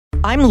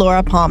I'm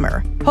Laura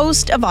Palmer,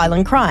 host of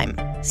Island Crime.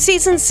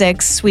 Season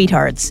 6,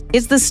 Sweethearts,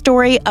 is the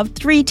story of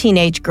 3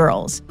 teenage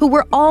girls who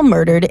were all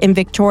murdered in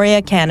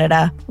Victoria,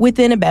 Canada,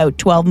 within about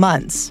 12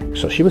 months.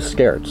 So she was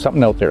scared.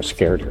 Something out there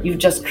scared her. You've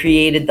just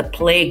created the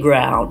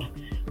playground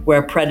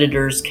where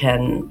predators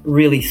can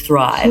really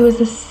thrive. She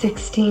was a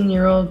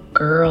 16-year-old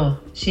girl.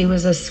 She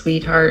was a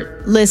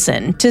sweetheart.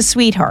 Listen to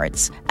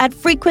Sweethearts at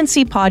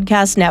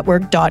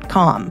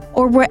frequencypodcastnetwork.com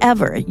or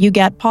wherever you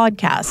get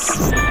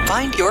podcasts.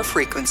 Find your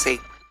frequency.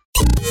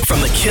 From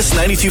the Kiss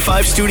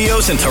 92.5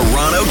 studios in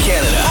Toronto,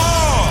 Canada.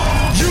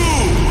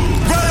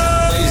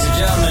 Ladies and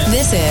gentlemen.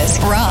 This is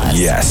Roz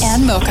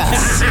and Mocha.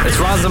 It's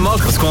Roz and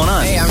Mocha. What's going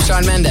on? Hey, I'm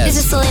Shawn Mendes. This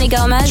is Selena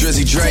Gomez.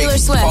 Drizzy Drake. Taylor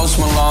Swift. Post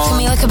Malone.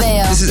 Camila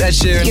Cabello. This is Ed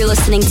Sheeran. You're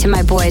listening to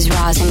my boys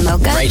Roz and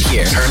Mocha. Right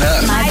here. Turn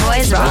up. My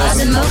boys Roz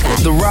and Mocha.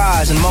 The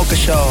Roz and Mocha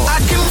Show. I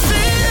can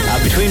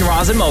feel between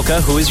Roz and Mocha,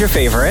 who is your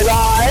favorite?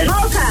 Roz.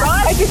 Mocha.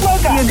 Roz. I think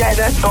Mocha. You guys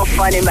are so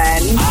funny,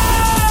 man. $20,000.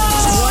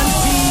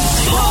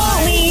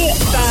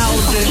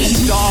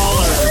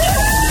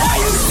 Are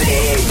you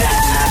seeing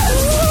that?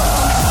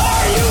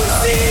 Are you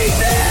seeing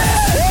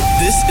that?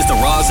 This is the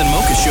Roz and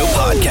Mocha Show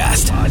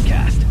podcast.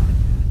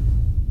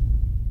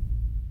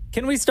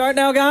 Can we start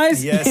now,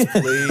 guys? Yes,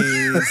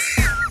 please.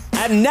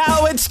 And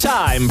now it's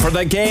time for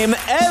the game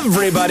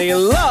everybody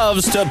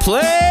loves to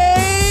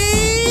play.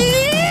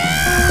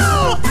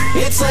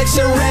 It's like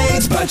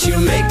charades, but you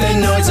make the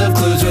noise of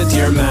clues with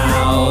your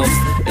mouth.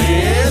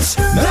 It's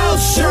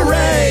mouth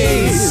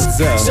charades.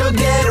 So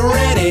get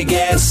ready,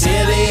 get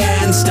silly,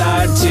 and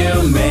start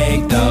to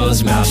make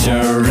those mouth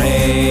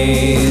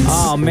charades.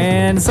 Oh,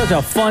 man, such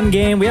a fun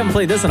game. We haven't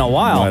played this in a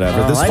while.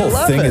 Whatever. This whole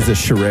thing is a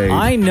charade.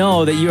 I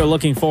know that you are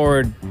looking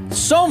forward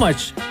so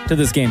much to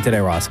this game today,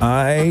 Ross.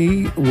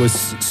 I was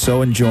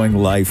so enjoying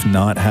life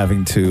not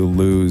having to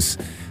lose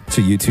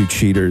to you two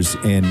cheaters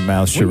in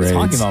mouse charades.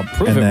 What are you talking about?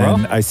 Prove and it,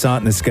 then bro. I saw it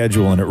in the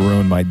schedule and it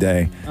ruined my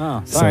day.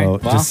 Oh, sorry. So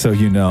Well, just so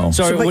you know.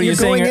 Sorry, what are you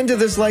going saying? into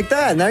this like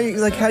that. Now, how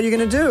are you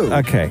going to do?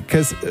 Okay,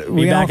 because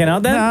You backing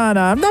out then?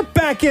 No, I'm not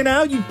backing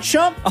out, you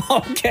chump.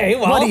 Okay,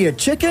 well. What are you,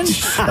 chicken?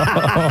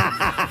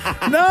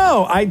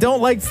 No, I don't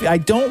like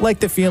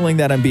the feeling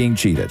that I'm being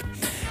cheated.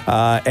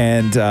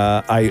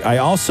 I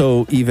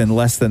also, even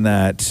less than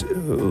that,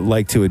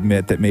 like to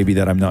admit that maybe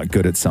that I'm not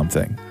good at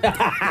something.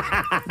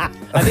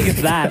 I think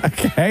it's that.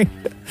 Okay.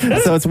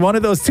 So it's one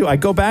of those two. I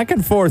go back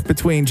and forth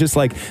between just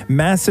like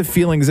massive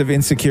feelings of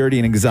insecurity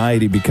and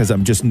anxiety because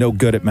I'm just no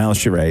good at mouse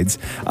charades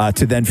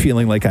to then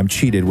feeling like I'm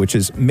cheated, which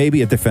is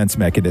maybe a defense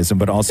mechanism,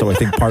 but also I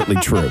think partly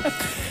true.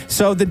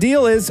 So the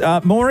deal is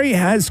Maury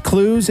has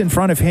clues in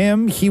front of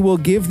him. He will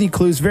give the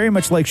clues very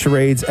much like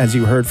charades, as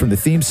you heard from the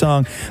theme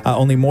song.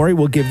 Only Maury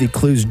will give the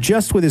clues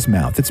just with his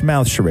mouth. It's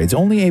mouth charades.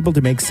 Only able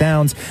to make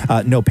sounds.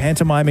 No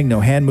pantomiming, no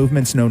hand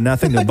movements, no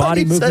nothing, no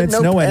body movements,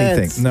 no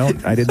anything. No,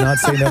 I did not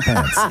say no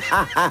pants.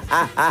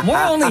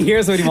 Maury only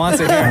hears what he wants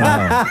to hear.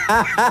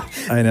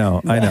 I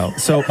know.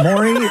 So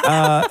Maury,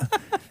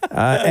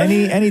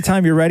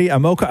 anytime you're ready,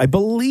 Mocha, I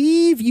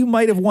believe you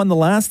might have won the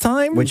last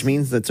time. Which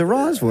means that's a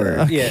Roz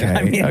word. Yeah,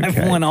 I mean,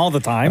 I've won all the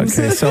times.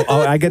 Okay, so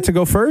I get to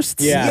go first?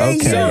 Yeah. Okay.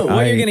 So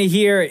what you're going to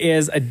hear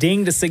is a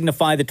ding to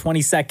signify the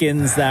 20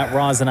 seconds that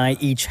Roz and I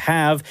each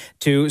have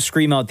to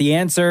scream out the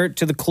answer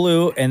to the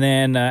clue. And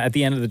then at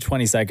the end of the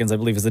 20 seconds, I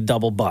believe is a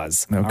double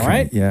buzz. Okay. All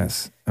right?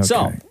 Yes. Okay.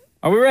 So,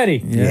 are we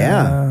ready?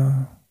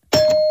 Yeah.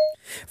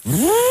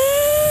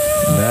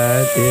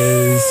 That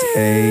is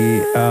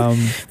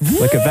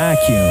like a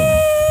vacuum.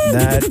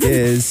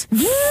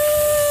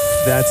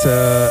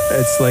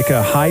 It's like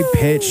a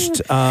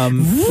high-pitched,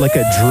 like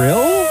a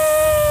drill.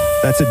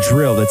 That's a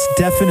drill. That's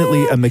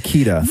definitely a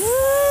Makita.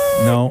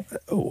 No,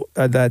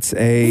 that's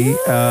a,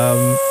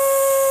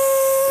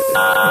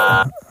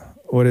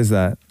 what is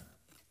that?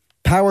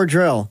 Power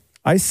drill.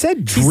 I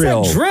said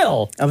drill. He said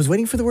drill. I was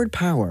waiting for the word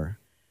power.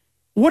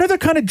 What other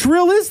kind of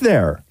drill is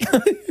there?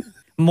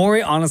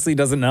 Maury honestly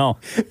doesn't know.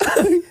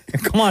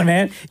 Come on,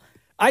 man.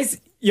 I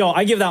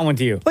give that one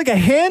to you. Like a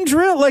hand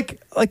drill? Like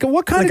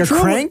what kind of drill?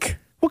 Like a crank?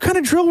 What kind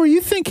of drill were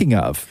you thinking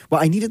of?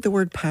 Well, I needed the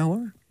word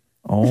power.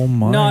 Oh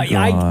my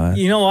God.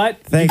 You know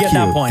what? Thank you get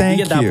that point. Thank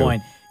you get that you.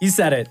 point. You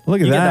said it.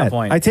 Look at you that. Get that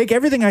point. I take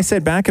everything I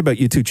said back about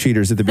you two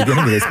cheaters at the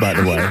beginning of this, by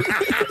the way.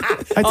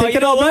 I take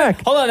it all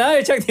back. Hold on. Now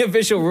I checked the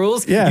official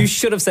rules. Yeah. You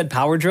should have said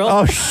power drill.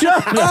 Oh,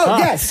 shut up. Oh,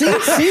 yeah. See?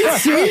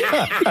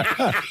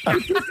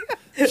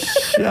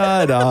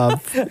 Shut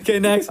up. Okay,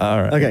 next.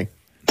 All right. Okay.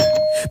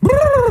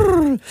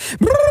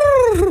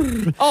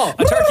 Oh,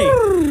 a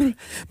turkey.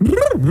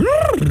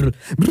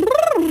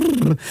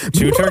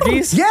 2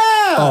 turkeys? Yeah.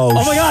 Oh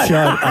my God.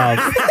 Shut up.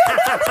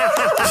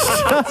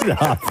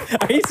 Shut up.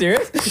 Are you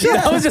serious?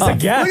 That was just a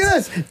guess. Look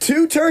at this.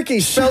 2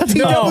 turkeys spelled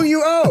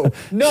T-W-O.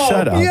 No.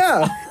 Shut up.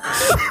 Yeah.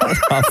 Shut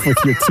up with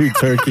your 2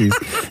 turkeys.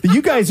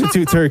 You guys are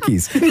 2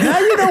 turkeys. Now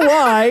you know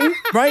why,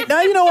 right?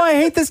 Now you know why I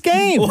hate this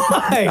game.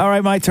 Why? All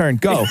right, my turn.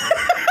 Go.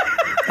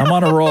 I'm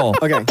on a roll.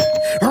 Okay.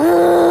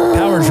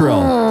 Power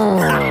drill.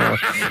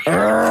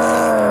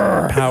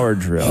 Power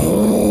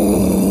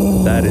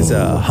drill. That is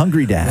a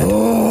hungry dad.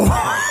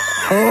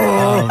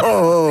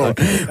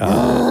 Okay.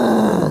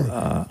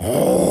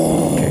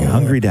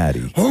 Angry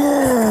daddy.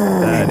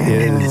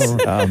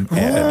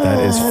 That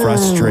is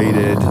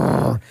frustrated.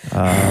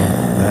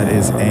 That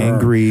is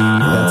angry.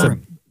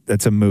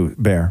 That's a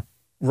bear.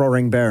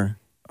 Roaring bear.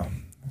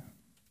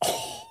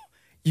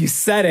 You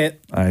said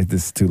it.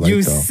 This is too late.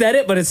 You said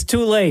it, but it's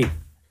too late.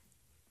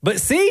 But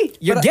see,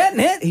 you're getting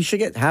it. He should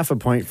get half a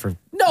point for.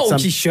 No,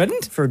 he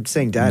shouldn't. For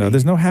saying daddy. No,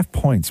 there's no half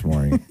points,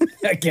 Maury.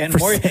 Again,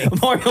 Maury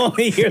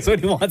only hears what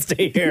he wants to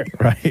hear.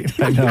 Right,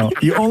 I know.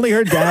 You only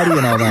heard daddy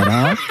and all that,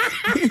 huh?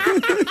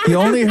 You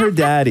only heard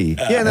daddy.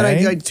 Yeah, and then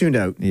I tuned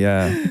out.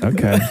 Yeah,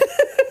 okay.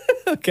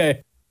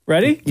 Okay.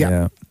 Ready?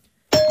 Yeah.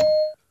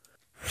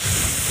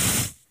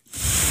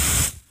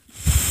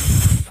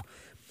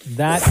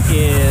 That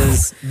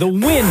is the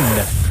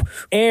wind,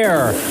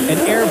 air, an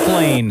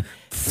airplane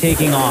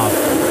taking off.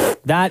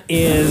 That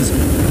is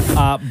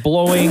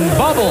blowing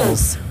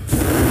bubbles,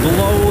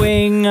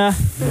 blowing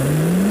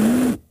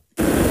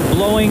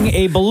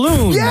a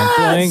balloon.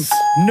 Yes!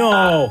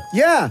 No.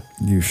 Yeah.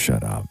 You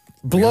shut up.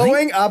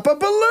 Blowing up a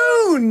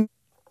balloon.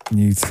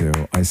 You too.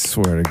 I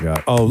swear to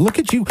God. Oh, look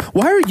at you.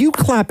 Why are you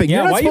clapping? Yeah,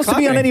 You're not why are you supposed to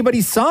be on clapping?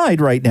 anybody's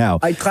side right now.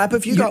 I'd clap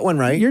if you got one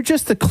right. You're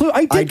just the clue.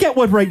 I did get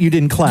one right. You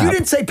didn't clap. You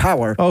didn't say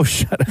power. Oh,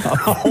 shut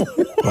up.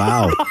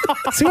 Wow.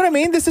 See what I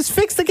mean? This is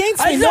fixed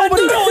against me. It's not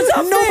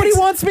Nobody fixed.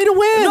 wants me to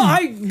win. No,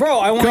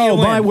 I want you to Go,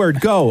 win. my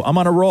word. Go. I'm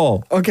on a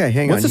roll. Okay,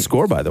 hang What's on. the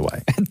score, by the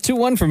way?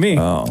 2-1 for me.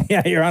 Oh.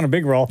 Yeah, you're on a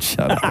big roll.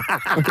 Shut up.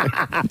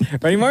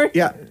 Ready, Maury?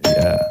 Yeah.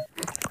 Yeah.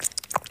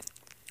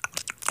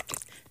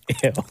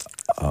 Ew.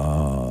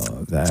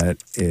 That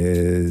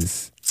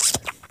is...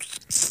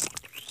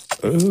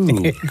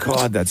 Ooh,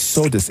 God, that's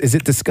so... Is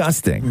it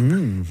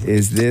disgusting?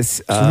 Is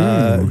this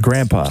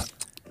grandpa?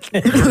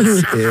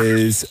 This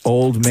is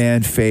old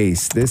man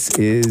face. This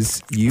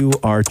is... You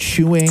are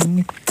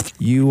chewing.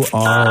 You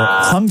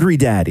are hungry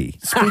daddy.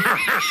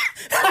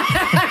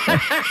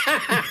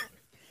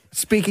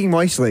 Speaking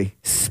moistly.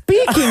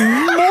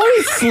 Speaking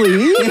moistly?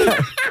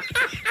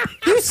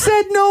 You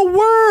said no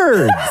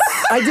words.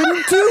 I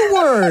didn't do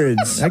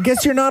words. I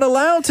guess you're not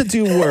allowed to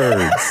do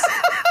words.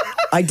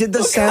 I did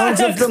the sounds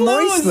of the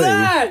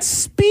moistly.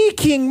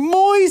 Speaking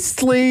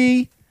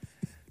moistly.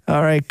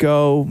 All right,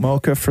 go.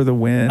 Mocha for the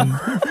win.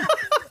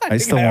 I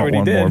still want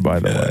one more, by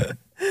the way.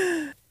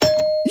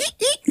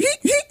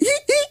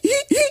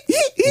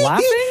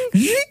 Laughing?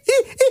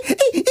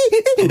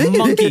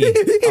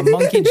 A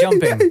monkey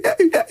jumping.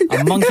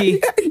 A monkey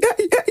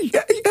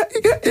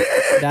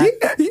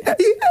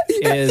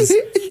that is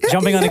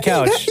jumping on a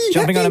couch,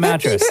 jumping on a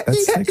mattress.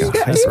 That's like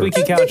a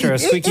squeaky couch or a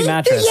squeaky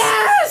mattress.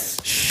 Yes!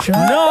 Shut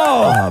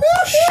up.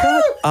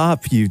 Shut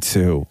up, you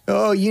two.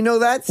 Oh, you know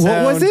that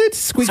sound. What was it?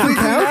 Squeaky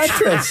couch?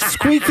 mattress.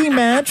 Squeaky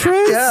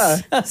mattress? Yeah.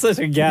 That's such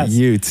a guess.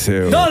 You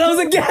two. No, that was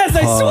a guess.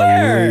 I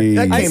swear. Holy.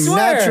 That I came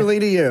swear. naturally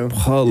to you.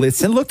 Oh,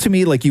 listen, look to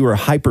me like you were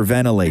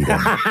hyperventilating.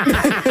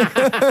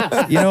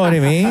 You know what I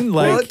mean?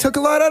 Like Well, it took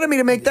a lot out of me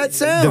to make that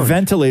sound. the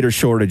ventilator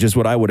shortage is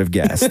what I would have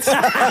guessed.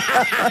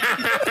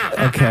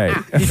 Okay.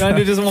 You want to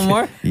do just one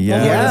more?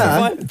 Yeah.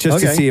 One more, just for fun? Just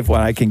to Okay. see if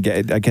what I can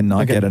get. I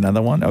cannot get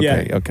another one.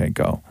 Okay. Yeah. Okay.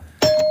 Go.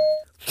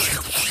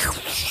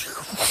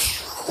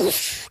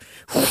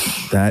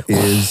 That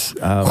is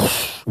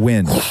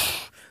wind.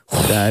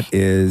 That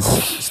is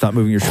stop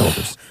moving your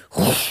shoulders.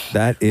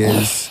 That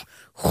is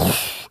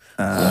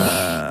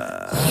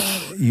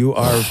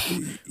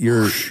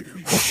you're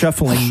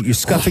shuffling. You're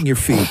scuffing your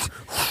feet.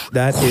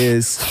 That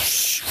is.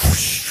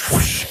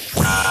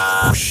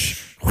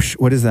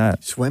 What is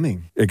that?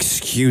 Swimming.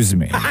 Excuse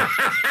me.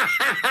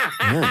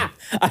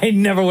 I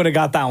never would have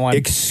got that one.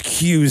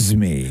 Excuse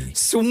me.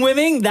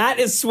 Swimming? That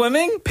is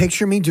swimming?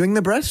 Picture me doing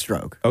the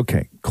breaststroke.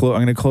 Okay, I'm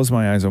going to close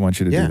my eyes. I want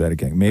you to Yeah. do that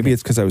again. Maybe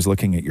it's because I was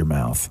looking at your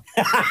mouth,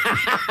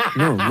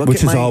 No, look which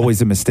at is my,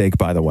 always a mistake,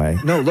 by the way,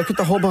 No, look at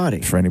the whole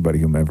body. for anybody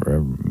who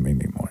ever made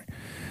me Maury.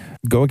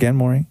 Go again,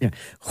 Maury. Yeah.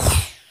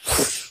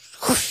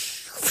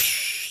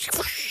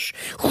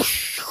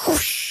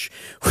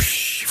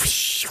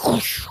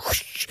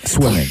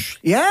 Swimming.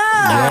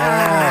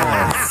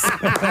 Yeah.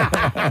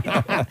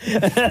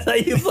 That's how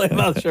you play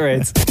mouth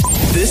charades.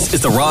 This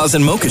is the Roz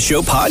and Mocha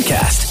Show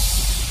podcast.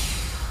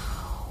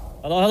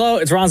 Hello.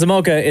 It's Ron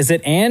Zamoka. Is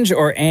it Ange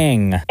or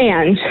Ang?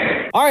 Ange.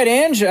 All right,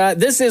 Ange.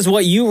 This is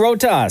what you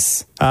wrote to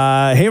us.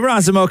 Hey,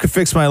 Razamoka,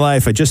 fix my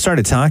life. I just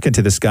started talking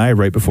to this guy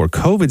right before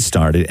COVID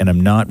started, and I'm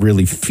not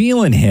really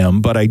feeling him,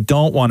 but I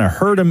don't want to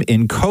hurt him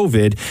in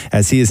COVID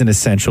as he is an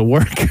essential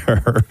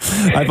worker.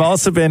 I've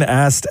also been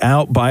asked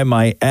out by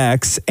my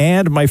ex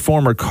and my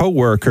former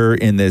coworker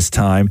in this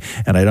time,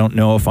 and I don't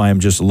know if I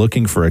am just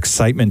looking for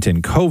excitement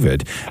in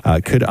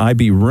COVID. Could I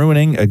be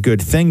ruining a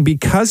good thing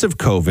because of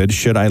COVID?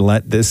 Should I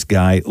let this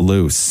guy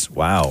loose?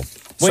 Wow.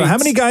 So Wait. how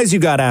many guys you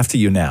got after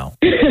you now?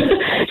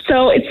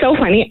 So it's so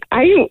funny.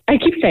 I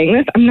keep saying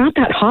this. I'm not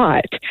that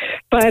hot,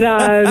 but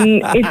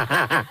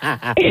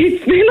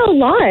it's been a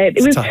lot.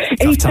 It was tough in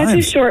such a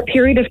times. short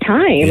period of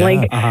time.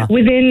 Yeah,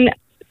 Within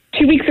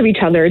 2 weeks of each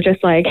other,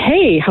 just like,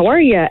 hey, how are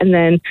you? And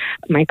then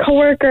my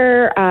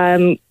coworker,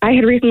 I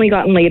had recently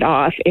gotten laid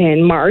off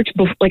in March,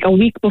 like a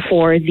week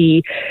before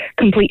the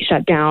complete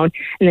shutdown.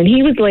 And then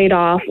he was laid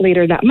off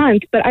later that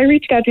month. But I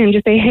reached out to him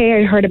to say,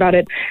 hey, I heard about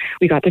it.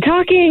 We got to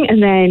talking,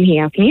 and then he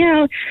asked me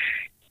out.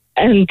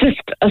 And just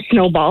a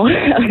snowball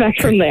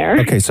effect from there.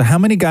 Okay, so how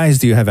many guys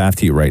do you have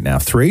after you right now?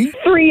 3?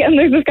 3, and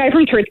there's this guy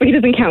from church, but he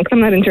doesn't count because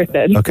I'm not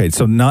interested. Okay,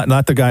 so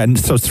not the guy.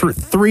 So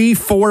 3,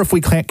 4 if we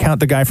can't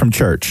count the guy from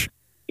church.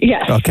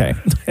 Yes. Okay.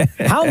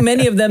 How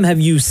many of them have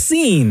you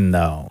seen,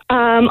 though?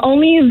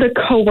 Only the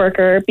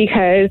coworker,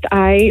 because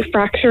I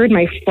fractured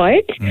my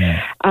foot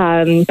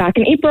back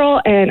in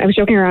April, and I was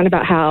joking around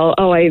about how,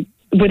 I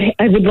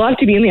would love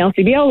to be in the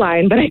LCBO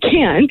line, but I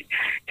can't.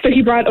 So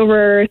he brought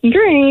over some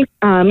drinks.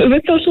 It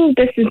was social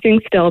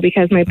distancing still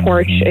because my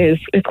porch is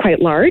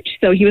quite large.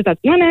 So he was at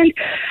one end,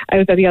 I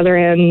was at the other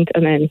end,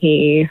 and then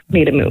he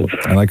made a move.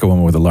 I like a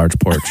woman with a large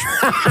porch.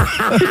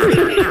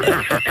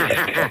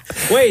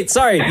 Wait,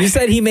 sorry. You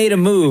said he made a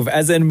move,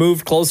 as in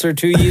moved closer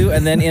to you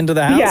and then into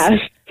the house? Yes.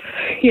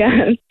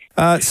 Yes.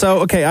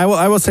 Okay,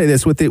 I will say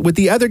this with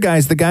the other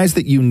guys, the guys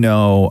that you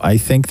know, I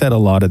think that a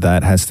lot of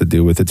that has to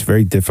do with it's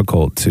very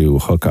difficult to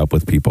hook up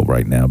with people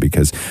right now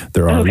because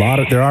there are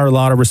a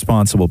lot of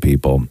responsible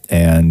people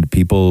and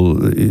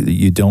people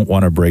you don't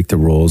want to break the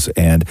rules,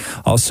 and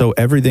also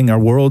our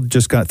world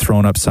just got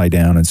thrown upside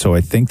down, and so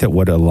I think that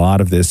what a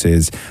lot of this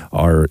is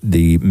are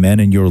the men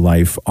in your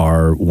life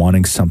are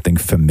wanting something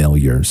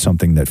familiar,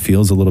 something that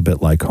feels a little bit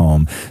like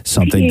home,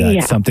 something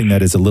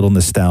that is a little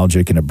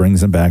nostalgic and it brings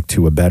them back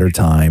to a better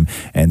time.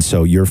 And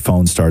so your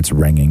phone starts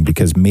ringing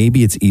because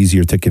maybe it's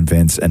easier to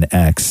convince an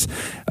ex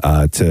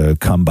to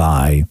come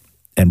by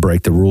and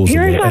break the rules.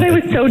 Here I thought I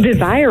was so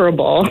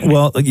desirable.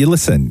 Well, you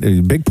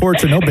listen, big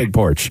porch or no big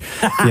porch,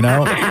 you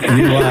know,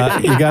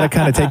 you got to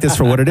kind of take this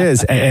for what it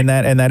is. And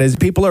that is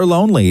people are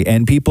lonely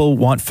and people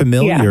want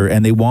familiar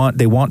and they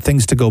want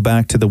things to go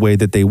back to the way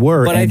that they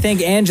were. But I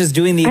think Ange is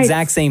doing the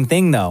exact same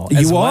thing though.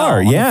 You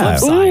are, yeah.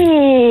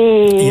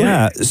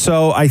 Yeah.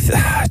 So I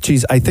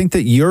think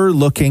that you're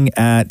looking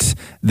at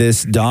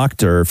this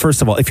doctor.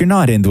 First of all, if you're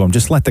not into him,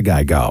 just let the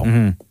guy go.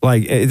 Mm-hmm.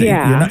 Like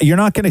you're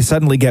not going to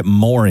suddenly get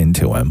more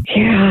into him.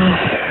 Yeah.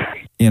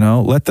 You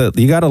know,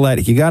 you got to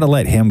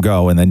let him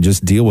go and then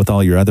just deal with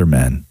all your other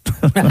men.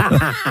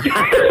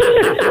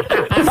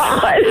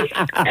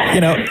 You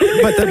know,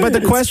 but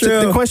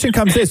the question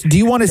comes this: do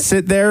you want to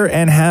sit there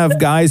and have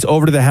guys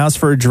over to the house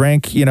for a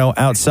drink, you know,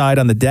 outside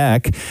on the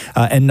deck,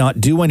 and not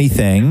do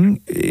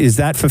anything? Is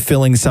that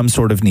fulfilling some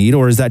sort of need,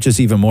 or is that just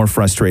even more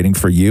frustrating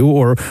for you?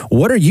 Or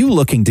what are you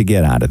looking to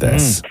get out of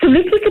this? So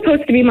this was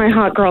supposed to be my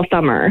hot girl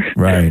summer,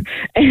 right?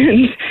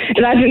 And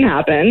that didn't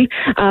happen.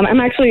 I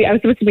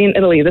was supposed to be in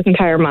Italy this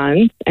entire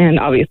month, and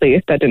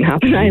obviously that didn't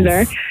happen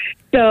either.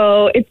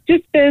 So it's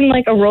just been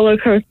like a roller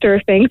coaster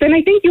of things. And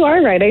I think you are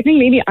right. I think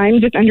maybe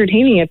I'm just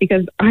entertaining it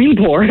because I'm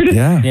bored.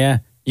 Yeah.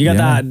 You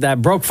got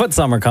that broke foot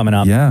summer coming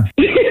up. Yeah.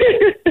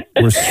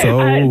 We're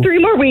so 3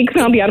 more weeks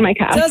and I'll be out of my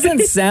cast.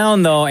 Doesn't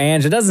sound though,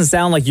 Ange, it doesn't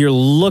sound like you're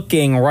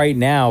looking right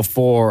now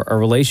for a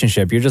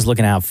relationship. You're just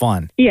looking to have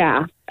fun.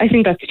 Yeah, I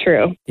think that's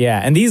true. Yeah.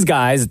 And these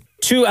guys,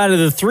 2 out of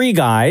the 3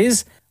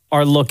 guys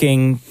are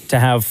looking to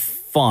have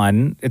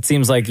fun. It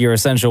seems like your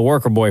essential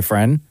worker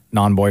boyfriend,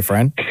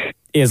 non-boyfriend,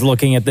 is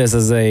looking at this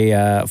as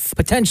a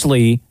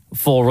potentially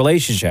full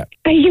relationship.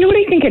 You know what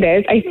I think it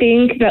is? I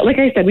think that, like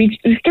I said, we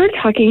started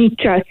talking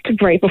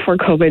just right before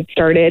COVID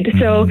started. Mm-hmm.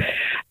 So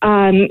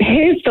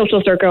his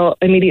social circle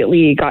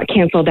immediately got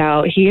canceled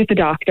out. He is a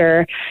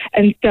doctor.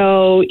 And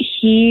so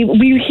he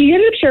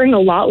ended up sharing a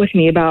lot with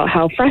me about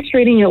how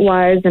frustrating it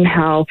was and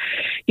how,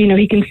 you know,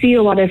 he can see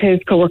a lot of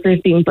his coworkers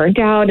being burnt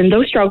out and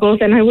those struggles.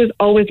 And I was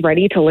always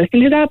ready to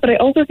listen to that. But I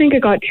also think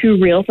it got too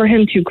real for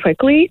him too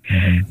quickly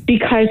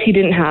because he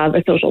didn't have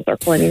a social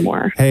circle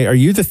anymore. Hey, are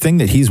you the thing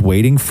that he's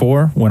waiting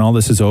for when all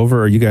this is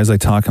over? Are you guys like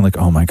talking like,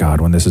 oh my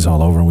God, when this is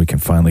all over and we can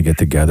finally get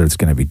together, it's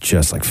going to be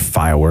just like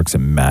fireworks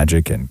and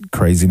magic and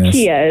craziness?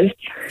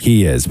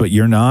 He is, but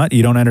you're not?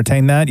 You don't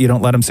entertain that? You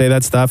don't let him say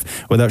that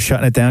stuff without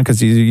shutting it down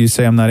because you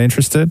say, I'm not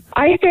interested?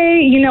 I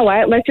say, you know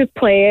what, let's just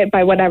play it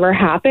by whatever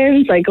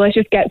happens. Like, let's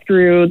just get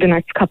through the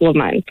next couple of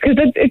months. Because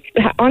it's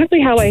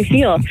honestly how I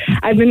feel.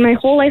 I've been my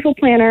whole life a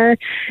planner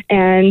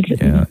and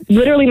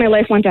literally my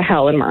life went to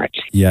hell in March.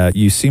 Yeah,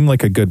 you seem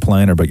like a good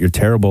planner, but you're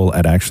terrible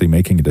at actually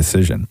making a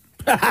decision.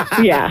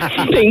 Yeah,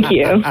 thank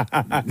you.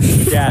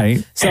 Yeah.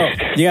 Right? So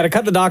you got to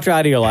cut the doctor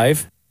out of your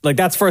life. Like,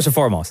 that's first and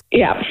foremost.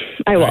 Yeah,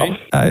 I will. Right?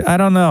 I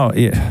don't know.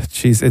 Yeah,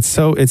 geez, it's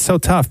so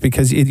tough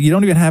because you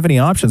don't even have any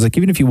options. Like,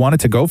 even if you wanted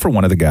to go for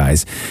one of the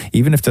guys,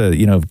 even if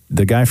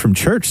the guy from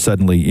church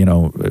suddenly,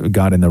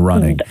 got in the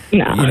running,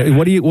 no.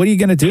 What are you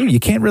going to do? You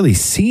can't really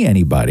see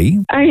anybody.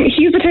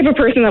 He's the type of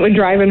person that would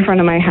drive in front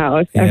of my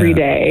house every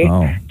day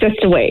just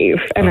to wave.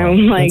 And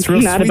I'm like,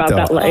 not about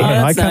that life.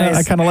 I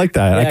kind of like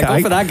that. Yeah,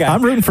 go for that guy.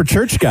 I'm rooting for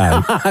church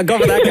guy. Go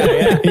for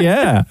that guy,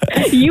 yeah.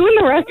 You and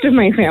the rest of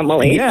my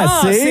family.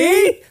 Yeah,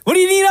 see? What do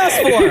you need us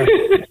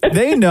for?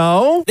 They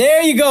know.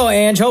 There you go,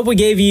 Ange. Hope we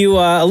gave you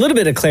a little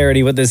bit of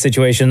clarity with this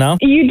situation, though.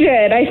 You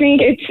did. I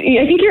think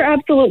you're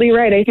absolutely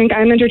right. I think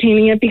I'm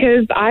entertaining it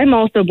because I'm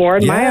also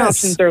bored. My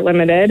options are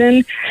limited,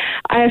 and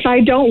if I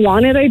don't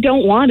want it, I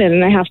don't want it,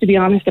 and I have to be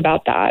honest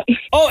about that.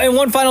 Oh, and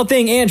one final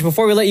thing, Ange,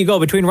 before we let you go,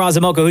 between Roz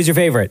and Mocha, who's your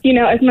favorite? You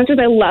know, as much as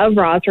I love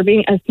Roz for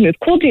being a smooth,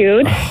 cool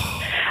dude,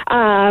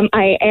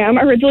 I am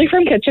originally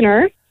from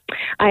Kitchener.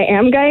 I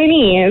am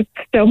Guyanese,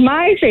 so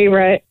my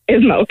favorite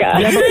is Mocha.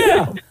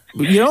 Yeah.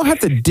 You don't have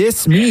to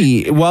diss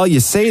me while you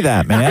say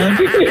that, man.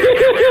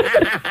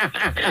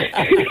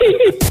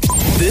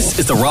 This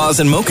is the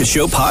Roz and Mocha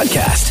Show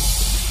podcast.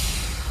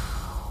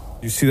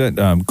 You see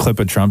that clip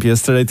of Trump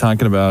yesterday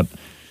talking about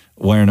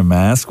wearing a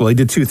mask? Well, he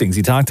did two things.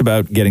 He talked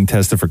about getting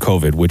tested for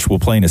COVID, which we'll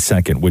play in a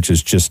second, which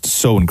is just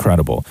so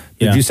incredible.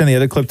 Did you send the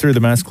other clip through, the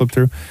mask clip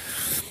through?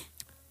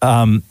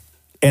 And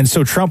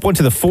so Trump went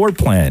to the Ford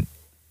plant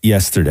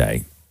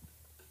yesterday.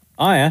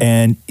 Oh, yeah.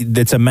 And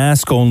that's a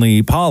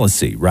mask-only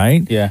policy,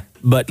 right? Yeah.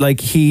 But like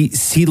he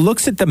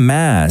looks at the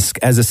mask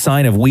as a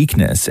sign of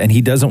weakness, and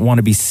he doesn't want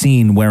to be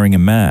seen wearing a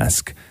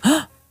mask.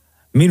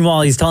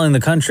 Meanwhile, he's telling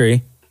the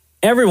country,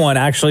 everyone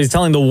actually is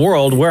telling the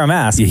world, wear a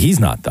mask. Yeah, he's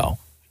not, though.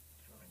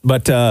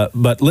 But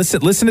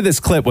listen to this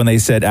clip when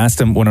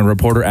when a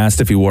reporter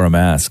asked if he wore a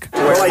mask.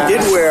 Well,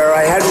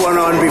 I had one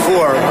on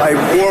before. I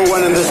wore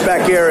one in this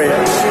back area,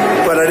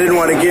 but I didn't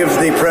want to give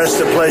the press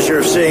the pleasure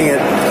of seeing it.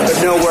 But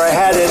no, where I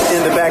had it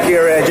in the back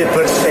area, I did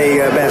put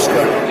a mask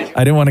on.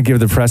 I didn't want to give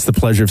the press the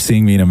pleasure of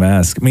seeing me in a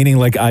mask, meaning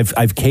like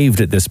I've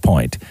caved at this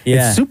point.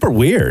 Yeah. It's super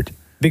weird.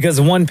 Because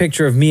one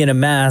picture of me in a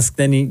mask,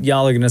 then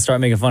y'all are going to start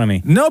making fun of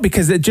me. No,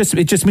 because it just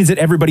means that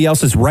everybody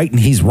else is right and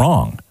he's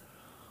wrong.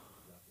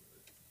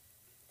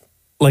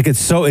 Like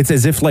it's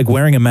as if like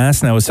wearing a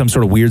mask now is some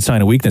sort of weird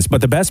sign of weakness. But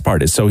the best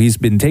part is, so he's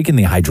been taking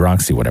the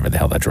hydroxy, whatever the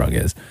hell that drug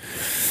is.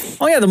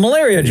 Oh yeah, the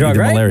malaria drug,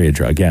 right? The malaria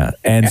drug, yeah.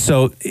 And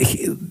so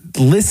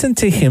listen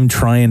to him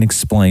try and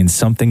explain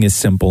something as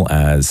simple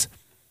as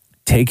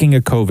taking a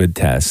COVID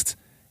test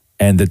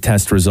and the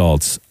test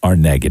results are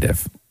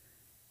negative.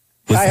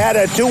 I had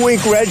a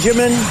 2-week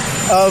regimen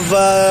of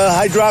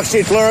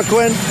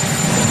hydroxychloroquine,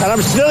 and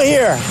I'm still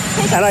here.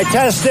 And I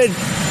tested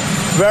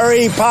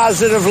very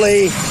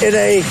positively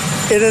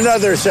in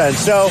another sense.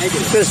 So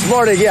this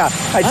morning,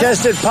 I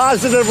tested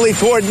positively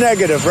toward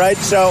negative, right?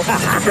 So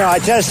I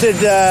tested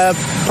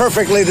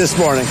perfectly this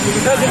morning.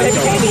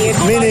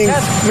 Meaning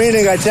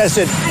I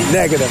tested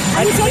negative.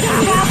 But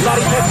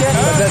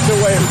that's the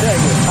way of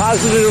saying it.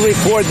 Positively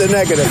toward the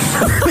negative.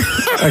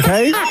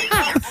 Okay?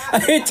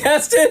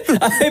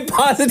 I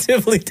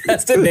positively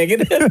tested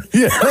negative.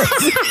 You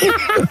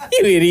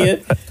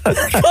idiot.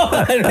 Come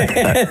on,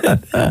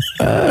 man.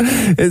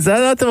 Is that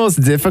not the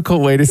most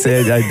difficult way to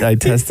say I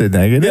tested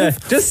negative? Yeah,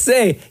 just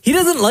say. He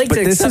doesn't like but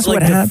to this accept is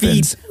what like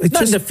happens. defeat.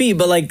 Not defeat,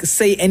 but like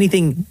say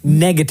anything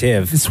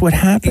negative. This is what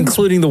happens.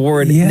 Including the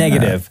word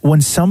negative. When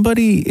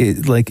somebody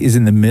is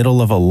in the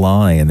middle of a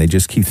lie and they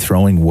just keep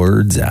throwing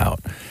words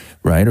out,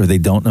 right? Or they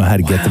don't know how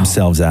to get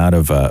themselves out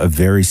of a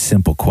very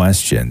simple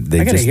question.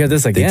 I gotta hear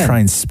this again. They try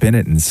and spin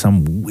it in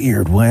some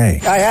weird way.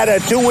 I had a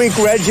 2-week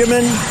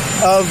regimen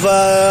of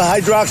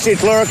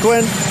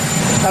hydroxychloroquine,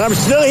 and I'm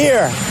still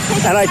here.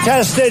 And I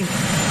tested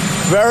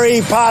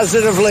very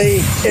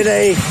positively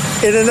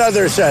in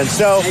another sense.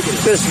 So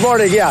this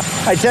morning,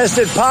 I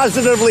tested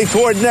positively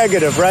toward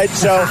negative, right?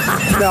 So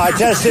I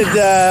tested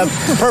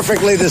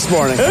perfectly this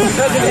morning.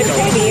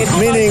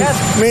 Meaning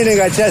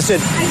I tested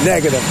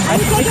negative.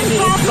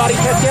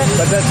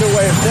 But that's the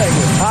way of saying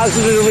it.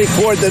 Positively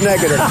toward the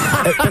negative.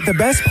 But the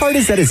best part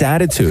is that his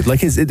attitude,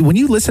 like when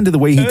you listen to the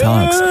way he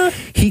talks,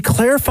 he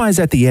clarifies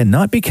at the end,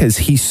 not because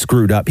he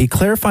screwed up. He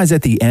clarifies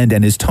at the end,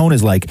 and his tone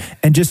is like,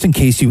 and just in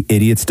case you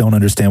idiots don't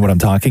understand what I'm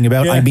talking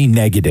about, I mean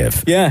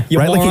negative. Yeah,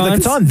 right? Like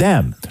it's on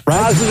them,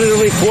 right?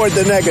 Positively toward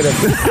the negative.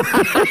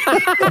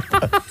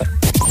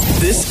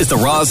 This is the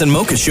Roz and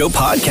Mocha Show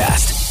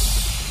podcast.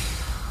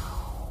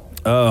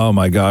 Oh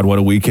my God, what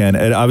a weekend.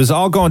 I was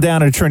all going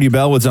down to Trinity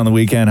Bellwoods on the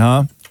weekend,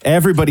 huh?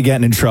 Everybody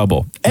getting in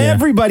trouble. Yeah.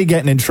 Everybody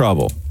getting in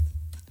trouble.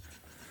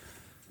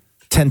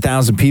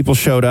 10,000 people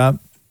showed up,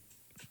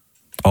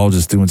 all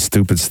just doing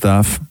stupid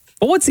stuff.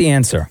 But what's the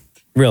answer,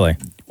 really?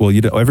 Well,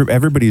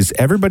 everybody,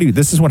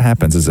 this is what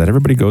happens, is that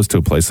everybody goes to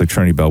a place like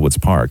Trinity Bellwoods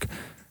Park,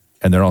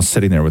 and they're all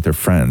sitting there with their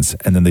friends,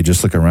 and then they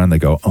just look around, they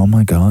go, oh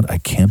my God, I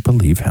can't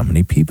believe how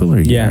many people are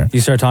here. Yeah,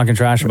 you start talking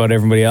trash about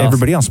everybody else.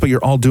 Everybody else, but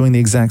you're all doing the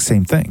exact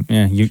same thing.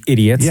 Yeah, you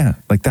idiots. Yeah,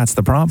 like that's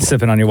the problem.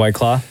 Sipping on your White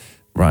Claw.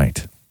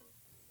 Right.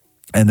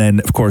 And then,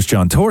 of course,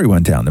 John Tory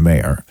went down, the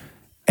mayor,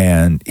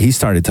 and he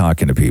started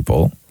talking to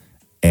people,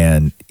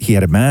 and he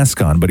had a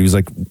mask on, but he was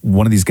like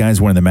one of these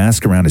guys wearing the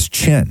mask around his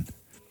chin.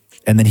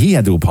 And then he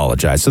had to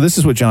apologize. So this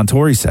is what John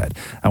Tory said.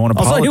 I want to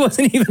apologize. Also, he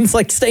wasn't even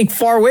like staying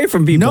far away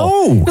from people.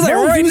 No. He was like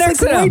right next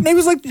to them. He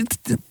was like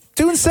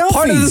doing selfies.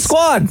 Part of the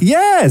squad.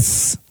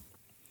 Yes.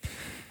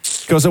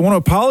 He goes, I want to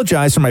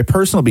apologize for my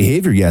personal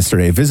behavior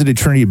yesterday. I visited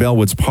Trinity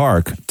Bellwoods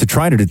Park to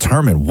try to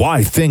determine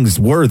why things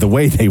were the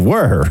way they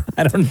were.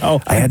 I don't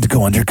know. I had to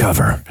go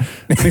undercover.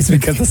 Maybe it's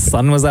because the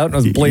sun was out and it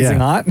was blazing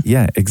hot.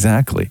 Yeah,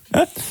 exactly.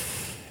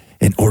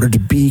 In order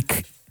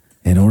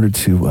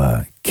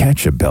to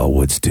catch a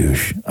Bellwoods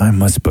douche, I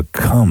must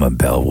become a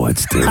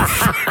Bellwoods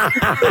douche.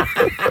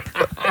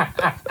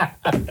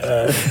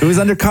 It was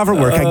undercover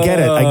work. I get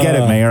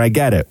it, Mayor. I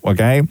get it.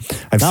 Okay,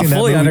 I've Not seen that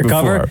fully movie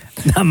undercover.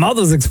 before. Mouth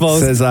was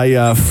exposed. Says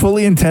I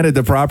fully intended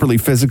to properly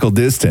physical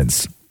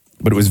distance,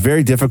 but it was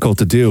very difficult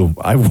to do.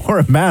 I wore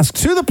a mask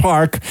to the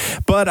park,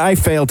 but I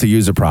failed to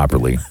use it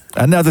properly.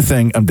 Another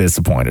thing I'm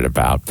disappointed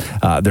about.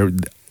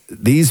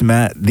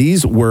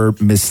 These were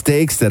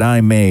mistakes that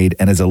I made,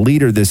 and as a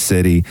leader of this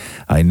city,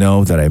 I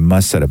know that I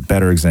must set a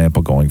better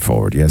example going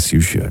forward. Yes,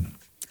 you should.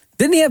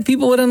 Didn't he have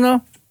people with him,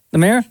 though? The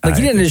mayor? Like,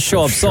 he didn't just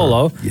show up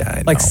solo. Yeah,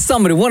 I know. Like,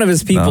 one of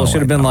his people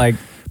should have been like...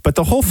 But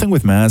the whole thing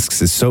with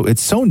masks is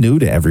it's so new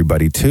to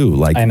everybody too.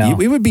 Like, I know.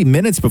 It would be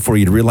minutes before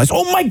you'd realize,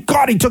 oh my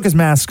God, he took his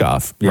mask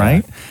off,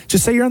 right?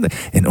 Just say you're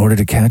in order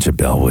to catch a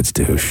Bellwoods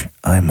douche,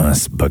 I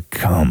must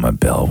become a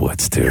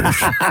Bellwoods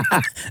douche.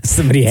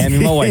 Somebody hand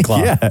me my White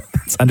Claw. Yeah,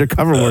 it's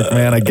undercover work,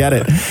 man. I get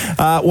it.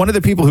 One of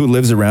the people who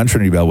lives around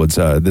Trinity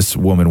Bellwoods, this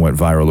woman went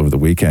viral over the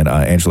weekend.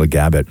 Angela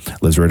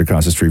Gabbett lives right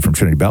across the street from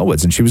Trinity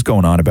Bellwoods, and she was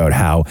going on about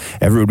how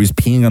everybody was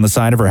peeing on the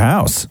side of her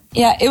house.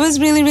 Yeah, it was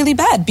really, really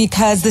bad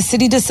because the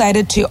city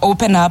decided to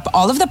open up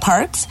all of the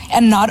parks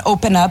and not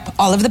open up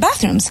all of the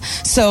bathrooms.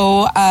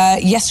 So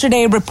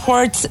yesterday,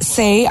 reports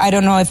say, I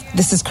don't know if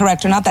this is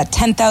correct or not, that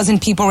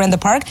 10,000 people were in the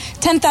park.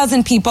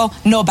 10,000 people,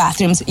 no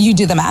bathrooms. You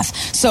do the math.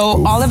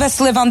 So all of us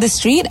live on the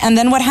street. And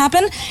then what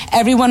happened?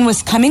 Everyone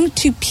was coming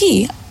to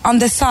pee on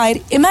the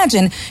side.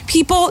 Imagine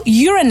people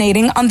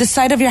urinating on the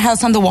side of your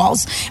house on the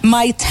walls.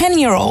 My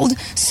 10-year-old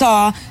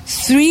saw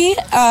 3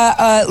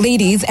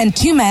 ladies and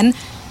 2 men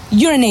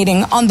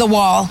urinating on the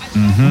wall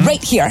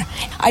right here.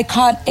 I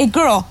caught a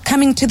girl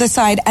coming to the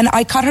side, and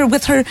I caught her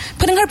with her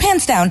putting her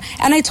pants down,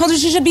 and I told her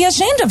she should be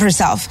ashamed of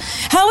herself.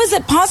 How is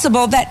it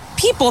possible that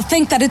people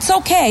think that it's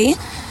okay?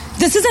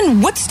 This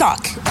isn't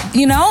Woodstock,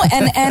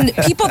 and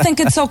people think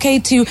it's okay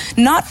to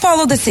not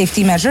follow the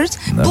safety measures,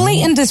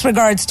 blatant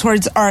disregards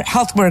towards our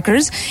health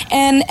workers,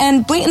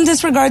 and blatant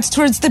disregards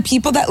towards the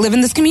people that live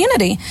in this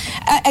community.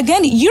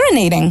 Again,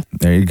 urinating.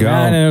 There you go.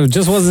 And it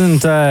just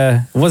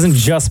wasn't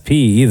just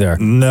pee either.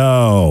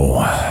 No.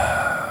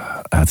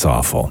 That's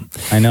awful.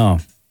 I know.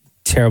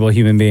 Terrible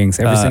human beings.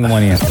 Every single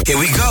one of you. Here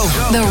we go.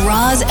 The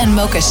Roz and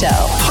Mocha Show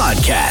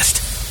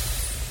Podcast.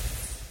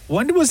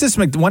 When did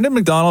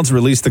McDonald's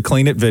release the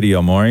Clean It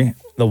video, Maury?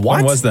 The what?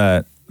 When was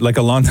that? Like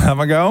a long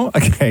time ago?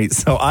 Okay,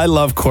 so I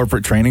love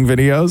corporate training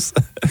videos.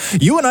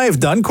 You and I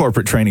have done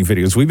corporate training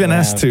videos. We've been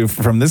asked to,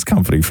 from this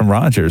company, from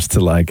Rogers, to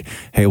like,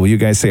 hey, will you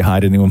guys say hi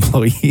to new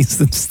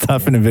employees and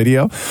stuff in a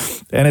video?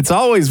 And it's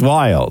always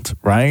wild,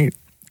 right?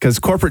 Because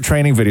corporate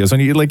training videos, when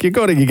you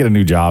get a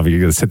new job, you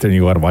gotta sit there and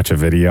you want to watch a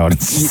video, and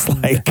it's just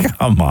like,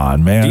 come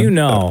on, man. Do you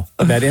know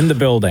that in the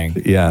building,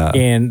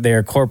 in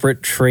their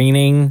corporate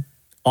training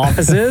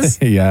offices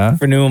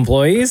for new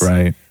employees,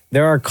 right?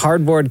 There are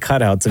cardboard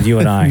cutouts of you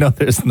and I. No,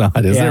 there's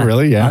not. Is there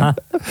really? Yeah.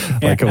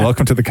 Like a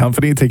welcome to the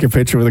company. Take a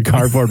picture with a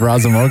cardboard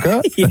Roz and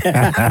Mocha.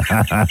 Yeah.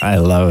 I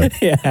love it.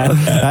 Yeah.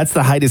 That's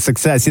the height of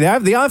success. See,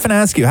 they often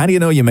ask you, how do you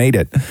know you made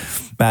it?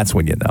 That's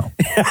when you know.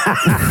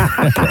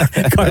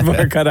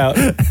 Cardboard cutout.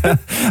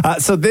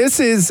 So this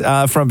is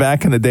from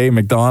back in the day,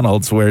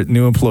 McDonald's, where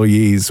new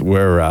employees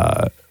were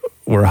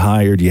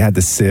hired. You had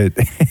to sit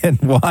and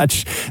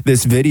watch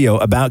this video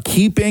about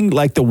keeping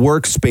like the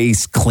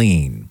workspace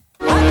clean.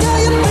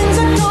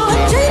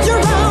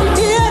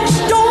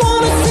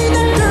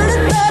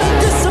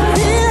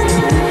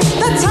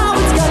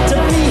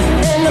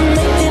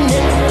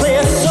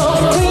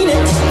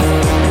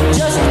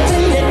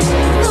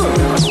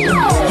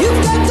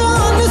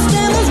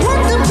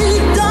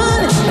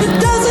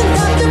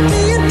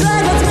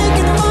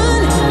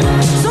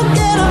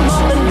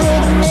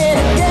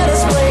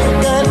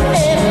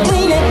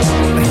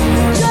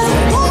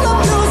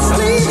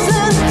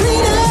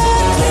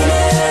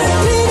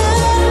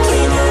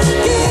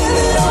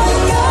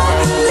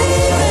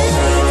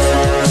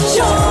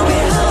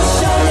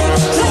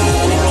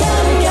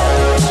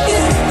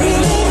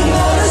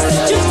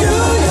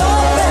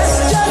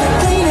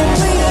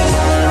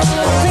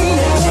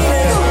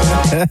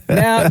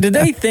 Now, did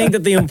they think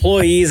that the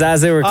employees,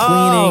 as they were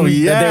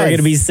cleaning, that they were going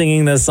to be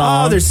singing this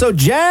song? Oh, they're so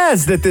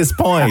jazzed at this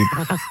point.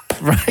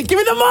 Right? Give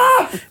me the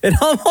mop! It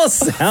almost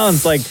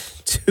sounds like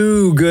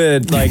too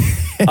good, like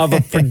of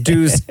a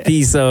produced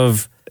piece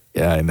of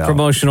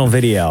promotional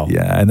video.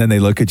 Yeah, and then they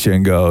look at you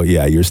and go,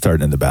 yeah, you're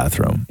starting in the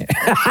bathroom.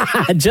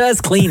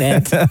 Just clean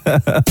it.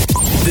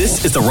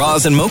 This is the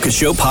Roz and Mocha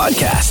Show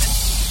podcast.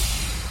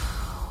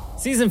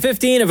 Season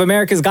 15 of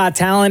America's Got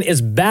Talent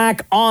is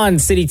back on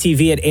City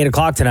TV at 8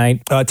 o'clock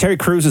tonight. Terry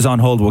Crews is on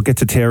hold. We'll get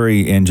to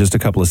Terry in just a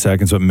couple of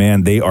seconds. But,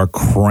 man, they are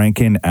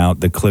cranking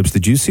out the clips.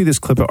 Did you see this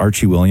clip of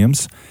Archie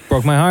Williams?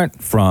 Broke my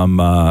heart. From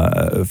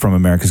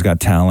America's Got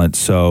Talent.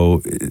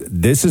 So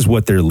this is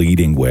what they're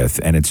leading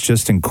with, and it's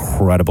just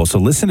incredible. So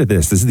listen to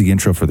this. This is the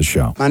intro for the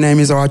show. My name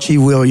is Archie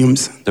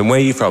Williams. Then where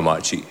are you from,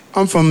 Archie?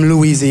 I'm from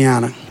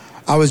Louisiana.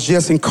 I was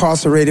just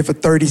incarcerated for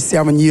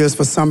 37 years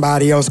for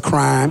somebody else's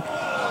crime.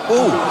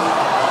 Ooh.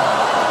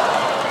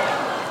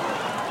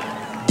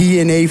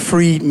 DNA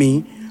freed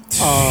me.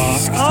 So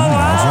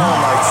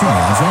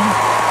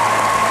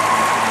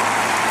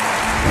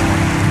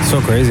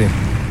crazy.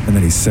 And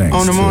then he sings.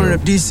 On the morning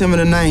of December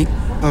the 9th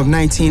of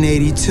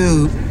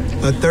 1982,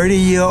 a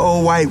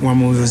 30-year-old white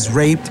woman was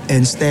raped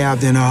and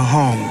stabbed in her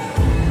home.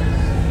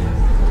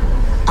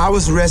 I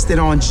was arrested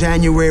on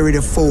January the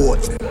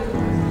 4th.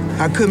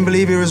 I couldn't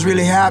believe it was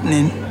really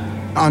happening.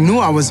 I knew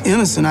I was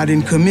innocent. I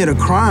didn't commit a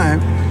crime.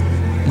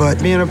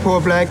 But being a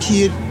poor black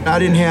kid, I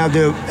didn't have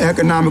the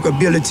economic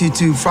ability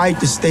to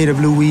fight the state of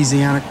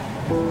Louisiana.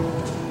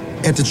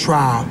 At the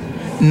trial,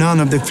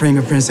 none of the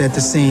fingerprints at the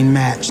scene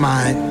matched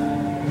mine.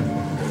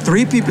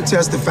 3 people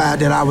testified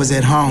that I was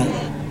at home,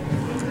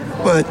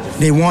 but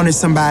they wanted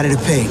somebody to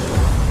pay.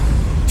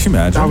 Can you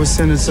imagine? I was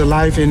sentenced to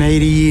life in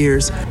 80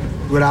 years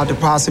without the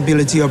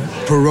possibility of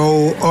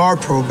parole or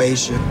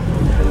probation.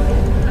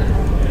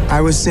 I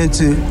was sent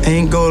to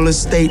Angola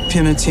State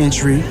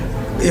Penitentiary.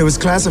 It was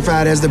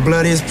classified as the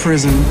bloodiest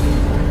prison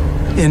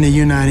in the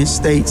United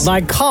States.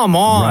 Like, come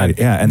on. Right,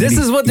 yeah. And this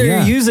then is what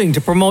they're using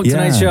to promote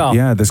tonight's show.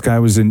 Yeah, this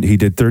guy he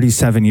did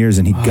 37 years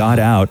and he got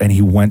out and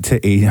he went to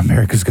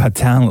America's Got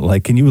Talent.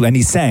 Like, and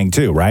he sang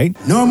too, right?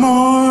 No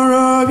more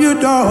of your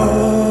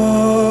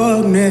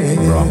darkness.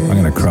 Bro, I'm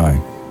going to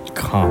cry.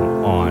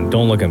 Come on.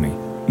 Don't look at me.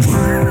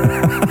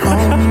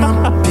 All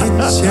my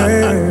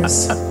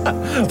pictures.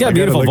 He's got a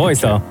beautiful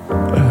voice, though.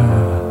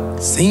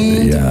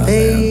 Seem to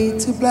fade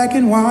to black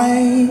and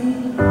white.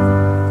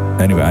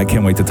 Anyway, I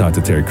can't wait to talk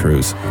to Terry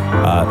Crews.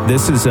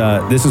 This is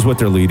what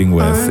they're leading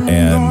with,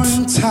 and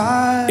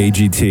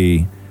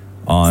AGT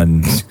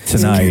on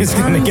tonight. He's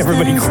going to make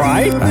everybody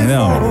cry? I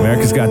know.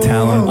 America's Got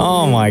Talent.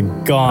 Oh, my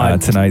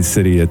God. Tonight's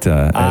City at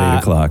 8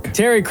 o'clock.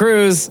 Terry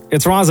Crews,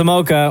 it's Roz and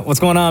Mocha. What's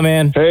going on,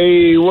 man?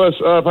 Hey, what's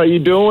up? How you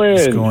doing?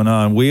 What's going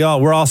on?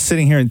 We're all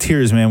sitting here in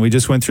tears, man. We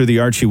just went through the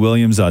Archie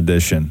Williams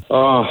audition.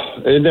 Oh,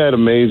 isn't that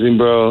amazing,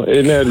 bro?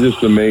 Isn't that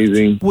just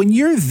amazing? When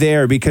you're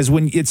there, because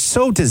when it's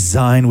so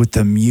designed with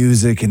the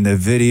music and the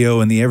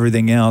video and the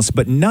everything else,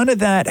 but none of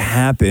that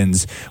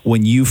happens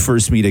when you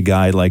first meet a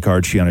guy like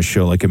Archie on a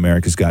show like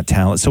America's Got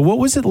Talent. So what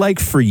was it like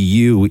for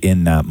you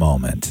in that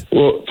moment?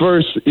 Well,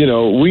 first,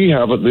 we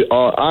have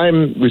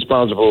I'm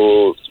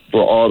responsible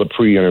for all the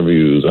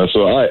pre-interviews.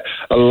 So a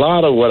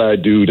lot of what I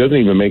do doesn't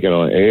even make it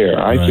on air.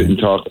 I sit and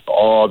talk to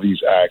all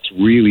these acts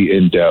really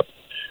in depth.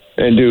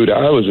 And dude,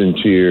 I was in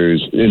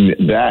tears in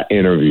that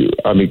interview.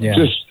 I mean,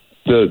 just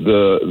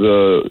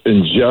the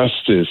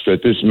injustice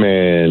that this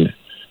man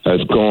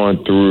has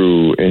gone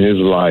through in his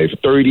life,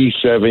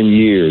 37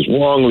 years,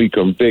 wrongly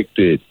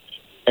convicted,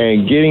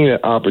 and getting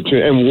the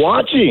opportunity and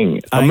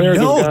watching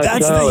America's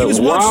Got Talent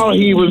while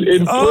he was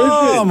in prison.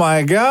 Oh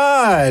my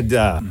God!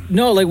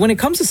 No, like when it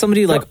comes to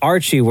somebody like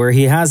Archie, where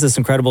he has this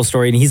incredible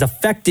story and he's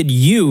affected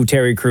you,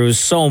 Terry Crews,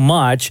 so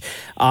much.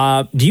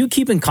 Do you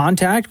keep in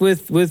contact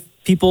with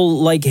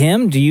people like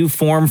him? Do you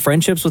form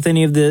friendships with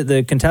any of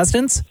the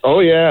contestants?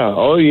 Oh yeah,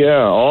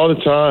 all the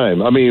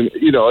time. I mean,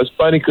 it's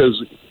funny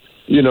because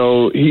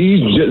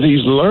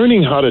he's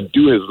learning how to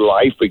do his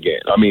life again.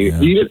 I mean,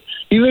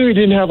 he literally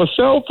didn't have a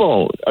cell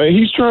phone. I mean,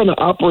 he's trying to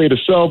operate a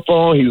cell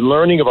phone. He's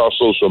learning about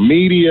social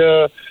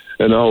media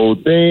and the whole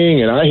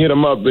thing. And I hit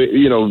him up,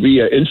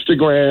 via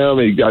Instagram.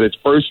 And he got his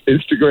first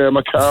Instagram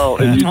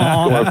account. And he's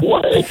going,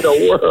 what in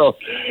the world?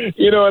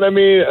 You know what I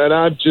mean? And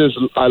I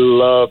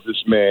love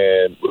this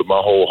man with my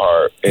whole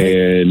heart.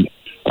 And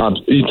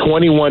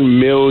 21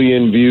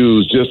 million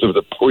views just of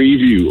the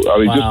preview. I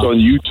mean, just on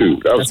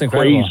YouTube. That was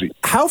crazy.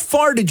 How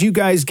far did you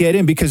guys get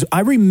in? Because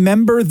I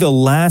remember the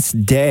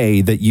last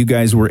day that you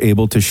guys were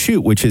able to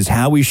shoot, which is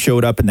how we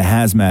showed up in the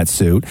hazmat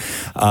suit.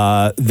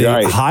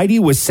 Heidi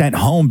was sent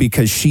home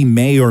because she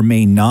may or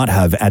may not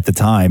have, at the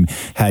time,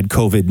 had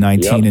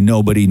COVID-19 and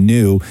nobody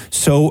knew.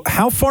 So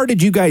how far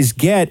did you guys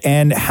get,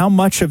 and how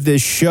much of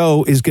this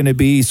show is going to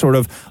be sort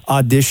of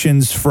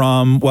auditions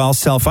from,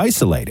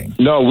 self-isolating?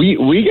 No,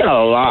 we got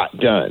a lot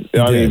done.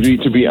 I mean,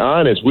 to be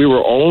honest, we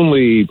were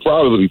only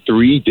probably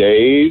 3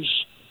 days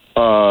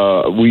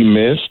we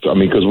missed. I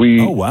mean, because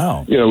we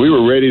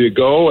were ready to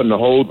go and the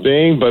whole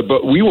thing, but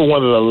we were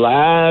one of the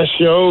last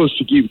shows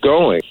to keep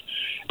going.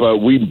 But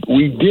we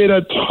did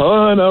a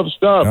ton of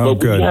stuff,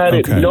 we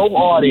had no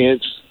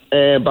audience.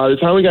 And by the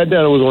time we got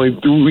done, it was only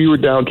we were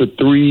down to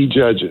 3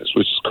 judges,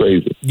 which is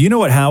crazy. You know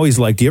what Howie's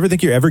like? Do you ever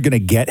think you're ever going to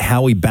get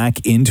Howie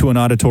back into an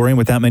auditorium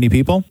with that many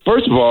people?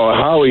 First of all,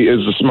 Howie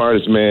is the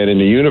smartest man in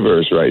the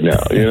universe right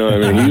now. You know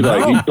what I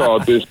mean? He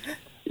thought this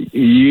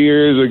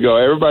years ago.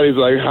 Everybody's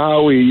like,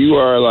 Howie, you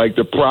are like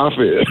the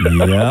prophet.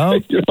 Yeah.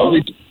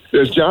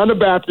 There's John the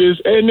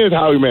Baptist and there's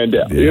Howie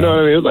Mandel. Yeah. You know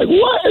what I mean? It's like,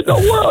 what in the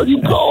world?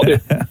 You called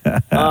it.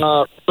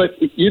 But,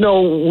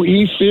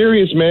 he's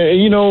serious, man.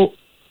 And,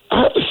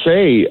 I have to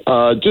say,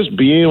 just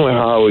being with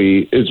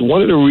Howie is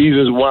one of the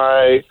reasons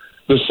why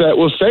the set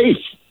was safe.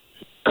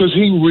 Because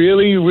he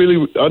really,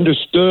 really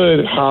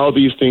understood how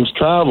these things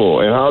travel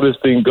and how this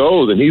thing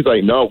goes. And he's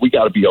like, no, we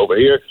got to be over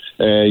here.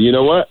 And you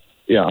know what?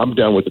 Yeah, I'm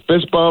done with the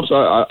fist bumps.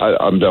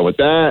 I'm done with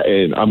that.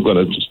 And I'm going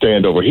to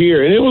stand over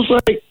here. And it was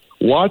like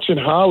watching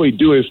Howie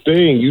do his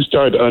thing, you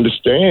start to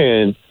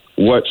understand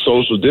what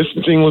social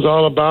distancing was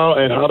all about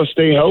and how to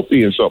stay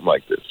healthy in something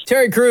like this.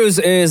 Terry Crews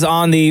is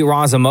on the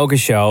Roz and Mocha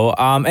show.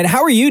 And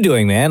how are you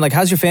doing, man? Like,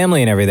 how's your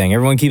family and everything?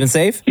 Everyone keeping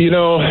safe? You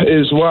know,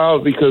 it's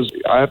wild because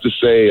I have to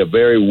say a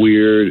very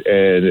weird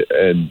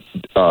and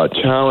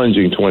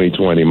challenging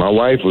 2020. My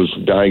wife was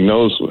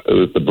diagnosed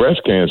with the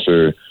breast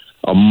cancer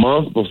a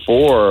month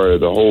before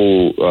the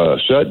whole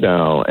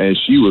shutdown, and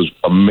she was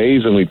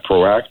amazingly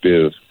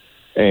proactive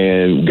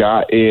and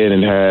got in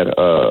and had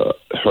a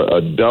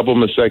double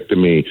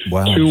mastectomy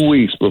 2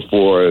 weeks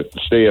before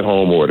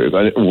stay-at-home orders.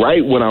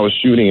 Right when I was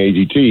shooting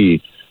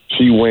AGT,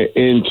 she went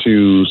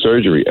into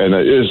surgery, and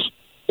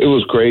it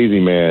was crazy,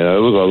 man.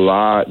 There was a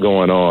lot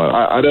going on.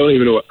 I don't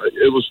even know.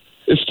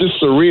 It's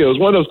just surreal. It's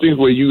one of those things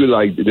where you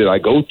like, did I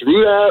go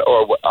through that,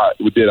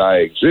 or did I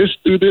exist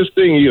through this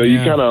thing? You know, you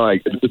kind of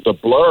like, it's a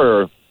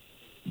blur.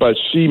 But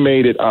she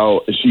made it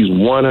out. She's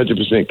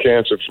 100%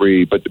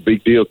 cancer-free. But the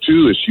big deal,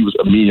 too, is she was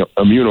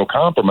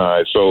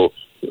immunocompromised. So,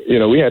 you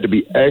know, we had to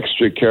be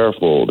extra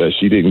careful that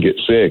she didn't get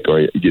sick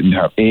or didn't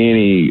have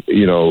any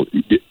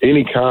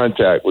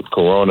contact with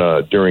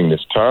corona during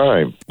this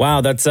time.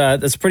 Wow, that's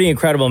pretty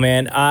incredible,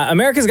 man.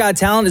 America's Got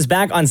Talent is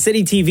back on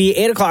City TV,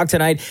 8 o'clock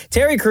tonight.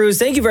 Terry Crews,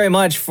 thank you very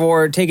much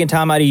for taking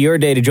time out of your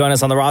day to join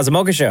us on the Roz and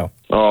Mocha Show.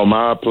 Oh,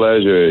 my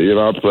pleasure.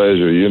 My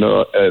pleasure. You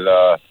know,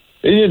 and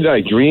isn't it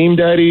like Dream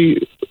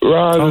Daddy,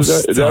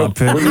 Roz? Stop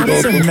it. What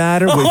does it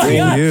matter with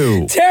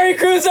you? Terry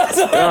Crews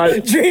also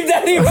Dream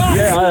Daddy Roz.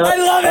 Yeah, I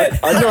love it.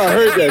 I know I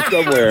heard that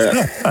somewhere.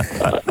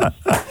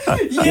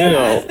 You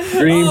know,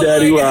 Dream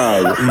Daddy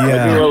Roz.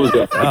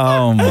 Yeah.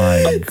 Oh,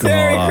 my God.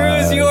 Terry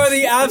Crews, you are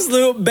the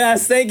absolute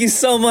best. Thank you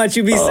so much.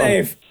 You be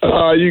safe.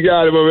 You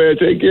got it, my man.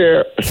 Take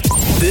care.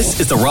 This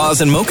is the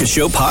Roz and Mocha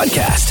Show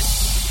podcast.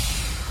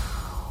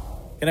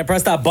 Can I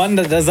press that button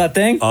that does that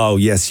thing? Oh,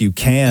 yes, you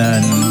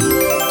can.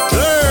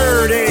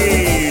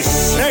 30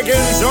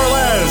 seconds or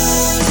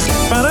less.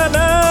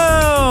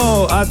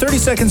 30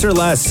 seconds or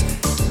less.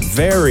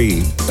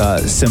 Very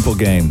simple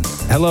game.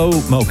 Hello,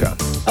 Mocha.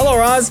 Hello,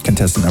 Roz.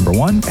 Contestant number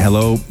 1.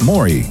 Hello,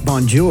 Maury.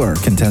 Bonjour.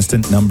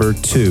 Contestant number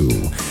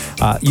 2.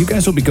 You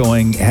guys will be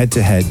going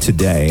head-to-head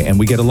today, and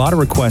we get a lot of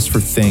requests for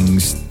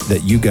things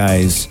that you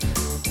guys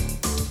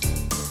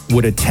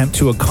would attempt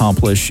to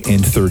accomplish in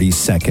 30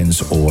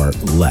 seconds or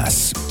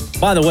less.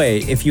 By the way,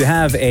 if you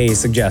have a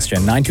suggestion,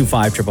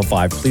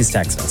 925-555, please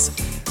text us.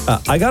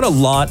 I got a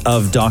lot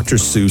of Dr.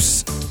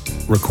 Seuss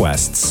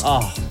requests.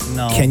 Oh,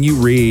 no. Can you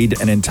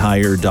read an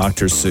entire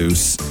Dr.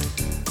 Seuss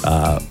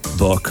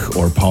book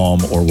or poem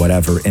or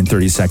whatever in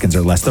 30 seconds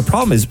or less? The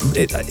problem is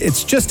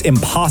it's just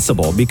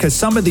impossible because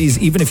some of these,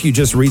 even if you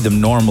just read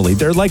them normally,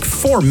 they're like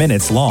 4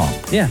 minutes long.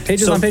 Yeah,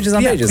 pages on pages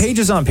on pages.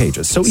 Pages on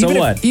pages. So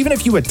even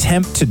if you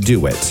attempt to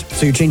do it.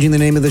 So you're changing the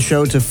name of the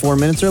show to 4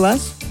 minutes or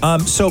less?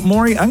 So,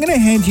 Maury, I'm going to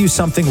hand you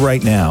something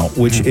right now,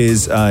 which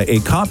is a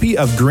copy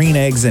of Green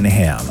Eggs and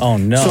Ham. Oh,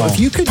 no. So if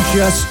you could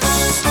just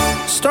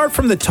start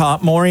from the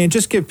top, Maury, and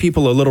just give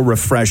people a little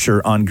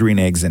refresher on Green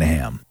Eggs and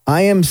Ham.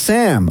 I am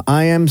Sam.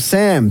 I am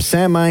Sam.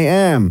 Sam I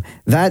am.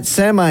 That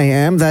Sam I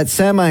am. That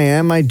Sam I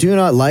am. I do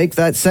not like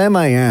that Sam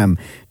I am.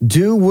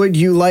 Would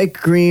you like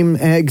green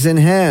eggs and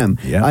ham?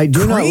 Yeah. I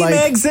do not like... Green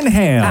eggs and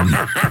ham.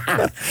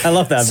 I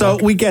love that. So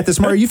we get this.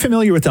 Maury, are you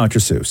familiar with Dr.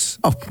 Seuss?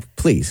 Oh,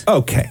 please.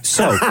 Okay.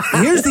 So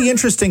here's the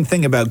interesting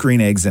thing about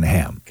Green Eggs and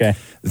Ham. Okay.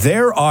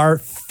 There are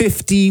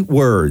 50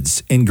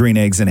 words in Green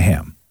Eggs and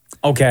Ham.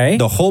 Okay.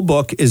 The whole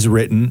book is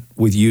written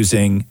with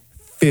using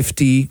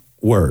 50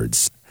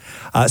 words.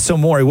 So,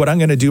 Maury, what I'm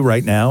going to do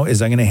right now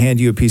is I'm going to hand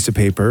you a piece of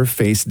paper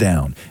face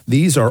down.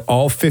 These are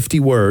all 50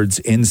 words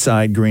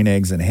inside Green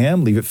Eggs and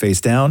Ham. Leave it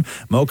face down.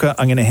 Mocha,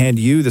 I'm going to hand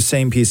you the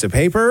same piece of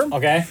paper.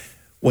 Okay.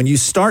 When you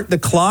start the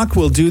clock,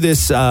 we'll do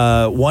this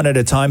one at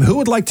a time. Who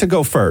would like to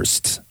go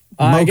first?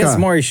 I guess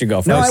Maury should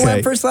go first. No, I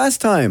went first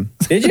last time.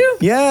 Did you?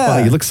 Yeah.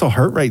 Wow, you look so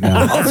hurt right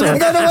now.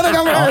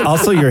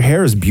 Also, your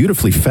hair is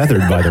beautifully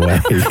feathered, by the way.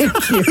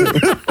 Thank you.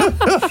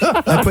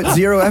 I put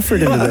zero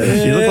effort into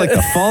this. You look like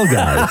the Fall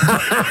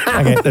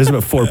Guy. Okay, there's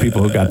about 4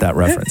 people who got that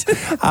reference.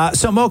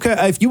 So, Mocha,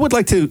 if you would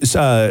like to,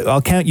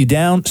 I'll count you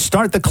down,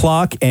 start the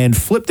clock, and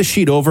flip the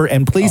sheet over,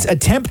 and please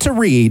attempt to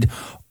read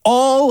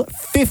all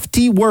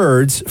 50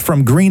 words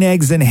from Green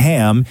Eggs and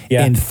Ham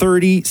in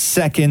 30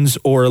 seconds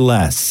or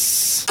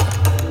less.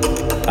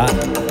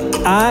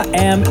 I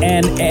am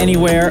an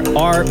anywhere,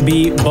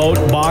 RB, boat,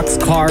 box,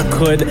 car,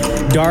 could,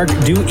 dark,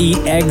 do eat,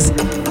 eggs,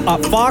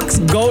 fox,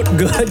 goat,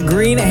 good,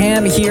 green,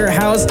 ham, here,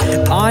 house,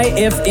 I,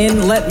 if,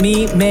 in, let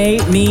me, may,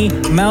 me,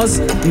 mouse,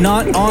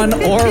 not on,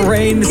 or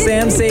rain,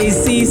 Sam, say,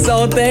 see,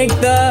 so, thank,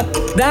 the,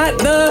 that,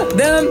 the,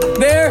 them,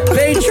 there,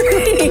 they,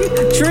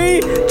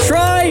 tree,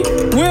 try,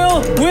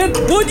 will, with,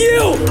 would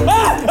you?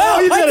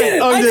 You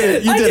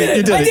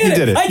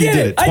did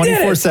it.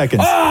 24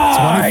 seconds.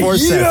 24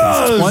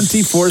 seconds.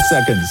 24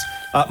 seconds.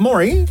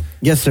 Maury?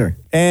 Yes, sir.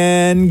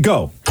 And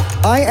go.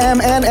 I am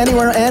an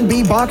anywhere and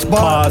be box.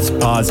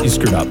 Pause. You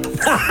screwed up.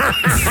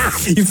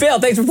 You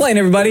failed. Thanks for playing,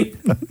 everybody.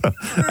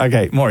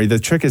 Okay, Maury, the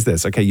trick is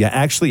this. Okay, you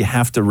actually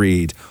have to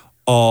read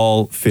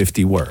all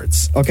 50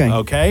 words.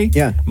 Okay?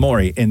 Yeah.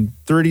 Maury, in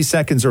 30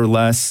 seconds or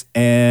less,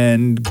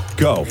 and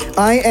go.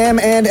 I am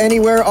and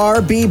anywhere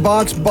are be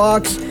box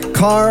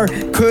car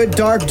could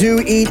dark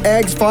do eat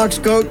eggs fox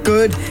goat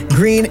good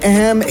green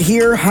am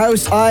here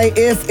house I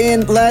if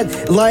in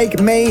let like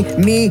may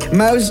me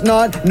mouse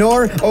not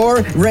nor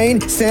or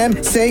rain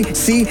Sam say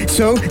see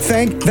so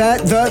thank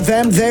that the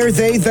them there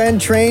they then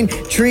train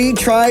tree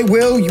try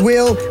will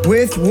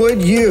with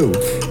would you.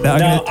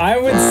 Now, I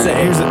would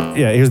say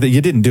here's the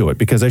you didn't do it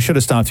because I should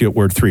have stopped you at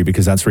word 3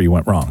 because that's where you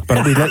went wrong.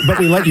 But we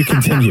let you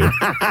continue.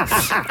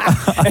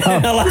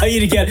 Allow you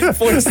to get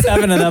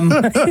 47 of them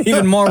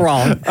even more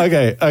wrong.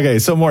 Okay.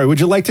 So, Maury, would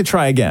you like to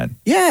try again?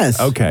 Yes.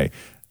 Okay.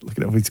 Look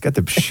at him. He's got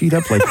the sheet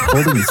up, like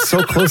holding it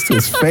so close to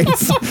his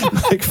face,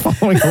 like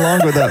following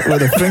along with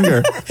a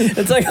finger.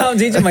 It's like how I'm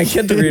teaching my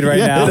kid to read right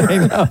now. I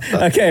know.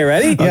 Okay,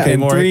 ready? Yeah. Okay,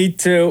 Maury. 3,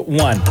 2,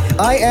 1.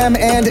 I am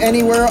and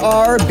anywhere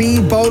are be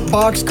boat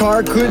box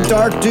car could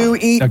dark do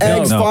eat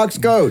eggs fox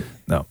goat.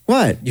 No.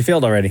 What? You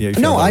failed already. Yeah,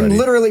 no, I'm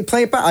literally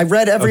playing it back. I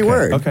read every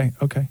word. Okay.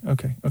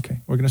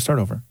 We're going to start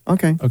over.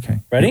 Okay.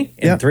 Ready?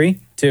 In 3,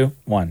 2,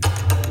 1.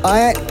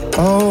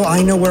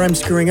 I know where I'm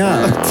screwing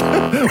up.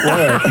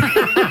 Where?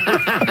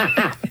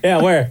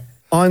 Yeah, where?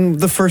 On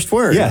the first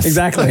word. Yes.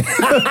 Exactly.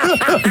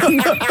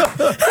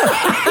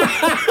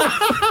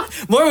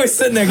 Maury was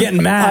sitting there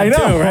getting mad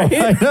too, right?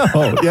 I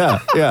know. Yeah.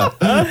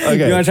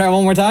 Okay. You want to try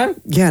one more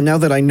time? Yeah, now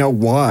that I know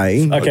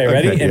why. Okay,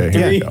 ready? In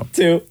 3,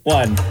 2,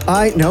 1.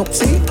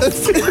 See?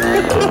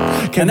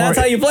 And that's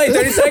how you play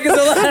 30 seconds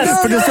or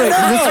less.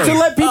 Just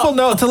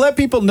to let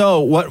people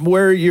know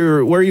where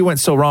you went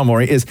so wrong,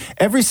 Maury, is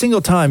every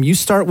single time you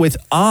start with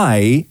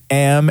I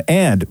am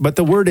and, but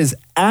the word is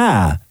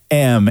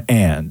am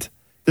and.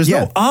 There's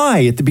no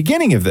I at the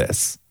beginning of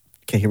this.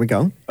 Okay, here we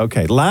go.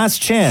 Okay, last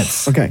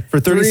chance. Okay. For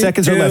 30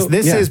 seconds or less.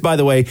 This is, by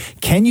the way,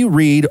 can you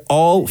read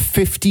all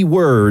 50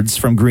 words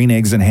from Green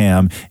Eggs and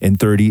Ham in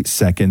 30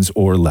 seconds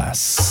or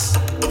less?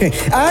 Okay.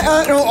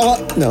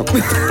 No.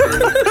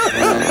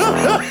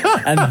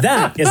 And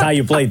that is how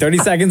you play 30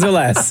 seconds or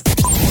less.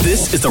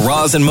 This is the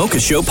Roz and Mocha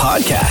Show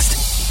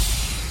podcast.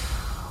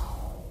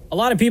 A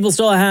lot of people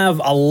still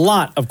have a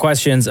lot of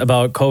questions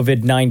about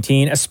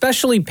COVID-19,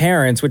 especially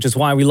parents, which is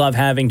why we love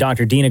having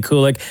Dr. Dina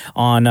Kulik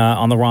on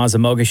the Roz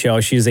and Mocha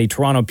Show. She is a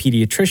Toronto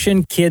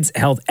pediatrician, kids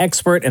health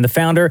expert, and the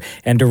founder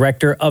and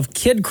director of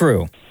Kid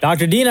Crew.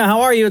 Dr. Dina,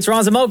 how are you? It's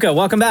Roz and Mocha.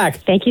 Welcome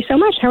back. Thank you so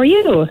much. How are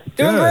you?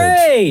 Doing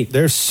great.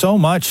 There's so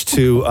much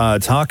to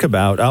talk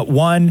about.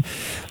 One,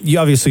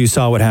 you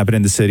saw what happened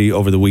in the city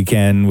over the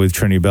weekend with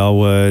Trinity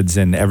Bellwoods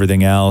and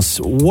everything else.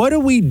 What do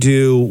we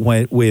do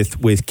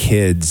with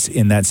kids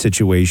in that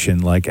situation,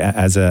 like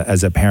as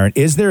a parent?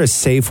 Is there a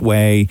safe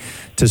way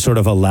to sort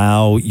of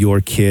allow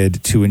your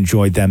kid to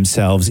enjoy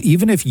themselves,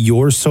 even if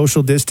you're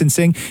social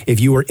distancing, if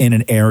you are in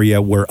an area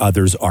where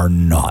others are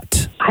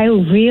not? I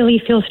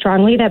really feel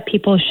strongly that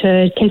people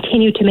should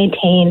continue to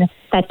maintain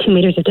that 2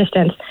 meters of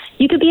distance.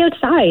 You could be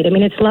outside. I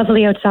mean, it's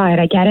lovely outside.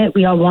 I get it.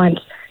 We all want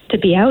to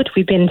be out.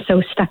 We've been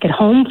so stuck at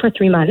home for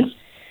 3 months,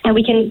 and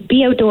we can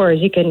be outdoors.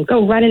 You can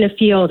go run in a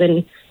field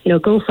and,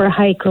 go for a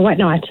hike or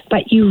whatnot,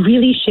 but you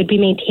really should be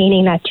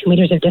maintaining that 2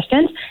 meters of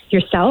distance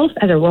yourself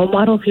as a role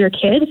model for your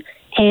kids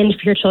and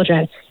for your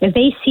children. If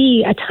they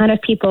see a ton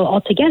of people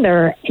all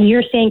together and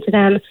you're saying to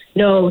them,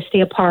 no, stay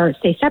apart,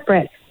 stay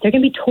separate, they're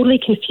going to be totally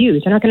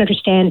confused. They're not going to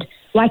understand,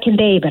 why can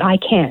they, but I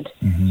can't.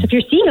 Mm-hmm. So if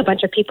you're seeing a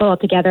bunch of people all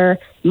together,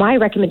 my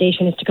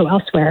recommendation is to go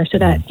elsewhere so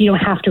that you don't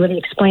have to really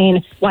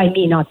explain why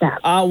me, not them.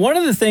 One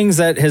of the things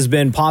that has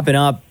been popping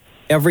up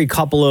every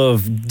couple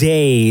of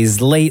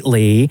days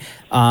lately,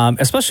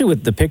 especially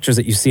with the pictures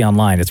that you see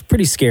online, it's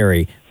pretty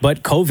scary,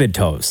 but COVID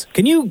toes.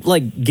 Can you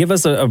give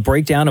us a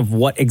breakdown of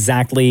what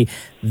exactly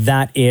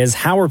that is?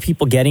 How are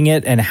people getting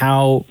it and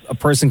how a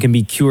person can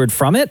be cured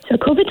from it? So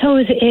COVID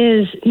toes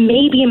is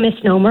maybe a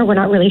misnomer. We're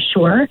not really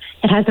sure.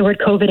 It has the word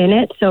COVID in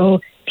it,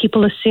 so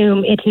people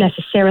assume it's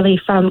necessarily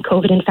from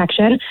COVID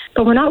infection,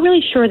 but we're not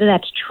really sure that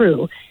that's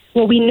true.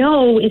 What we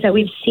know is that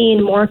we've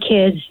seen more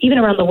kids, even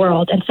around the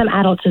world, and some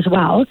adults as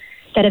well,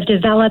 that have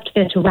developed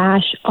this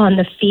rash on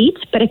the feet,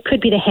 but it could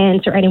be the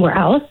hands or anywhere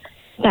else,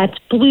 that's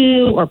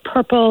blue or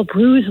purple,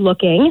 bruised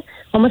looking,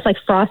 almost like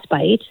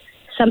frostbite.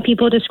 Some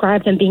people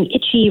describe them being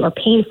itchy or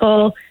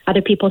painful.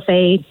 Other people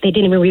say they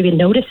didn't really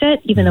notice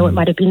it, even though it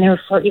might have been there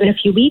for even a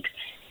few weeks.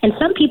 And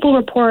some people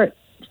report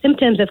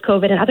symptoms of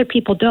COVID and other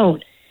people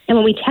don't. And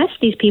when we test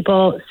these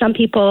people, some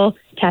people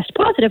test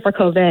positive for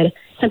COVID,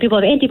 some people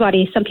have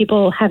antibodies, some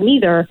people have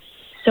neither.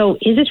 So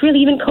is this really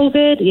even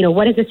COVID?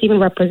 What does this even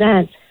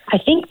represent? I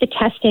think the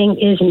testing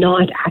is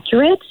not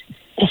accurate,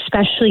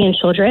 especially in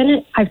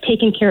children. I've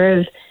taken care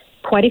of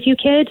quite a few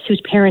kids whose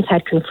parents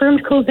had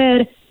confirmed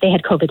COVID, they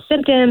had COVID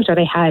symptoms, or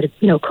they had,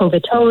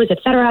 COVID toes,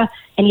 etc.,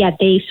 and yet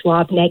they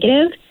swabbed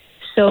negative.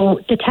 So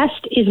the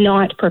test is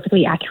not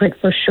perfectly accurate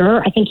for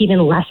sure. I think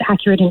even less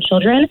accurate in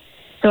children.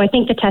 So I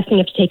think the testing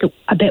you have to take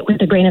a bit with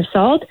a grain of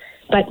salt.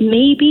 But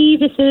maybe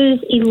this is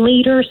a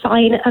later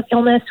sign of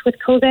illness with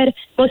COVID.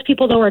 Most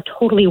people, though, are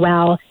totally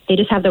well. They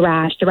just have the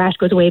rash. The rash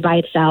goes away by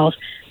itself.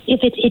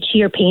 If it's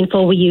itchy or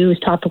painful, we use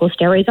topical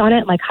steroids on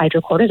it, like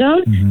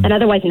hydrocortisone, and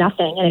otherwise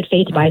nothing, and it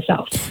fades by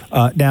itself.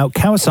 Now,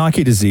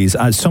 Kawasaki disease,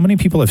 so many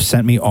people have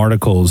sent me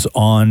articles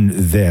on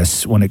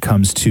this when it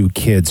comes to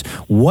kids.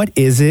 What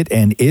is it,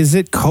 and is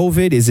it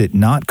COVID? Is it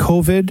not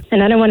COVID?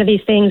 Another one of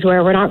these things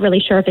where we're not really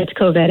sure if it's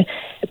COVID.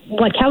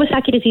 What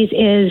Kawasaki disease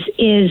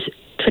is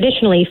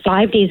traditionally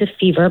 5 days of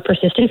fever,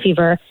 persistent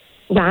fever,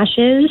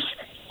 rashes,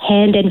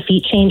 hand and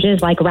feet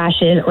changes like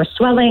rashes or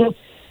swelling,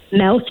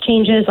 mouth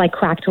changes like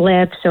cracked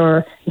lips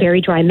or very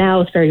dry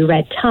mouth, very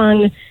red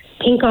tongue,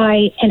 pink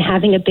eye, and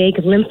having a big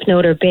lymph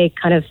node or big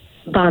kind of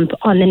bump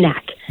on the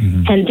neck.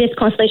 And this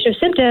constellation of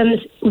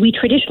symptoms we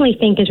traditionally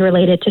think is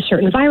related to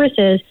certain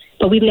viruses,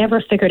 but we've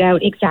never figured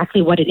out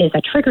exactly what it is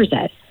that triggers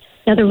it.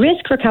 Now, the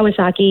risk for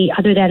Kawasaki,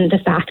 other than the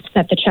fact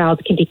that the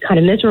child can be kind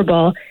of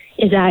miserable,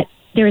 is that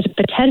there is a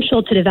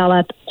potential to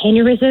develop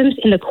aneurysms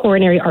in the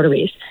coronary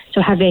arteries,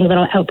 so having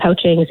little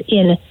outpouchings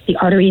in the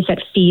arteries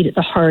that feed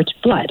the heart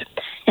blood.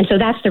 And so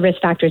that's the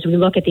risk factors. We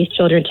look at these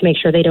children to make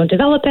sure they don't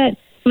develop it,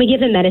 and we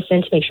give them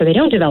medicine to make sure they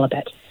don't develop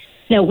it.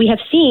 Now, we have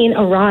seen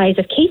a rise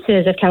of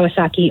cases of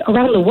Kawasaki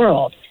around the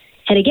world.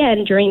 And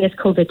again, during this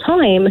COVID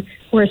time,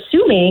 we're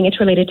assuming it's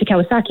related to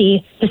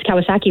Kawasaki. This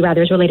Kawasaki,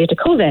 rather, is related to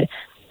COVID.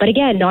 But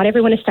again, not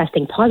everyone is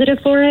testing positive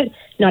for it.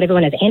 Not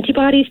everyone has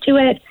antibodies to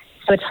it.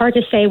 So it's hard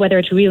to say whether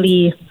it's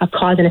really a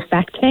cause and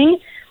effect thing.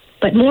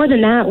 But more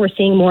than that, we're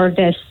seeing more of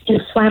this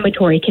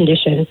inflammatory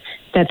condition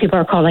that people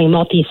are calling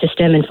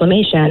multi-system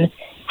inflammation.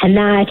 And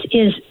that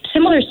is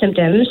similar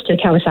symptoms to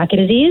Kawasaki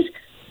disease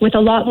with a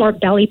lot more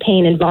belly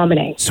pain and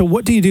vomiting. So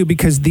what do you do?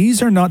 Because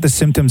these are not the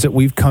symptoms that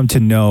we've come to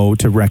know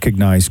to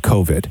recognize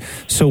COVID.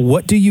 So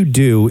what do you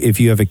do if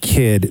you have a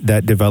kid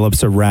that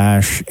develops a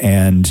rash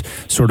and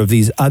sort of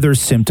these other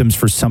symptoms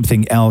for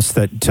something else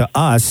that to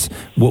us,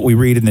 what we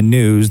read in the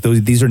news,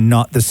 these are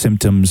not the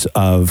symptoms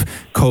of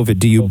COVID?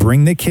 Do you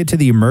bring the kid to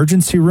the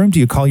emergency room? Do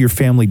you call your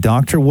family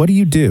doctor? What do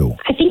you do?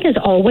 I think as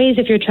always,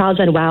 if your child's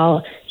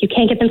unwell, you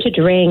can't get them to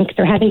drink,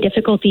 they're having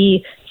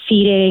difficulty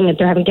feeding,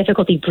 they're having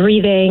difficulty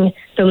breathing,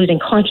 they're losing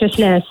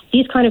consciousness,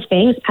 these kind of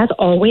things, as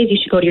always, you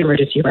should go to your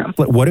emergency room.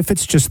 But what if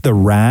it's just the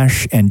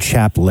rash and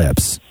chapped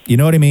lips? You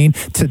know what I mean?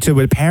 To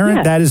a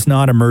parent, that is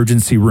not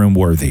emergency room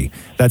worthy.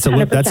 That's a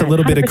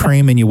little bit of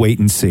cream and you wait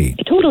and see.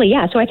 Totally,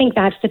 yeah. So I think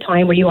that's the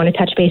time where you want to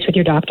touch base with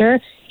your doctor.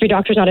 If your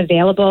doctor's not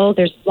available,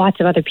 there's lots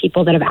of other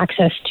people that have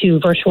access to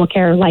virtual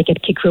care, like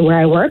at Kid Crew where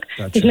I work.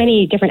 Gotcha. There's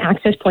many different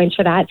access points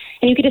for that.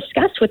 And you can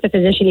discuss with the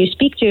physician you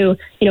speak to,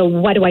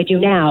 what do I do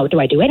now? Do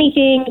I do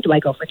anything? Do I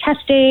go for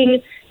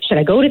testing? Should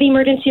I go to the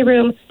emergency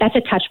room? That's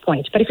a touch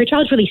point. But if your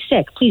child's really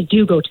sick, please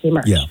do go to the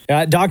emergency.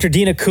 Dr.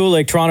 Dina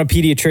Kulik, Toronto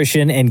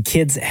pediatrician and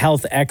kids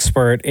health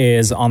expert,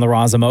 is on the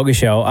Roz and Mocha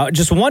Show.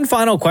 Just one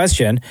final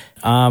question.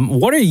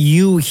 What are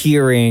you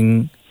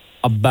hearing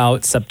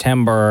about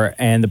September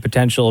and the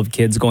potential of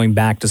kids going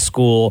back to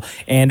school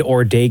and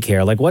or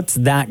daycare? Like, what's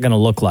that going to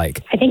look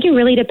like? I think it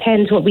really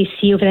depends what we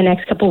see over the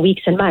next couple of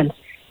weeks and months.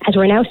 As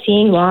we're now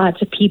seeing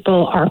lots of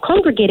people are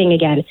congregating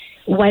again,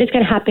 what is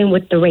going to happen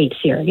with the rates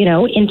here?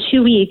 In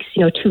 2 weeks,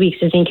 2 weeks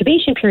is the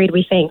incubation period,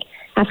 we think.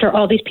 After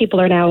all these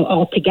people are now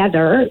all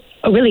together,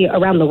 really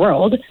around the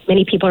world,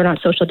 many people are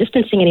not social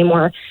distancing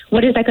anymore.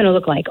 What is that going to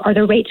look like? Are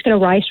the rates going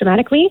to rise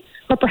dramatically?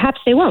 Or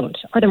perhaps they won't.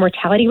 Are the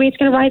mortality rates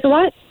going to rise a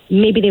lot?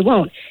 Maybe they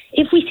won't.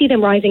 If we see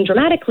them rising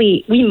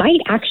dramatically, we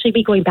might actually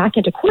be going back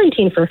into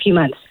quarantine for a few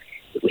months.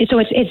 So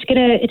it's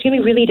gonna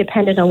be really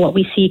dependent on what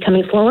we see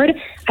coming forward.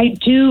 I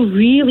do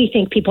really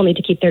think people need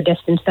to keep their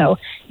distance, though.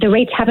 The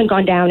rates haven't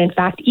gone down. In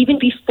fact, even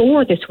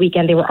before this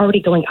weekend, they were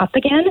already going up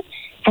again,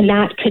 and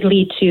that could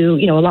lead to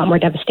a lot more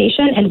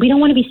devastation. And we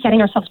don't want to be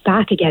setting ourselves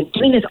back again,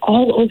 doing this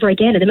all over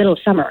again in the middle of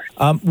summer.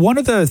 One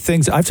of the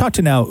things I've talked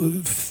to now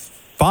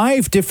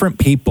 5 different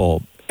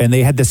people. And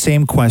they had the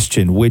same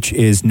question, which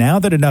is now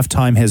that enough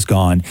time has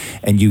gone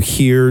and you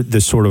hear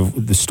the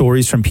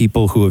stories from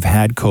people who have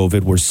had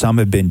COVID where some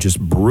have been just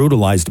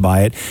brutalized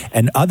by it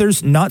and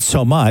others not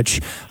so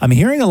much. I'm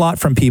hearing a lot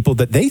from people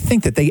that they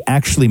think that they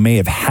actually may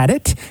have had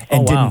it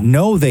and didn't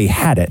know they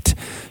had it.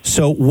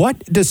 So what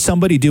does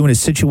somebody do in a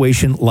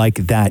situation like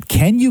that?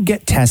 Can you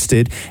get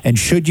tested, and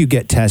should you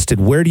get tested?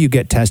 Where do you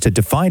get tested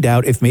to find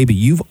out if maybe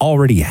you've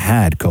already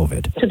had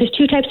COVID? So there's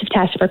 2 types of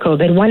tests for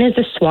COVID. One is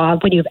the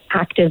swab when you have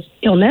active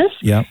illness,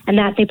 and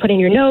that they put in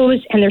your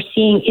nose, and they're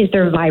seeing, is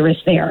there virus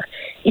there?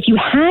 If you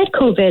had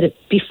COVID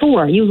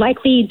before, you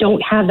likely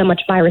don't have that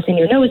much virus in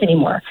your nose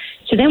anymore.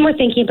 So then we're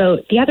thinking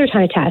about the other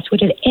kind of test,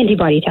 which is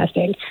antibody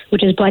testing,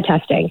 which is blood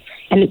testing.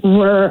 And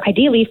we're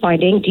ideally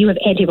finding, do you have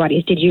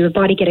antibodies? Did your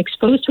body get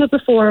exposed to it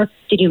before?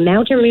 Did you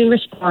mount an immune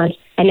response?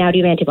 And now do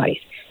you have antibodies?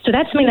 So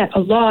that's something that a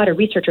lot of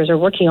researchers are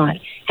working on.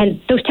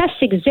 And those tests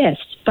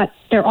exist, but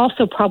they're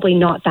also probably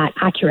not that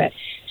accurate.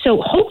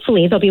 So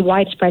hopefully there'll be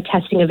widespread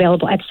testing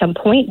available at some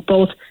point,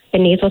 both the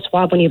nasal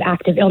swab when you have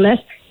active illness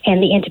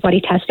and the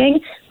antibody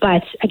testing.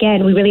 But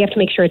again, we really have to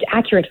make sure it's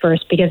accurate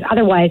first, because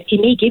otherwise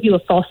it may give you a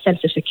false sense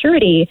of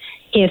security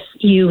if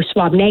you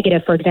swab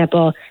negative, for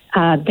example,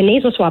 the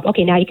nasal swab,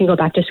 okay, now you can go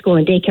back to school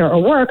and daycare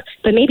or work,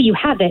 but maybe you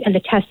have it and the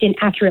test didn't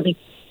accurately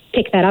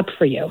pick that up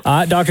for you.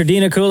 Dr.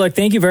 Dina Kulik,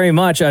 thank you very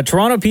much.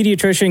 Toronto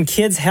pediatrician,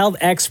 kids health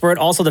expert,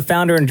 also the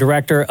founder and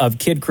director of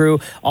Kid Crew.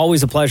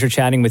 Always a pleasure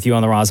chatting with you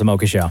on the Roz and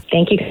Mocha Show.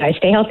 Thank you, guys.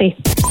 Stay healthy.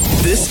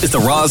 This is the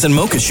Roz and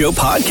Mocha Show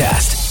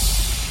podcast.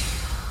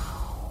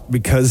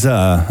 Because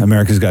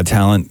America's Got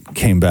Talent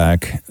came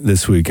back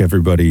this week,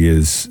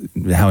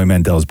 Howie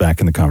Mandel's back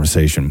in the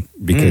conversation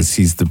because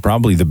he's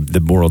probably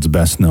the world's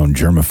best known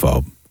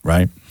germaphobe,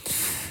 right?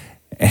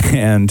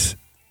 And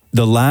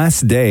the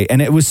last day,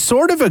 and it was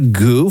sort of a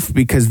goof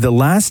because the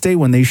last day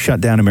when they shut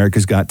down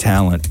America's Got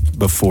Talent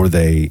before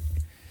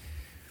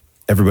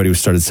everybody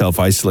started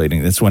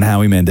self-isolating, that's when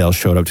Howie Mandel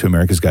showed up to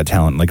America's Got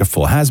Talent in like a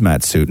full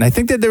hazmat suit. And I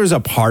think that there was a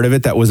part of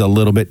it that was a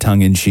little bit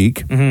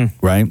tongue-in-cheek,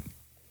 right?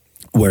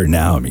 Where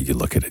now, I mean, you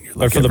look at it and you're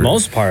like, but for the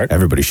most part,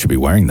 everybody should be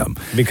wearing them.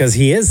 Because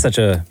he is such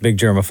a big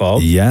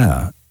germaphobe.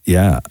 Yeah.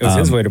 It was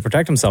his way to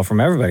protect himself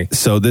from everybody.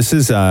 So this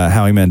is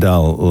Howie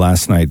Mandel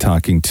last night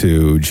talking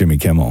to Jimmy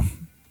Kimmel.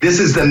 This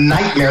is the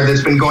nightmare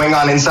that's been going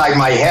on inside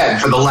my head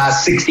for the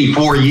last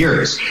 64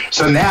 years.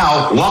 So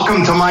now,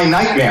 welcome to my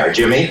nightmare,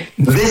 Jimmy.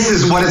 This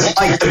is what it's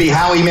like to be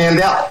Howie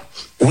Mandel.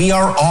 We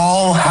are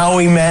all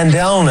Howie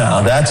Mandel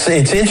now. It's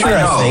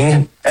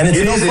interesting, and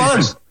it's no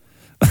fun.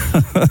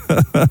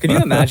 Can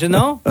you imagine,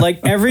 though? Like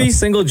every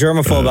single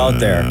germaphobe out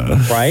there,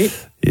 right?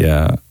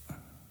 Yeah.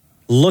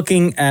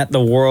 Looking at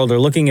the world or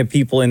looking at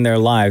people in their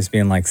lives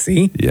being like,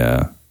 see?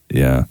 Yeah.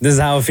 This is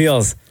how it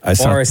feels.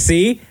 Or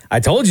see, I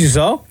told you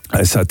so.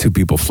 I saw two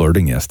people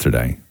flirting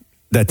yesterday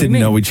that didn't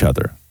know each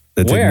other.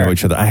 Where?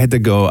 I had to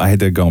go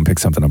and pick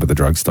something up at the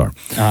drugstore.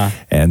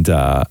 And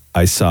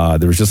I saw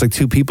there was just like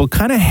two people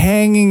kind of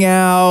hanging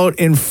out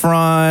in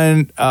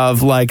front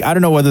of like, I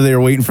don't know whether they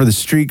were waiting for the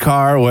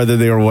streetcar or whether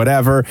they were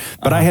whatever,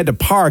 but I had to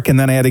park and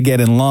then I had to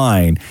get in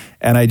line.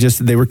 And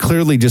they were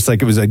clearly just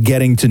like, it was a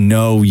getting to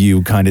know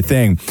you kind of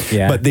thing.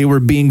 Yeah. But they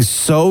were being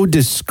so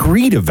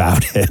discreet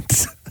about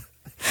it.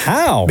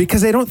 How?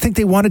 Because I don't think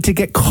they wanted to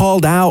get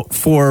called out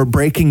for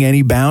breaking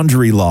any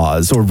boundary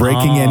laws or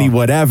breaking any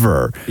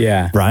whatever.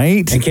 Yeah.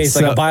 Right? In case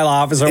like a bylaw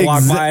officer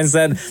walked by and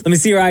said, let me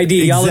see your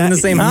ID. Y'all live in the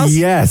same house?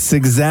 Yes,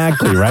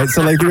 exactly. Right?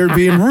 So like they were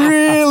being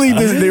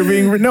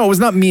no, it was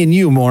not me and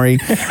you, Maury.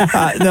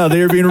 No, they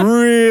were being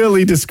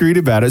really discreet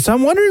about it. So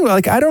I'm wondering,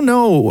 like, I don't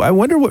know. I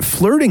wonder what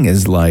flirting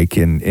is like.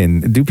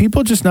 Do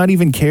people just not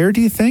even care,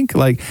 do you think?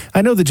 Like,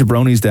 I know the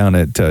jabronis down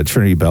at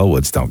Trinity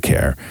Bellwoods don't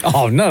care.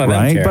 Oh, none of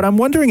them care. But I'm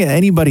wondering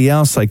anybody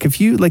else, like if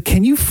you, like,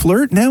 can you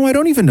flirt now? I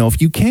don't even know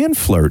if you can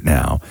flirt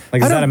now.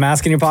 Like, is that a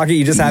mask in your pocket?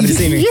 You just happen to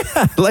see me.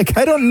 Yeah, like,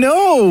 I don't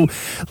know.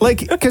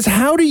 Like, because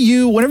how do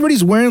you, when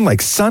everybody's wearing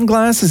like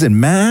sunglasses and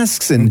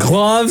masks and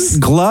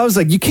gloves,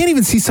 like you can't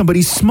even see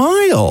somebody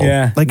smile.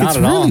 Yeah. Like it's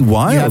really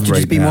wild. You have to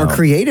just be more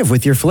creative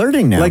with your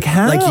flirting now. Like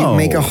how? Like you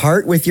make a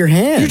heart with your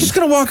hand. You're just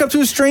going to walk up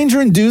to a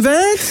stranger and do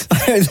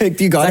that? Like,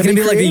 you got to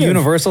be like a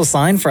universal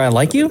sign for I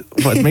like you?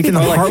 But making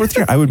the heart with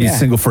your, I would be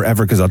single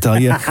forever because I'll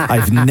tell you,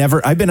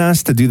 I've been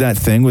asked to do that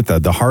thing with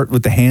the heart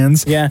with the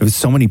hands. Yeah. There was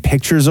so many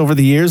pictures over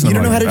the years. You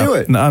don't know how to do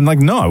it. I'm like,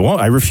 no, I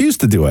won't. I refuse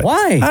to do it.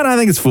 Why? I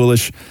think it's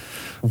foolish.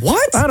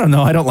 What? I don't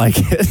know. I don't like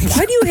it.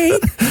 Why do you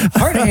hate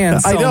heart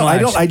hands so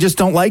much? I just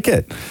don't like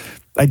it.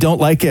 I don't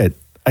like it.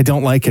 I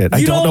don't like it.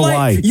 I don't know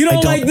why. You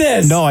don't like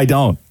this? No, I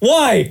don't.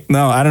 Why?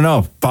 No, I don't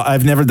know. But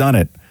I've never done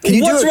it.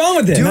 What's wrong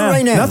with it? Do it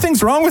right now.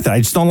 Nothing's wrong with it. I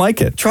just don't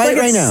like it. Try it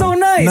right now. It's so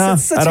nice. No,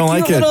 it's such I don't a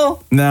cute like little...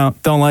 it. No,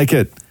 don't like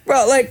it.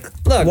 Bro, like,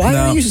 look. Why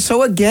are you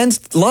so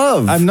against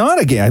love? I'm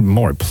not against.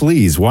 More,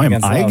 please. Why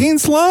am I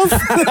against love?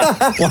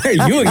 Why are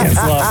you against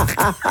love?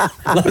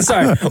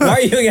 Sorry. Why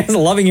are you against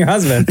loving your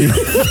husband?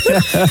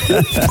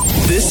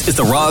 This is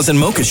the Roz and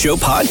Mocha Show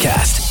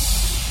podcast.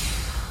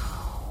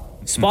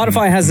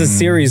 Spotify has a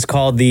series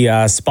called the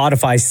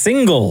Spotify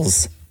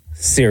Singles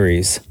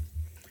series,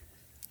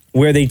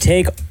 where they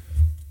take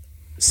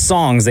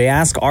songs. They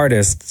ask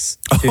artists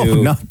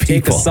to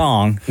take a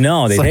song.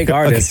 No, they take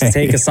artists to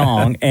take a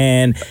song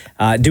and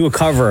do a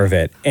cover of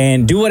it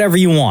and do whatever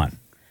you want.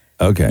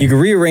 Okay. You can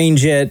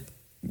rearrange it,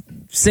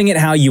 sing it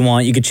how you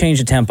want. You can change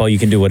the tempo. You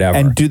can do whatever.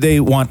 And do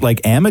they want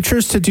like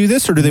amateurs to do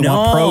this, or do they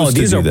want pros to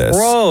do this? No, these are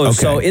pros.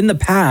 Okay. So in the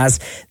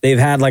past, they've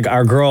had like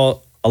our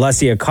girl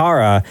Alessia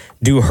Cara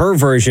do her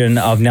version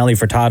of Nelly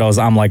Furtado's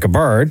 "I'm Like a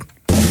Bird."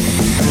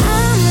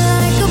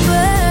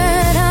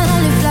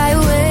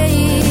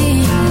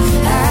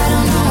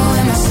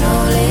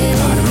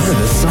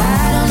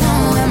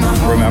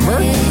 Remember?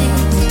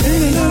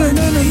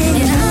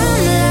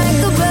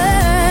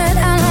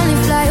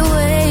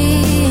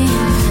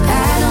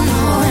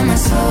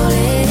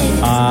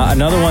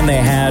 Another one they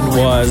had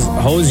was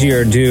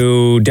Hozier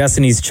do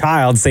Destiny's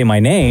Child, Say My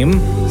Name.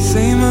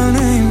 Say my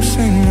name,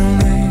 say my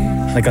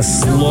name. Like a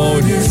slow,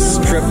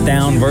 stripped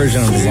down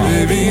version of the song.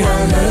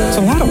 It's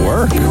a lot of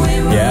work.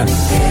 Yeah.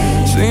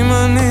 Say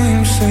my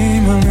name, say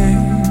my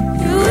name.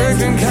 You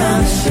acting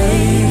kind of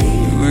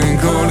shady.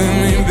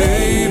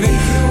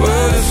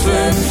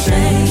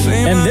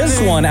 And this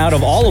one, out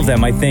of all of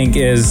them, I think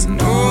is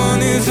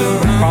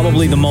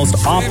probably the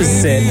most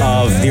opposite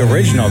of the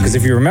original. Because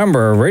if you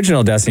remember,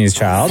 original Destiny's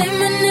Child. No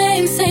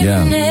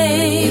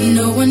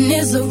one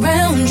is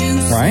around you,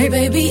 right? So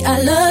baby,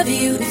 I love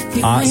you.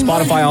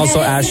 Spotify also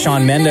asked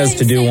Shawn Mendes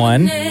to do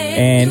one,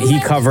 and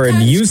he covered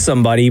 "You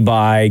Somebody"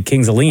 by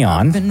Kings of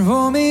Leon. Been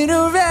roaming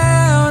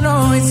around,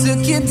 oh, it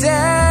took you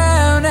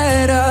down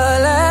at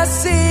all I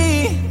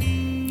see.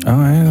 Oh,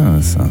 I know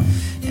this song.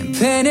 And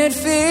painted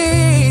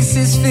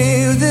faces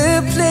fill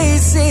the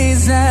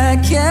places I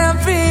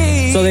can't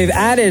breathe. So they've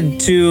added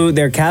to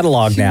their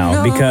catalog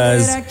now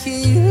because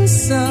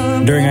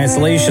during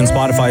isolation,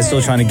 Spotify is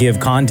still trying to give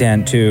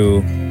content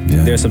to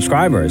their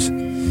subscribers.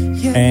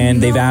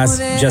 And they've asked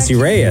Jessie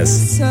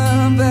Reyes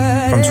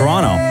from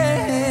Toronto.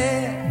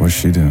 What's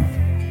she do?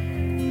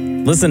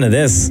 Listen to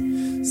this.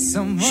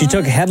 She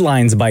took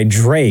Headlines by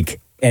Drake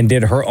and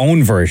did her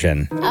own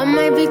version. I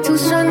might be too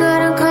strong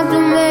out on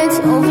compliments,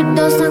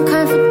 overdosed on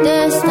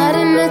confidence,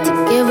 starting not to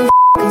give a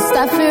and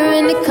stop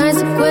fearing the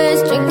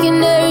consequence.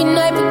 Drinking every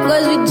night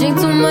because we drink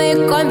too my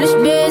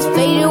accomplishments.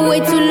 Faded way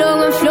too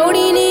long, I'm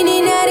floating in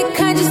and out of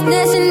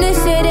consciousness, and they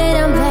say that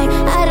I'm back.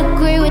 I'd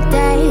agree with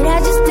that. I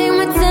just take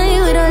my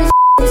time with all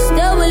this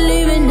still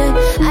believing that.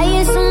 I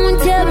hear someone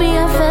tell me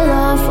I fell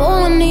off.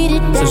 Oh, I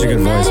needed that. Such a good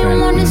voice, I didn't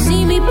want to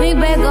see me pick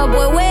back up.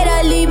 Boy, where'd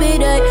I leave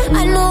it at?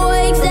 I know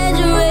I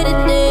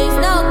exaggerated things.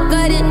 Now I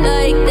got it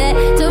like that.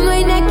 Took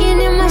my neck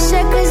in my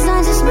shirt cause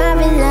I'm just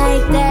mobbing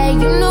like that.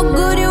 You know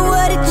good and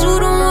well that you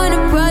don't want a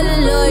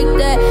problem like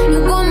that. You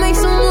gon' make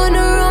someone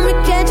around me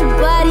catch a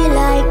body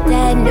like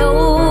that.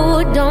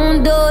 No,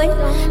 don't do it.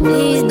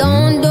 Please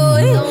don't do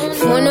it.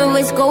 If one of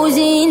us goes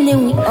in,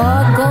 then we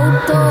all go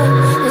through it.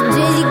 The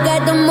Drizzy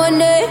got the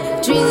money.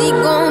 Drizzy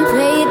gon'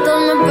 pay it.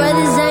 Told my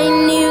brothers I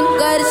ain't even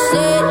gotta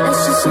say it.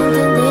 That's just something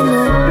they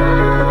know.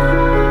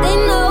 They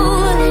know,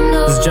 they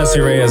know. This is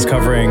Jessie Reyes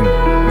covering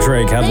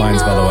Drake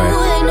Headlines, by the way.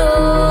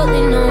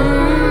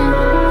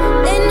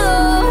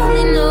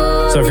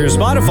 So if you're a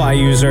Spotify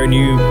user and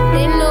you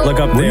look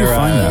up Where do you their...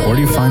 find that? Where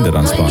do you find it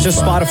on Spotify? It's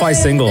just Spotify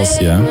singles.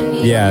 Yeah?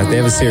 Yeah, they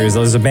have a series.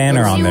 There's a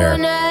banner on there.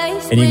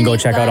 And you can go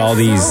check out all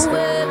these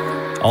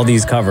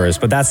covers.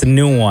 But that's a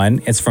new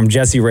one. It's from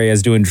Jessie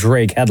Reyes doing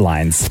Drake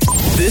Headlines.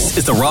 This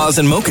is the Roz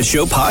and Mocha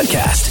Show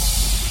podcast.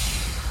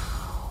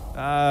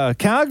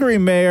 Calgary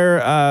Mayor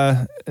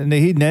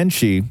Naheed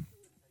Nenshi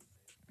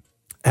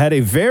had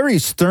a very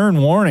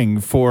stern warning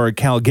for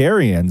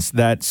Calgarians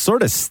that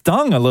sort of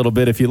stung a little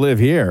bit if you live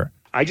here.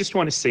 I just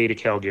want to say to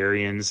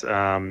Calgarians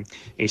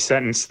a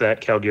sentence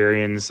that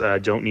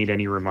Calgarians don't need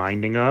any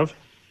reminding of.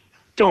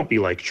 Don't be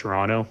like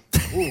Toronto.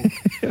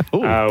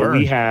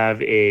 We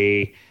have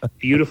a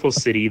beautiful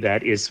city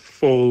that is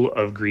full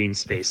of green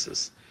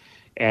spaces.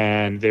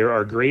 And there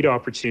are great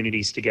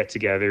opportunities to get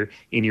together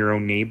in your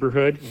own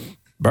neighborhood.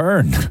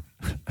 Burn.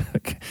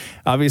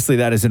 Obviously,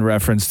 that is in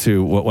reference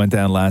to what went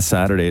down last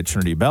Saturday at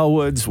Trinity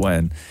Bellwoods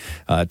when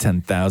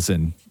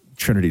 10,000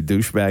 Trinity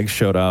douchebags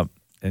showed up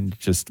and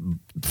just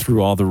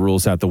threw all the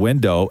rules out the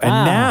window. And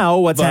now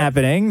what's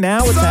happening?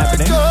 Now what's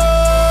happening is,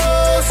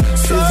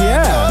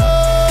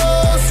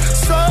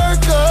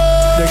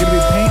 they're going to be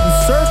painting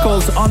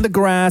circles on the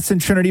grass in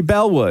Trinity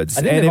Bellwoods.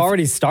 I think they've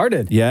already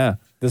started. Yeah.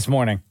 This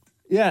morning.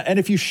 Yeah, and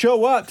if you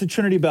show up to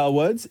Trinity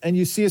Bellwoods and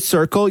you see a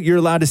circle, you're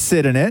allowed to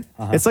sit in it.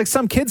 It's like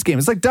some kids' game.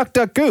 It's like Duck,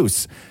 Duck,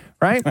 Goose,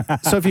 right?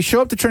 So if you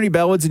show up to Trinity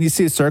Bellwoods and you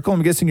see a circle,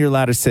 I'm guessing you're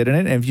allowed to sit in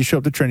it. And if you show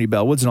up to Trinity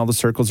Bellwoods and all the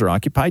circles are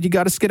occupied, you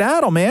got to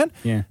skedaddle, man.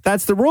 Yeah.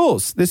 That's the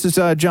rules. This is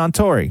John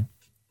Tory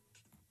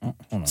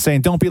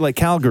saying, don't be like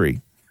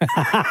Calgary.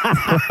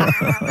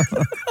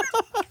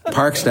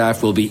 Park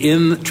staff will be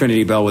in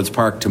Trinity Bellwoods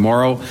Park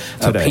tomorrow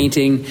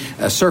painting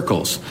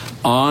circles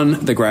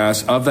on the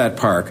grass of that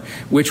park,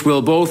 which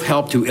will both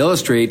help to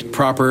illustrate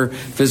proper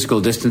physical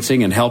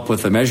distancing and help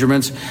with the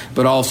measurements,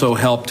 but also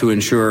help to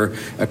ensure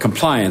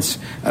compliance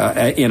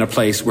in a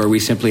place where we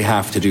simply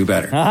have to do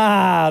better.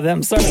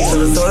 Them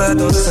circles.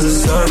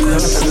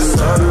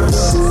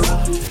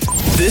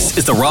 This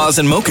is the Roz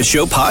and Mocha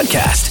Show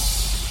podcast.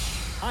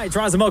 Hi, it's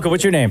Roz and Mocha.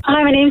 What's your name?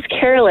 Hi, my name's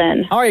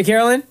Carolyn. How are you,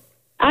 Carolyn?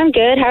 I'm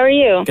good. How are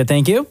you? Good,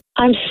 thank you.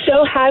 I'm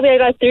so happy I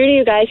got through to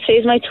you guys.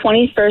 Today's my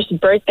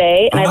 21st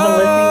birthday, and I've been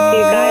listening to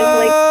you guys for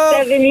like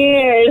 7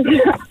 years.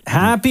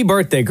 Happy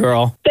birthday,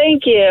 girl.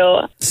 Thank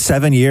you.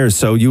 7 years.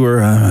 So you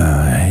were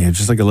you're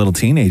just like a little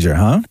teenager,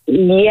 huh?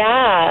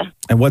 Yeah.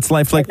 And what's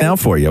life like now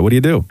for you? What do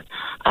you do?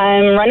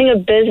 I'm running a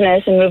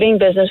business and moving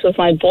business with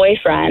my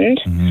boyfriend.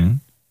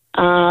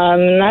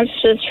 That's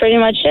just pretty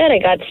much it. I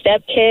got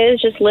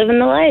stepkids, just living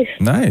the life.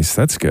 Nice.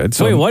 That's good.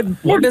 So Wait,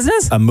 what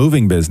business? A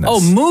moving business.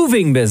 Oh,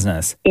 moving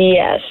business.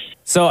 Yes.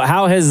 So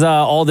how has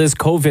all this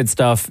COVID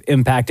stuff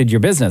impacted your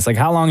business? Like,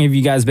 how long have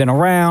you guys been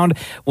around?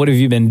 What have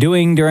you been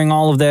doing during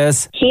all of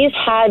this? He's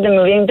had the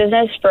moving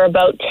business for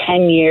about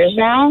 10 years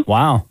now.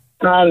 Wow.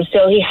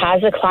 So he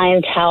has a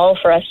clientele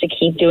for us to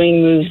keep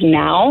doing moves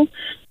now.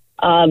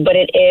 But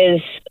it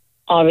is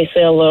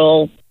obviously a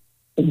little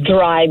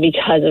dry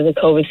because of the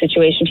COVID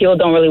situation. People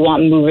don't really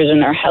want movers in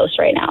their house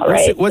right now,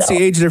 right? What's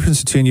the age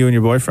difference between you and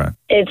your boyfriend?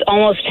 It's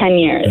almost 10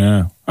 years.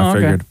 Yeah, I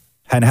figured.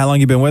 And how long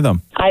you been with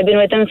him? I've been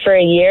with him for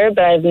a year,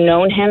 but I've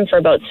known him for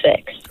about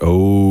 6.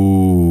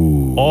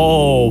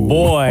 Oh,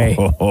 boy.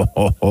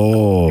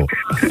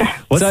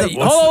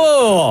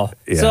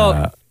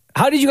 So,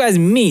 how did you guys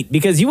meet?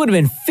 Because you would have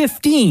been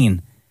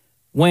 15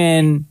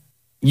 when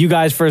you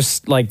guys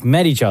first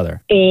met each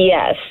other.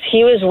 Yes,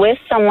 he was with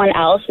someone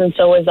else, and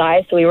so was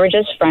I. So we were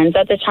just friends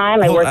at the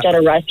time. I worked at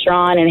a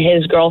restaurant, and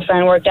his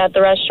girlfriend worked at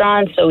the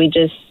restaurant. So we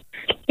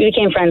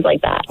became friends like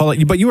that.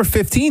 But you were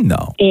 15,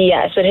 though.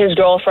 Yes, but his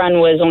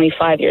girlfriend was only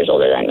 5 years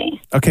older than me.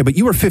 Okay, but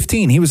you were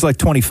 15. He was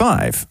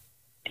 25.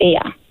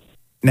 Yeah.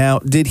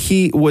 Now,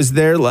 was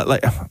there,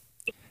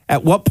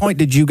 at what point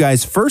did you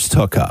guys first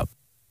hook up?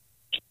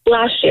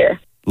 Last year.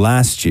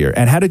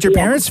 And how did your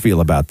parents feel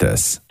about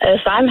this?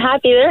 If I'm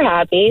happy, they're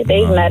happy.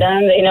 They've met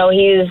him. They know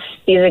he's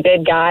a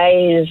good guy.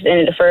 He's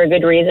in it for a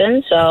good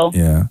reason. So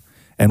yeah.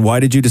 And why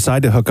did you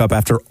decide to hook up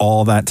after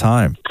all that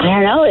time? I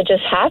don't know. It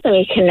just happened.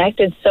 We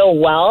connected so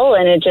well,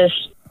 and it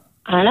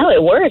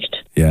worked.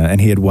 Yeah. And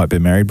he had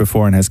been married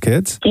before and has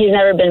kids? He's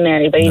never been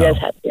married, but he does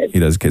have kids. He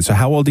does kids. So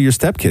how old are your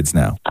stepkids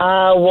now?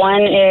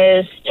 One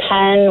is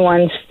 10,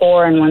 one's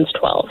 4, and one's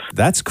 12.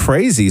 That's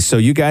crazy. So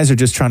you guys are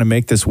just trying to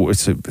make this, and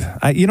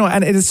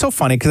it's so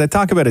funny because I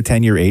talk about a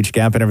 10-year age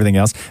gap and everything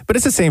else, but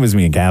it's the same as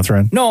me and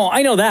Catherine. No,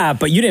 I know that,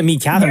 but you didn't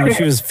meet Catherine when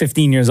she was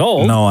 15 years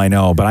old. No, I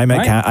know, but I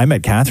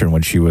met Catherine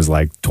when she was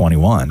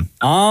 21.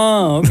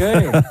 Oh,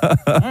 okay.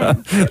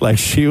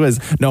 She was,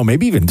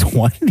 maybe even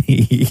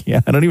 20.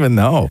 Yeah, I don't even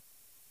know.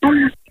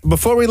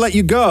 Before we let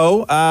you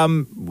go,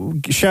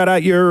 shout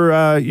out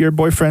your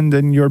boyfriend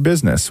and your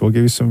business. We'll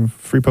give you some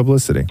free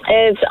publicity.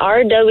 It's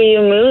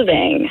RW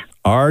Moving.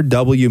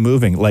 RW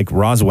Moving, like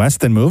Roz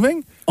Weston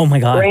Moving? Oh my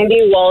God.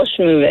 Randy Walsh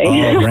Moving.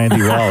 Oh,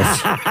 Randy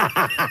Walsh.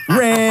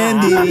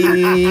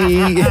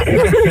 Randy.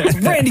 It's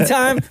Randy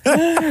time.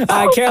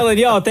 Carolyn,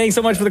 thanks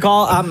so much for the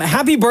call.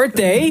 Happy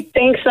birthday.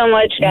 Thanks so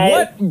much,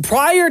 guys.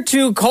 Prior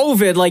to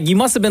COVID, you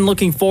must have been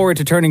looking forward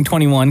to turning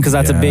 21 because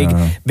that's a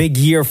big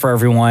year for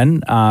everyone.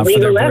 For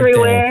their birthday,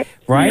 everywhere.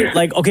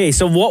 Right? Okay,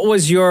 so what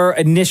was your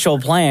initial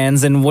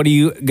plans and what are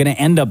you going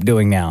to end up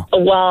doing now?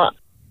 Well,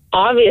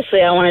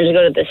 obviously I wanted to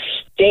go to the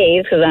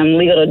States because I'm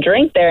legal to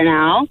drink there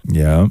now.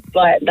 Yeah.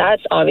 But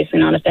that's obviously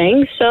not a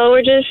thing. So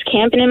we're just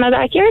camping in my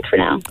backyard for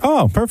now.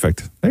 Oh,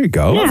 perfect. There you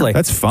go. Yeah. Lovely.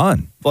 That's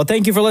fun. Well,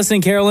 thank you for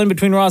listening, Carolyn.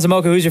 Between Roz and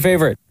Mocha, who's your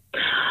favorite?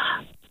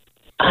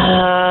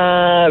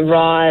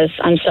 Roz.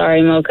 I'm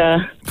sorry,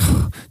 Mocha.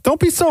 Don't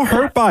be so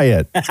hurt by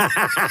it.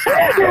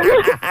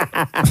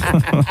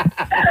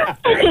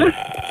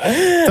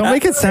 Don't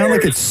make it sound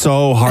like it's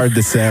so hard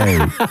to say.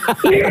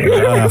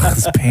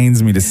 This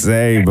pains me to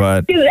say,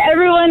 but... Because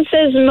everyone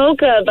says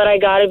Mocha, but I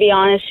gotta be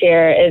honest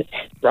here. It's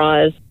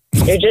Roz.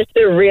 You're just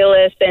the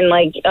realest and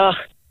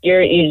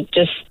you're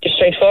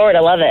straightforward. I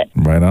love it.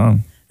 Right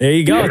on. There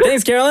you go.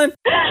 Thanks, Carolyn.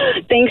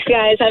 Thanks,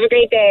 guys. Have a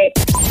great day.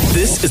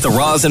 This is the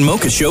Roz and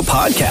Mocha Show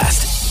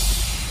podcast.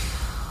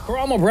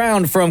 Karamo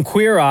Brown from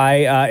Queer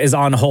Eye is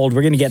on hold.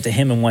 We're going to get to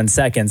him in 1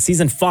 second.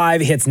 Season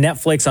 5 hits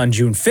Netflix on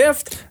June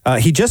 5th.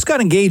 He just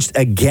got engaged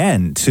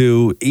again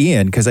to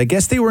Ian because I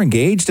guess they were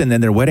engaged and then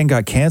their wedding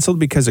got canceled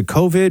because of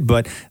COVID,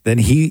 but then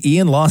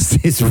Ian lost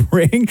his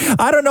ring.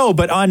 I don't know,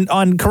 but on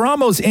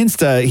Karamo's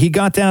Insta, he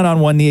got down on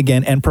one knee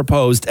again and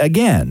proposed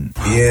again.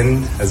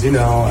 Ian, as you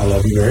know, I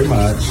love you very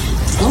much.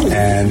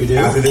 And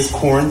after this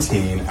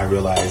quarantine, I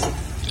realized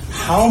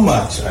how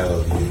much I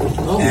love you.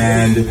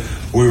 And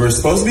we were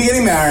supposed to be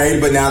getting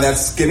married, but now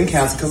that's getting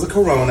canceled because of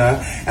Corona.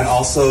 And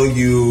also,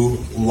 you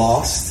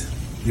lost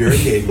your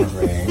engagement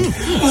ring.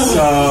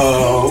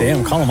 So...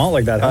 Damn, call him out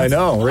like that. Huh? I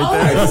know, right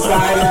there. I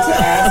decided to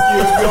ask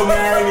you if you'll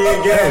marry me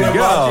again and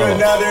bought you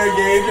another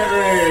engagement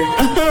ring.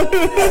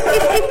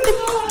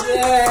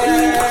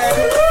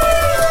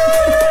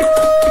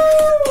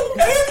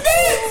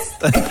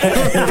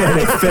 And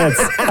it fits.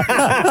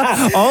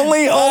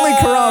 only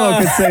Karamo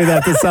could say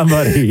that to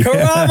somebody.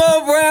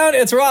 Karamo Brown,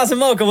 it's Roz and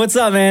Mocha. What's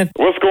up, man?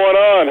 What's going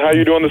on? How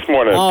you doing this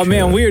morning? Oh,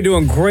 man, we are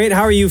doing great.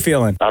 How are you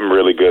feeling? I'm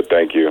really good,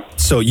 thank you.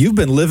 So you've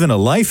been living a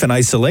life in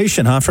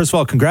isolation, huh? First of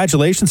all,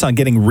 congratulations on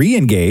getting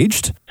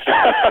re-engaged.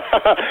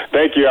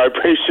 Thank you. I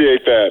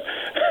appreciate that.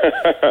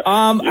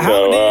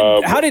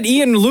 How did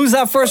Ian lose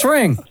that first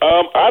ring?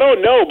 I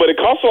don't know, but it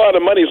costs a lot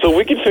of money, so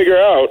we can figure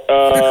out,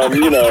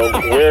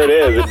 where it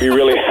is. It'd be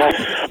really.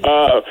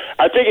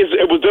 I think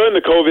it was during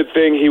the COVID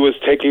thing. He was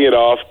taking it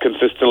off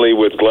consistently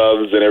with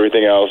gloves and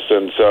everything else,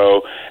 and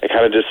so it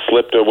kind of just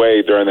slipped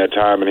away during that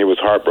time, and he was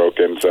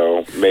heartbroken.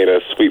 So made a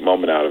sweet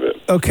moment out of it.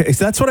 Okay,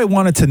 so that's what I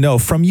wanted to know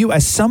from you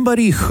as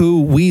somebody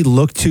who we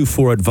look to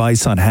for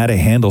advice on how to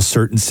handle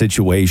certain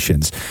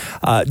situations.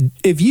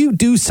 If you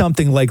do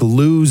something like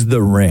lose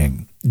the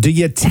ring, do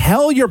you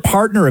tell your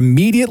partner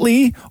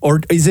immediately,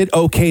 or is it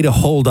okay to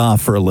hold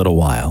off for a little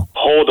while?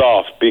 Hold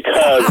off,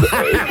 because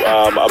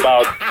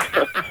about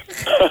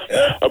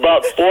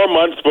About 4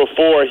 months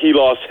before he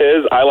lost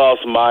his, I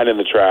lost mine in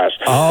the trash.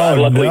 I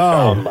Oh, luckily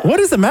found no. mine. What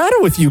is the matter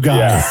with you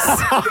guys?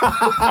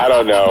 I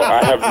don't know.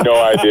 I have no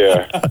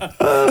idea.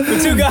 The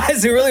two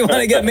guys who really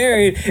want to get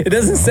married, it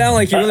doesn't sound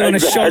like you really want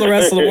to show the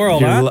rest of the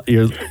world, huh?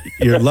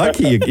 You're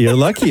lucky. You're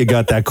lucky you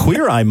got that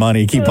Queer Eye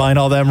money. Keep buying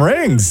all them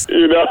rings.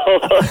 You know.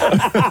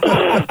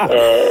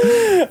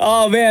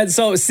 Oh, man.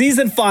 So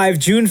season 5,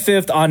 June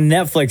 5th on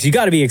Netflix. You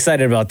got to be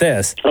excited about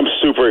this. I'm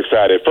super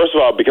excited. First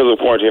of all, because of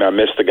quarantine, I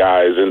miss the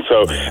guys, and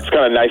so it's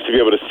kind of nice to be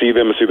able to see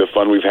them and see the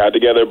fun we've had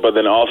together. But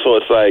then also,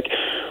 it's like,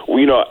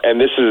 you know,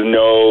 and this is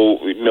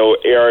no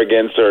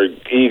arrogance or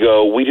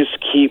ego. We just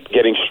keep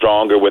getting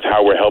stronger with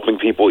how we're helping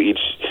people each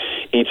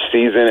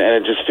season, and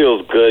it just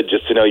feels good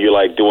just to know you're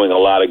like doing a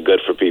lot of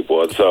good for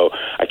people. And so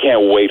I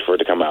can't wait for it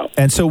to come out.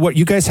 And so, what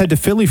you guys head to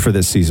Philly for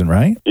this season,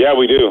 right? Yeah,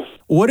 we do.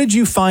 What did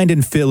you find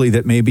in Philly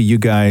that maybe you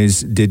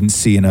guys didn't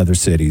see in other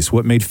cities?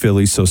 What made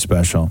Philly so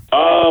special?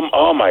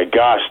 Oh my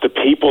gosh, the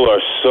people are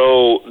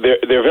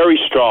they're very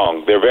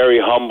strong. They're very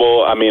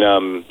humble. I mean,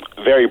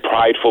 very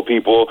prideful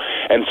people.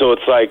 And so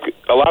it's like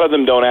a lot of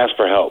them don't ask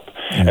for help.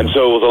 And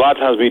so it was a lot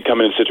of times we'd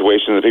come into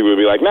situations and people would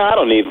be like, no, I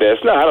don't need this.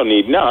 No, I don't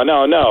need, no.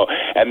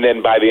 And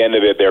then by the end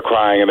of it, they're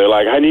crying and they're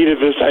like, I needed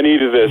this.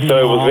 So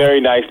it was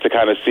very nice to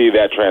kind of see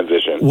that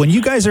transition. When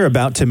you guys are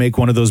about to make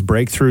one of those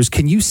breakthroughs,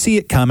 can you see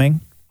it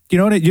coming? You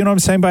know what I'm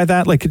saying by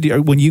that? Like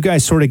when you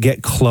guys sort of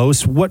get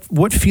close,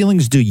 what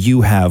feelings do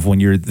you have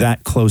when you're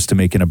that close to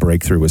making a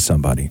breakthrough with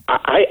somebody?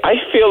 I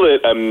feel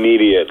it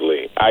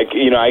immediately. I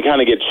kind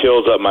of get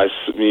chills up my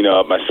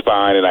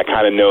spine, and I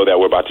kind of know that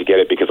we're about to get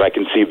it because I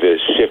can see the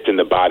shift in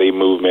the body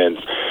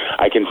movements.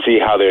 I can see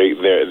how their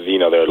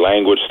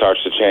language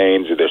starts to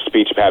change, their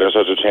speech patterns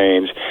start to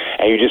change,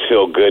 and you just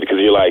feel good because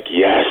you're like,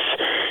 yes,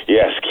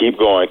 keep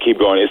going.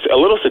 It's a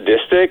little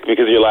sadistic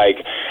because you're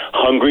like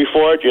hungry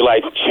for it. You're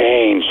like,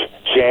 change.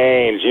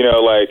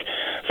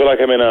 I feel like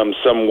I'm in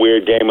some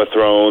weird Game of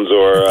Thrones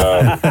or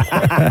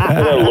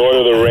Lord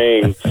of the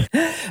Rings.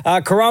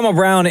 Karamo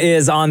Brown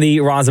is on the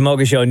Roz and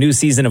Mocha Show. New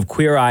season of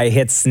Queer Eye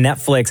hits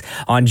Netflix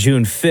on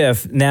June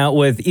 5th. Now,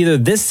 with either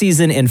this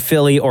season in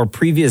Philly or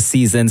previous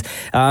seasons,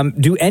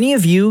 do any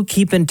of you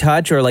keep in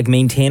touch or like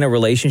maintain a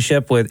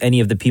relationship with any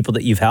of the people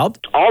that you've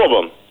helped? All of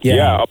them.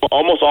 Yeah,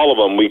 almost all of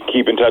them we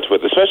keep in touch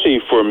with.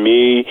 Especially for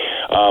me,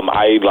 I'm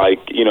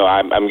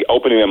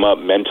opening them up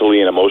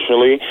mentally and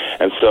emotionally,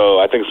 and so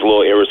I think it's a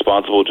little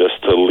irresponsible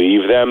just to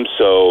leave them.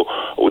 So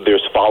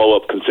there's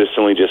follow-up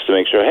consistently just to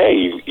make sure,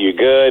 hey, you're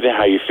good,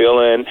 how you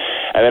feeling?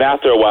 And then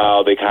after a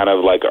while, they kind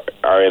of like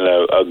are in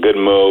a good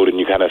mode, and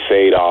you kind of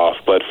fade off.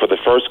 But for the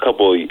first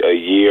a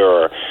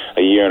year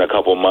and a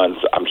couple months,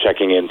 I'm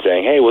checking in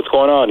saying, hey, what's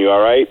going on? You all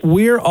right?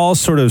 We're all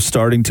sort of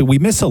we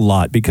miss a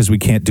lot because we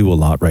can't do a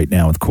lot right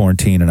now with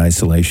quarantine and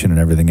isolation and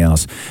everything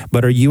else.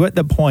 But are you at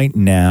the point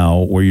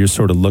now where you're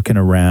sort of looking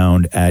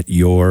around at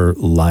your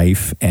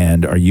life,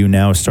 and are you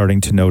now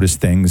starting to notice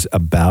things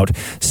about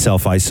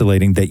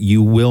self-isolating that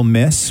you will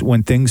miss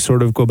when things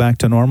sort of go back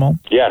to normal?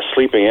 Yeah,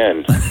 sleeping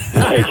in.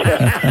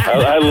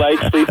 I like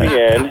sleeping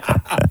in.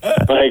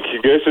 Like,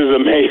 this is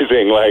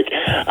amazing. Like,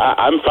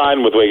 I'm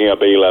fine with waking up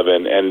at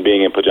 11 and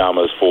being in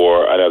pajamas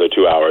for another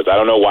 2 hours. I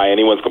don't know why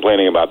anyone's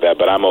complaining about that,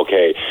 but I'm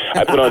okay.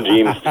 I put on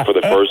jeans for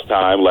the first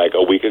time like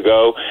a week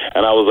ago,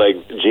 and I was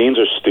like, jeans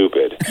are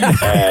stupid.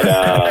 And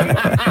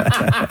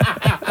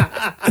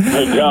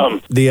they're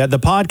dumb. The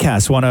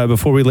podcast,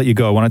 before we let you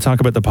go, I want to talk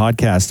about the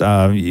podcast.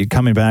 You're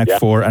coming back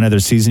for another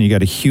season. You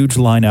got a huge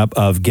lineup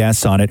of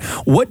guests on it.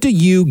 What do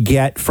you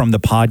get from the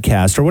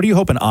podcast, or what do you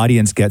hope an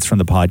audience gets from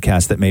the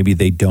podcast that maybe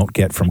they don't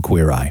get from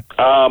Queer Eye?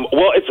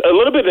 Well, it's a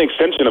little bit an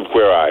extension of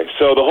Queer Eye.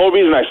 So the whole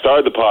reason I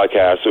started the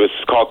podcast, it's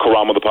called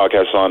Karamo the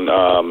Podcast on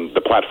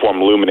the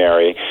platform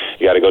Luminary.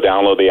 You got to go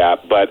download the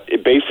app. But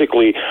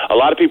basically, a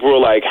lot of people were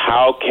like,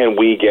 how can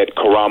we get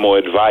Karamo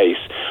advice?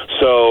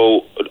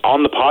 So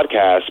on the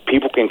podcast,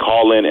 people can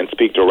call in and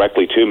speak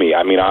directly to me.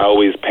 I mean, I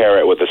always pair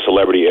it with a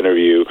celebrity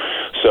interview.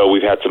 So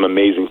we've had some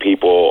amazing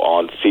people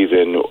on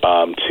season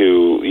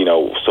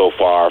 2, so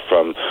far,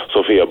 from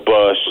Sophia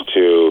Bush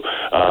to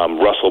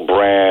Russell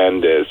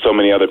Brand, so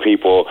many other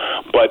people.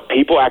 But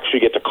people actually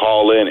get to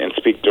call in and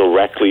speak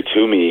directly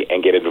to me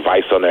and get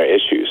advice on their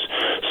issues.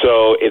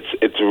 So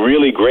it's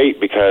really great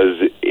because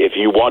if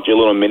you want your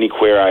little mini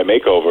Queer Eye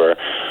makeover,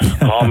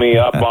 call me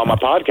up on my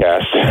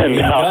podcast and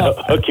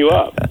I'll hook you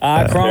up.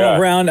 Karamo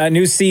Brown, a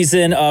new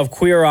season of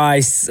Queer Eye,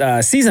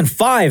 season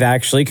 5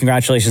 actually,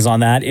 congratulations on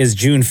that, is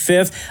June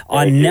 5th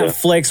on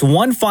Netflix.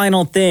 One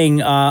final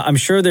thing, I'm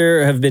sure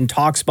there have been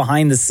talks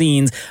behind the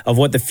scenes of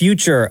what the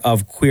future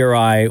of Queer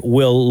Eye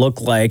will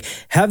look like.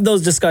 Have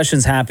those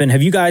discussions happened?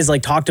 Have you guys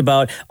talked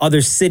about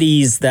other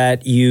cities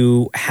that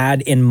you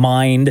had in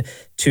mind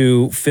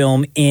to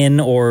film in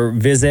or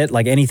visit,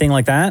 like anything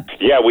like that?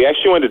 Yeah, we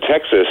actually went to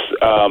Texas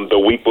the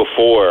week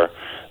before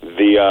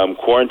the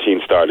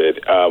quarantine started,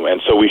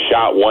 and so we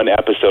shot one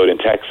episode in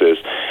Texas,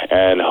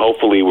 and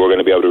hopefully we're going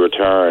to be able to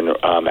return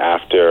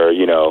after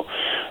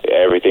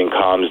everything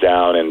calms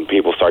down and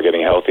people start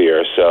getting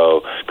healthier.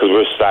 So, because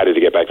we're excited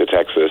to get back to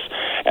Texas.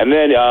 And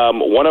then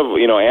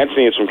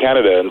Anthony is from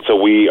Canada, and so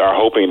we are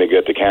hoping to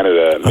get to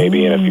Canada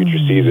maybe in a future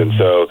season.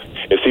 So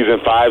if season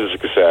 5 is a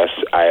success,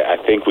 I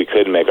think we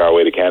could make our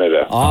way to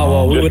Canada. Oh,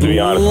 well, we would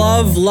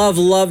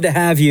love to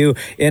have you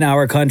in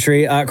our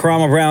country.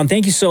 Karamo Brown,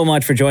 thank you so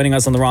much for joining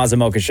us on the Roz and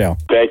Mocha Show.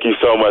 Thank you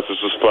so much. This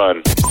was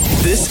fun.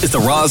 This is the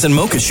Roz and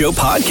Mocha Show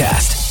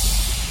podcast.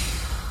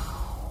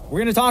 We're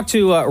going to talk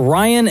to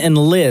Ryan and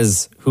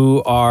Liz,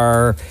 who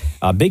are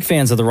big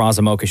fans of the Roz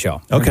and Mocha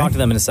Show. We'll talk to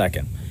them in a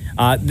second.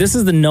 This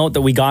is the note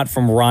that we got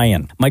from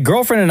Ryan. My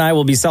girlfriend and I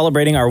will be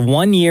celebrating our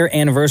 1-year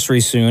anniversary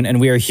soon,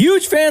 and we are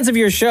huge fans of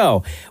your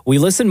show. We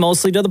listen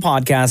mostly to the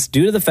podcast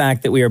due to the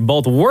fact that we are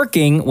both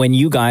working when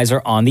you guys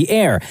are on the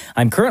air.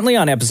 I'm currently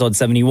on episode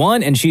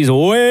 71, and she's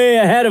way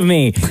ahead of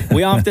me.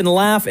 We often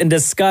laugh and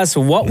discuss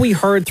what we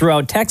heard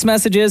throughout text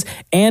messages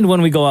and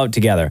when we go out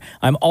together.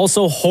 I'm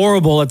also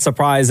horrible at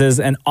surprises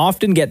and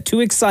often get too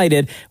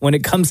excited when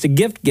it comes to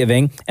gift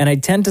giving, and I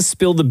tend to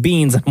spill the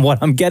beans on what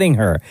I'm getting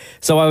her.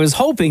 So I was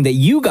hoping that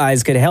you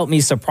guys could help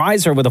me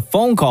surprise her with a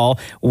phone call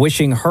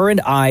wishing her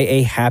and I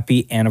a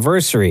happy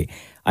anniversary.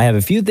 I have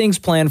a few things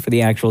planned for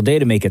the actual day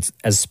to make it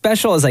as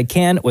special as I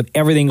can with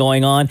everything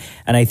going on,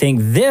 and I think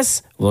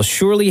this will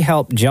surely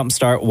help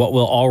jumpstart what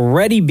will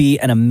already be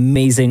an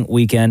amazing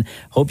weekend.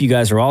 Hope you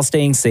guys are all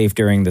staying safe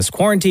during this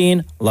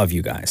quarantine. Love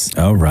you guys.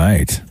 All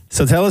right.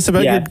 So tell us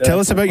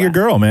about your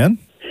girl, man.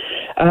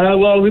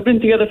 Well, we've been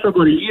together for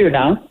about a year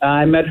now.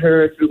 I met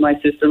her through my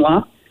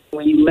sister-in-law.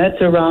 We met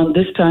around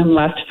this time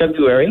last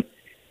February,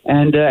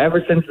 and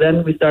ever since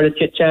then we started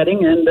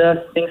chit-chatting, and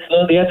things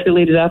slowly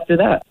escalated after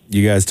that.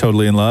 You guys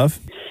totally in love?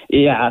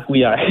 Yeah,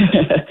 we are.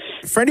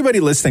 For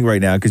anybody listening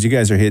right now, because you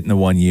guys are hitting the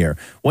 1 year,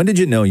 when did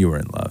you know you were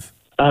in love?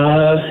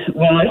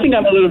 Well, I think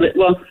I'm a little bit,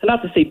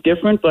 not to say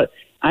different, but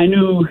I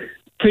knew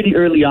pretty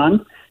early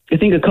on. I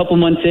think a couple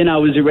months in, I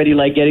was already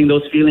getting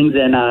those feelings,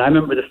 and I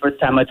remember the first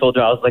time I told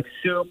her I was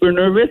super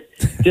nervous,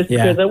 just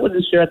because I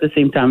wasn't sure at the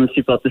same time if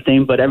she felt the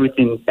same. But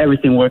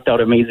everything worked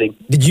out amazing.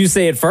 Did you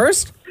say it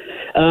first?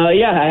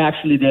 Yeah, I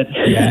actually did.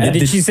 Yeah.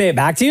 Did she say it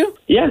back to you?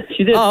 Yeah,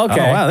 she did. Oh,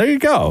 okay. Oh, wow, there you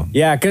go.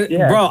 Yeah,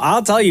 bro,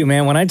 I'll tell you,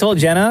 man. When I told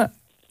Jenna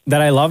that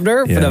I loved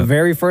her for the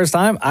very first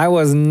time, I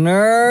was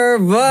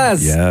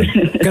nervous. Yeah.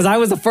 Because I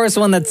was the first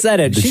one that said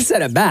it. She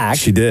said it back.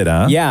 She did,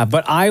 huh? Yeah,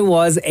 but I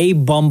was a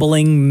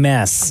bumbling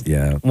mess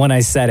when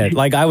I said it.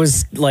 I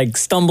was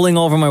stumbling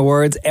over my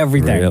words,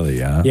 everything. Really,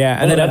 yeah?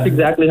 Yeah. And that's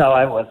exactly how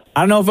I was.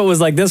 I don't know if it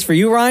was like this for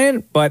you,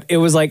 Ryan, but it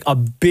was a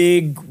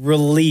big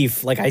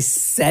relief. I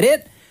said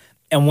it,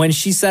 and when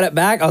she said it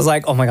back, I was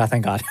like, oh my God,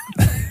 thank God.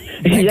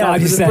 Thank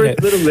God you said it.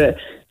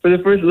 For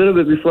the first little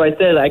bit before I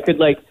said it, I could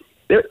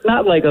there's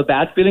not a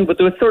bad feeling, but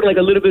there was sort of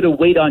a little bit of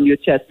weight on your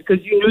chest because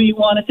you knew you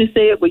wanted to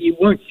say it, but you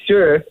weren't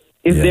sure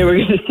if they were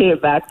going to say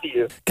it back to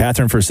you.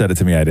 Catherine first said it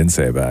to me. I didn't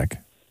say it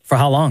back. For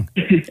how long?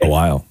 A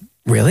while.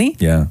 Really?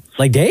 Yeah.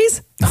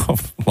 Days? No,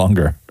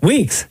 longer.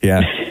 Weeks?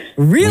 Yeah.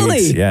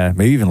 Really? Weeks, yeah,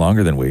 maybe even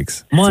longer than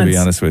weeks. Months. To be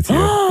honest with you.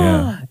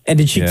 Yeah. And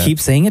did she keep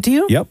saying it to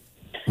you? Yep.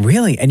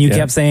 Really? And you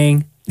kept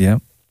saying?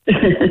 Yep.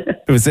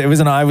 It was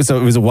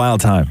a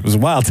wild time. It was a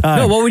wild time.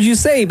 No, what would you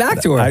say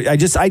back to her? I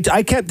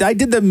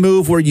did the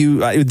move where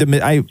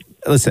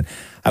listen,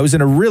 I was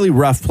in a really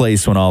rough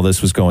place when all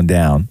this was going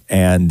down,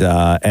 and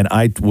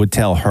I would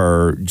tell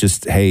her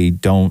just, hey,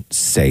 don't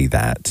say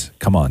that.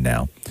 Come on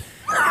now.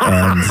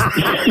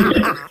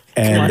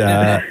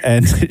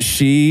 And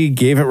she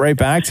gave it right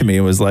back to me.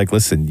 It was like,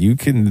 listen, you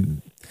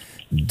can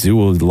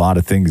do a lot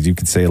of things. You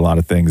can say a lot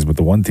of things, but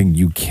the one thing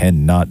you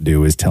cannot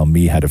do is tell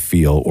me how to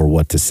feel or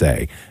what to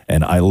say.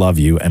 And I love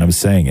you, and I'm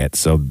saying it,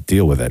 so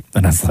deal with it.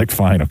 And I was like,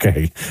 fine,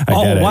 okay.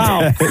 I get it.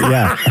 Wow.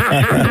 Yeah.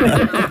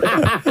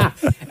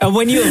 And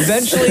when you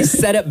eventually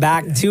said it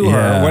back to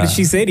her, what did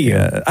she say to you?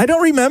 Yeah. I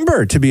don't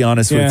remember, to be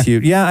honest with you.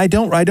 Yeah, I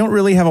don't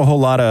really have a whole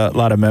lot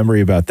of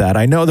memory about that.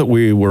 I know that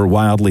we were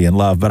wildly in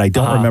love, but I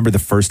don't remember the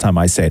first time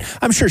I said it.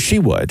 I'm sure she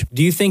would.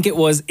 Do you think it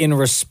was in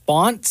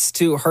response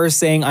to her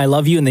saying I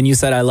love you and then you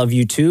said I love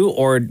you too,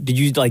 or did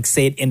you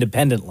say it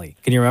independendly?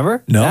 Can you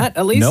remember? No. That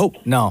at least? Nope.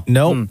 No.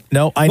 No.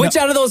 Which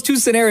out of those two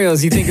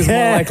scenarios you think is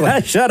more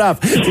likely? Shut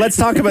up. Let's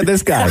talk about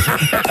this guy.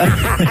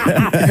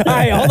 All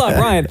right, hold on,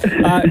 Brian.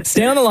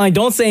 Stay on the line.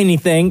 Don't say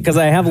anything because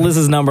I have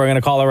Liz's number. I'm going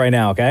to call her right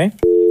now, okay?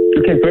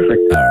 Okay,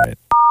 perfect. All right.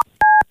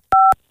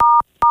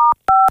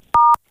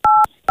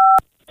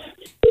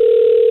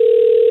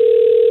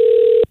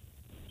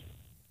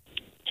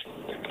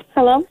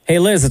 Hello? Hey,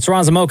 Liz, it's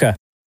Roz and Mocha.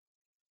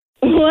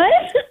 What?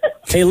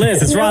 Hey,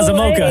 Liz, it's Roz and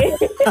Mocha.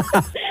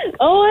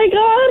 Oh, my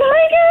God.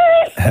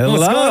 Hi, guys. Hello.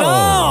 What's going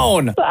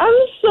on?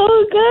 I'm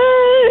so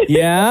good.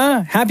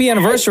 Yeah? Happy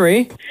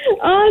anniversary.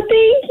 Oh,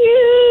 thank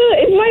you.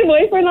 Is my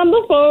boyfriend on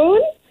the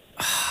phone?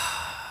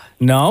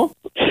 No?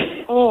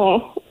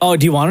 Oh,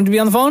 do you want him to be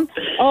on the phone?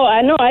 Oh,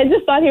 I know. I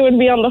just thought he would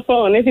be on the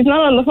phone. If he's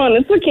not on the phone,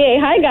 it's okay.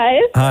 Hi,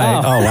 guys.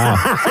 Hi. Oh, wow.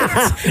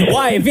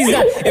 Why? If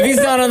he's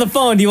not on the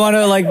phone, do you want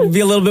to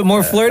be a little bit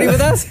more flirty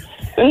with us?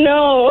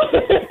 No.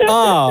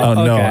 Oh,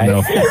 no.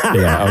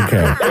 Yeah,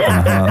 okay.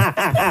 Uh-huh.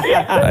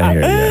 I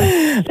hear you.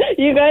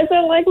 You guys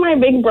are like my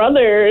big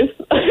brothers.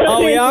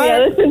 Oh, we are? I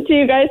listen to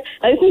you guys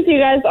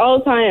all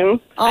the time.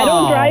 I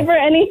don't drive or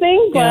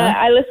anything, but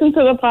I listen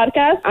to the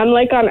podcast. I'm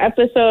like on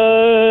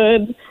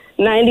episode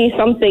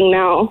 90-something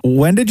now.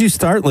 When did you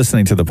start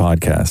listening to the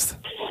podcast?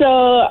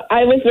 So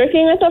I was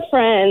working with a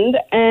friend,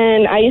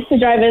 and I used to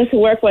drive into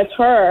work with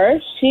her.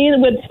 She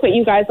would put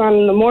you guys on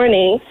in the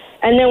morning,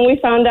 and then we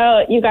found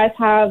out you guys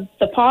have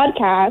the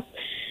podcast.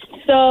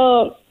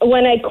 So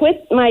when I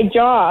quit my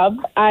job,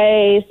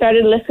 I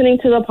started listening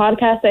to the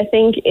podcast, I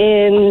think,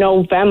 in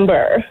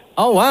November.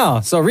 Oh,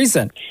 wow. So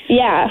recent.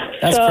 Yeah.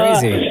 That's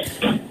crazy.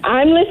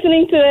 I'm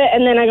listening to it,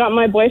 and then I got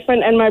my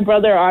boyfriend and my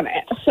brother on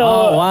it.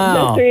 So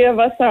the three of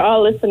us are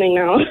all listening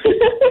now.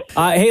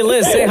 Hey,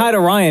 Liz, say hi to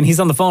Ryan. He's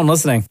on the phone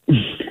listening.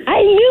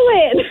 I knew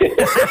it.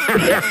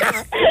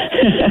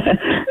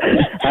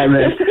 Hi,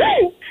 man.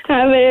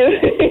 Hi, babe.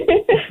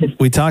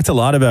 We talked a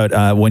lot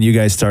about when you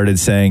guys started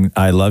saying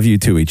 "I love you"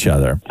 to each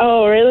other.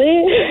 Oh,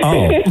 really?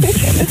 Oh.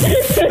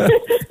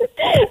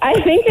 I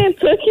think it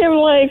took him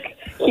like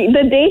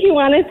the day he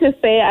wanted to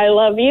say "I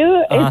love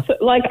you." It's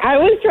like I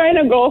was trying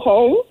to go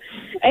home,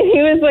 and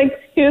he was like,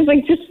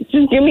 just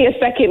give me a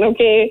second,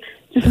 okay?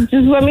 Just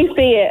let me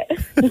say it.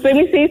 Just let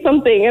me say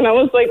something. And I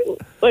was like,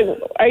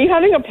 are you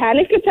having a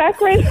panic attack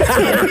right now?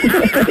 I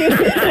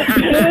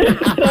was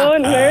so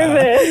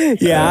nervous.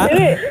 Yeah.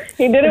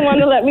 He didn't want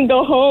to let me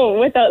go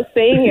home without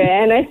saying it.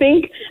 And I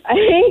think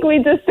we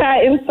just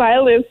sat in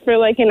silence for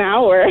like an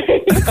hour.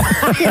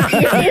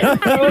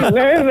 I was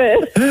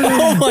nervous.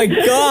 Oh my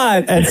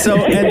God. And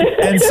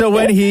so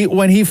when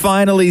he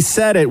finally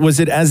said it, was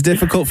it as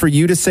difficult for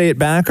you to say it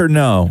back or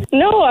no?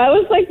 No, I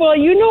was like, well,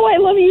 you know I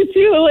love you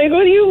too. Like,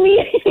 what do you mean?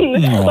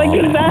 Like,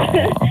 is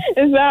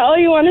that all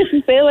you wanted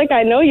to say? Like,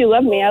 I know you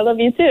love me. I love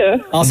you too.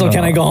 Also,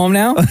 can I go home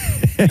now?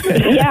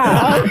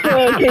 Yeah.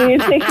 Also, can you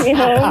take me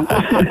home?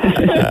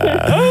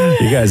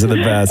 You guys are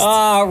the best.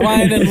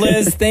 Ryan and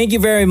Liz, thank you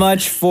very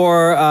much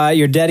for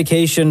your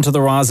dedication to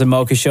the Roz and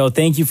Mocha Show.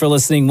 Thank you for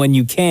listening when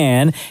you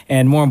can.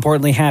 And more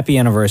importantly, happy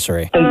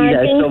anniversary. Thank you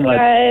guys so much.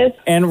 Guys.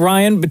 And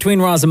Ryan,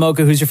 between Roz and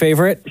Mocha, who's your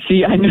favorite?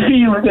 See, I knew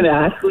you were going to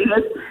ask me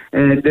this.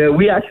 And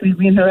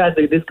me and her had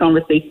this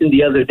conversation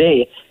the other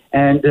day.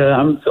 And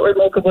I'm sorry,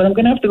 Mocha, but I'm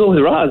going to have to go with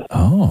Roz.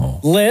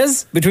 Oh.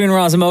 Liz, between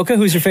Roz and Mocha,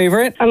 who's your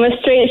favorite? I'm a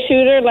straight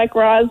shooter like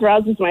Roz.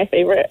 Roz is my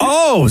favorite.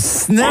 Oh,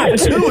 snap,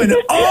 2-0.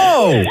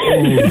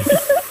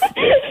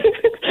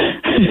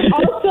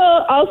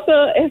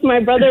 Also, if my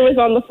brother was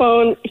on the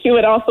phone, he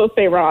would also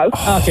say Roz.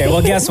 Okay,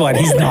 well, guess what?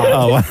 He's not.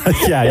 Oh,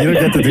 yeah, you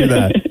don't get to do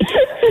that.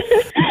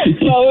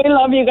 Well, we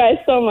love you guys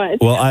so much.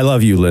 Well, I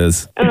love you,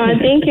 Liz.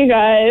 Thank you,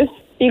 guys.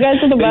 You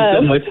guys are the best. Thanks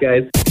so much,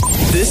 guys.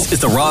 This is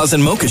the Roz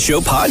and Mocha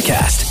Show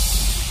podcast.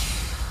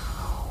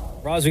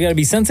 Roz, we got to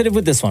be sensitive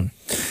with this one.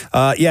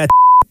 Yeah.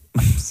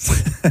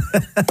 Sorry,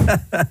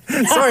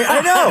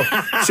 I know.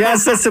 She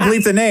asked us to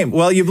bleep the name.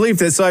 Well, you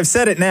bleeped it, so I've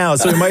said it now,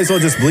 so we might as well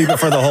just bleep it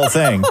for the whole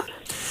thing.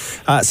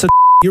 So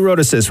you wrote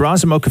us this: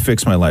 Roz and Mocha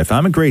fixed my life.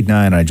 I'm in grade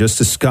 9, and I just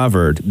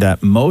discovered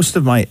that most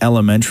of my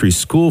elementary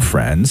school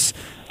friends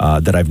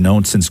that I've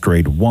known since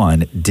grade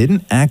 1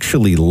 didn't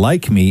actually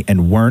like me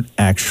and weren't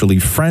actually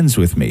friends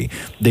with me.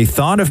 They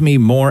thought of me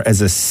more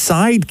as a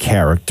side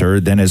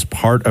character than as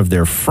part of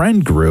their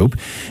friend group,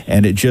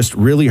 and it just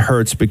really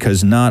hurts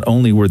because not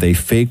only were they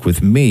fake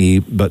with me,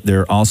 but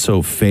they're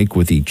also fake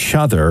with each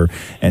other.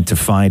 And to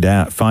find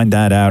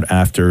that out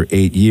after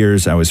 8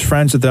 years I was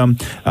friends with them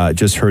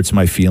just hurts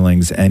my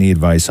feelings. Any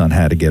advice on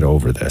how to get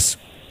over this?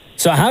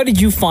 So how did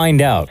you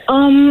find out?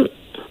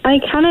 I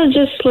kind of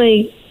just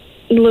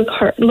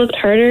looked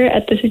harder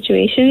at the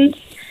situations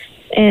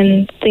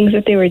and things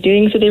that they were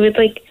doing. So they would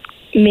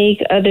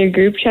make other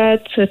group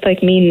chats with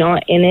me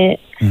not in it,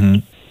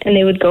 and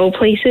they would go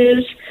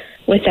places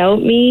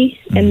without me,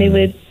 and they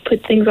would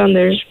put things on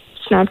their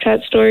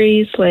Snapchat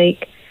stories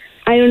like,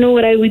 I don't know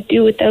what I would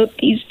do without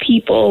these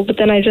people, but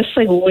then I just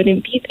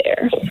wouldn't be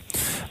there.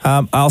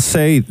 I'll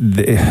say,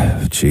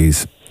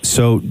 geez.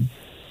 So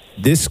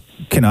this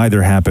can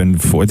happen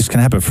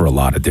for a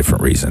lot of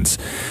different reasons.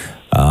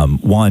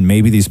 One,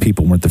 maybe these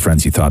people weren't the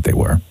friends you thought they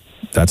were.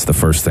 That's the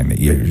first thing that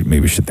you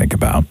maybe should think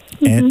about.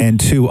 And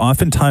two,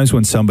 oftentimes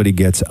when somebody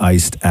gets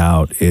iced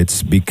out,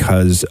 it's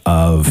because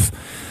of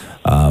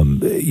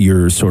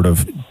your sort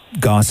of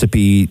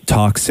gossipy,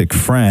 toxic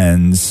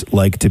friends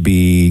like to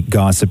be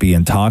gossipy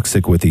and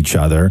toxic with each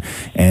other.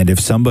 And if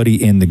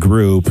somebody in the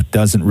group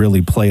doesn't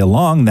really play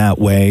along that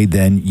way,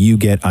 then you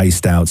get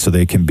iced out so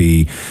they can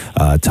be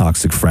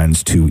toxic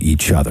friends to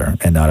each other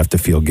and not have to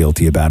feel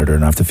guilty about it or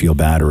not have to feel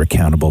bad or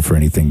accountable for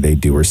anything they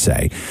do or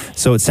say.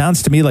 So it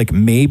sounds to me like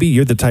maybe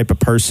you're the type of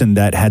person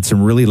that had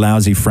some really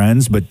lousy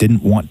friends but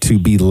didn't want to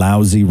be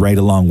lousy right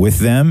along with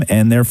them,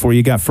 and therefore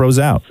you got froze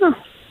out. Huh.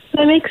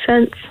 that makes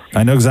sense.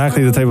 I know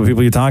exactly the type of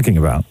people you're talking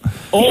about.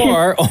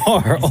 Or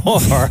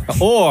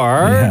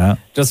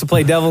just to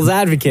play devil's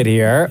advocate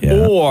here,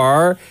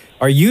 or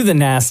are you the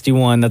nasty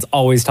one that's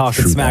always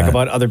talking smack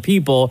about other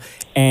people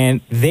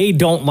and they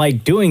don't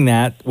like doing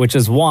that, which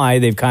is why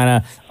they've kind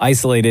of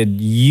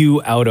isolated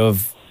you out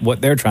of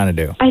what they're trying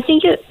to do? I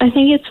think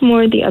it's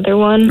more the other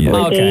one. Yeah.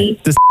 Where Okay.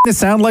 Does it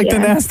sound like the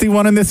nasty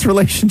one in this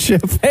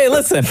relationship? Hey,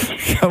 listen.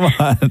 Come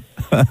on.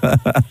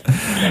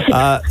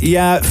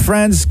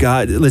 Friends,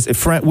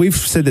 listen, we've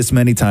said this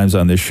many times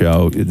on this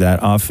show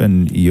that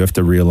often you have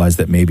to realize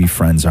that maybe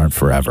friends aren't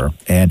forever.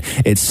 And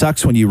it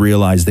sucks when you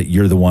realize that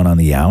you're the one on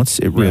the outs.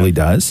 It really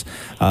does.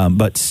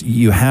 But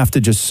you have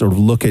to just sort of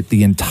look at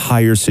the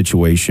entire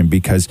situation,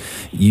 because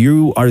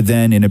you are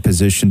then in a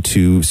position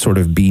to sort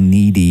of be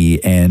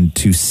needy and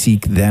to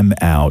seek them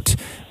out,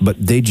 but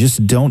they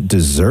just don't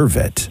deserve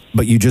it.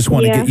 But you just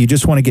want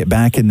to get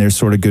back in their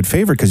sort of good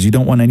favor, because you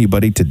don't want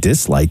anybody to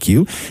dislike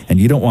you, and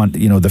you don't want,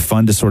 the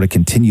fun to sort of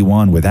continue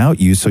on without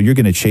you. So you're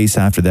going to chase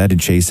after that and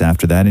chase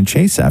after that and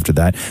chase after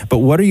that. But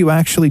what are you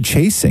actually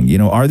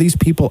chasing? Are these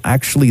people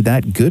actually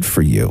that good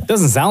for you?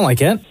 Doesn't sound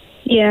like it.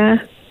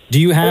 Yeah. Do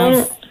you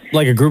have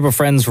like a group of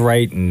friends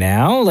right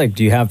now? Like,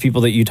 do you have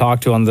people that you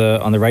talk to on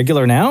the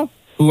regular now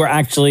who are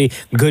actually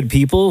good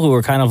people, who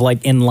are kind of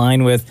like in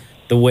line with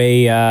the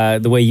way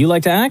you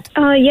like to act?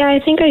 Yeah, I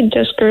think I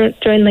just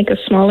joined like a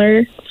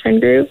smaller friend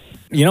group.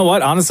 You know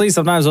what? Honestly,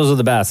 sometimes those are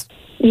the best.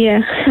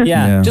 Yeah.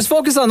 Yeah. Just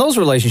focus on those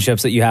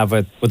relationships that you have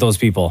with those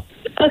people.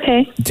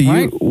 Okay. Do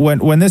you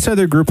when this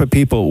other group of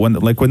people,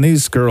 when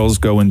these girls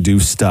go and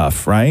do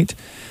stuff, right?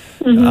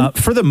 Mm-hmm.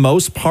 For the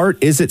most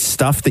part, is it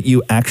stuff that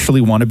you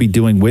actually want to be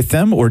doing with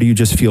them, or do you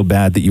just feel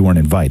bad that you weren't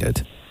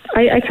invited?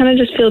 I kind of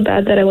just feel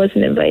bad that I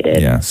wasn't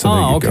invited. Yeah. So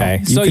there you go.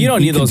 Okay. So you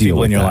don't need those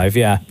people in your life.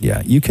 Yeah.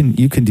 Yeah. You can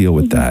deal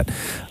with that.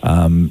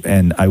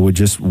 And I would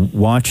just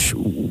watch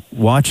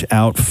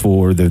out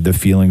for the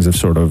feelings of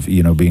sort of,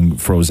 being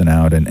frozen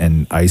out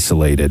and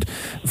isolated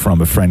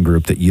from a friend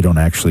group that you don't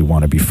actually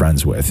want to be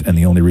friends with. And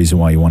the only reason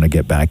why you want to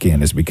get back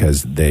in is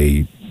because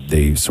they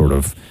sort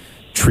of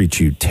treat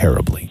you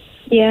terribly.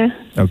 Yeah.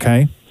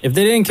 Okay. If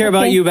they didn't care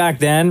about you back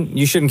then,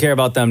 you shouldn't care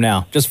about them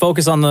now. Just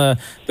focus on the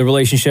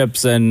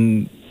relationships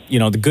and,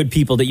 the good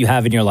people that you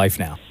have in your life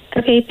now.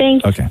 Okay,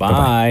 thanks. Okay.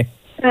 Bye.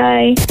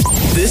 Bye.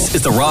 This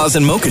is the Roz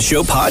and Mocha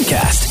Show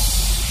podcast.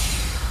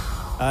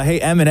 Hey,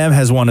 Eminem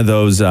has one of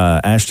those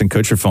Ashton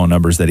Kutcher phone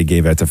numbers that he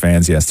gave out to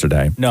fans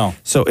yesterday. No.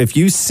 So if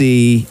you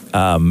see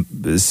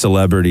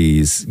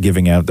celebrities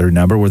giving out their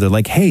number where they're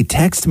like, hey,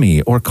 text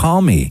me or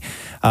call me,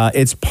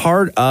 it's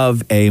part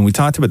of and we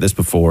talked about this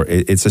before,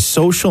 it's a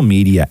social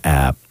media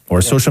app or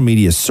a social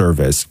media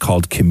service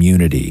called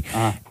Community.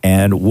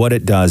 And what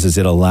it does is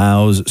it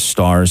allows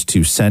stars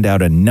to send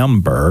out a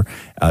number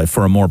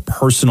for a more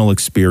personal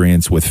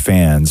experience with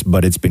fans,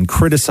 but it's been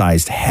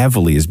criticized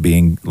heavily as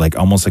being like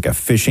almost like a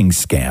phishing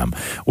scam,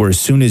 where as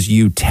soon as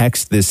you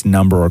text this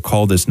number or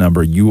call this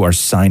number, you are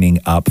signing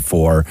up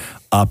for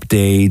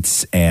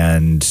updates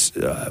and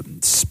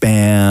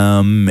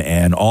spam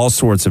and all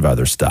sorts of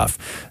other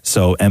stuff.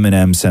 So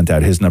Eminem sent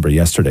out his number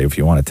yesterday. If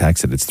you want to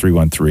text it, it's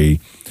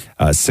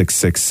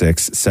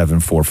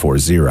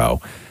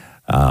 313-666-7440.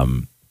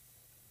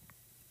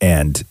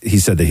 And he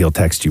said that he'll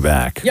text you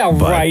back. Yeah,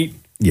 right.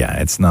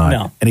 Yeah, it's not.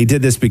 No. And he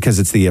did this because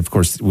it's of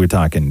course, we're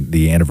talking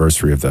the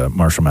anniversary of the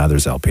Marshall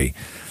Mathers LP.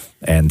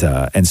 And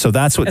so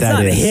that's what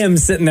that is. It's not him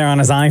sitting there on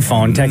his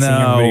iPhone texting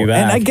everybody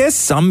back. And I guess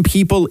some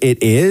people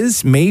it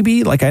is,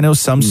 maybe. Like I know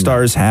some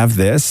stars have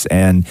this,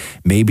 and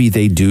maybe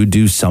they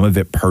do some of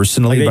it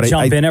personally. Like they but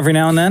jump in every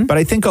now and then? But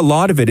I think a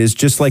lot of it is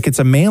just like it's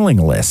a mailing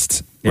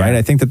list. Right.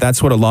 I think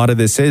that's what a lot of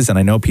this is. And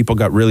I know people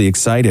got really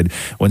excited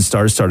when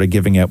stars started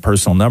giving out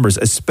personal numbers,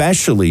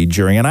 especially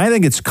during, and I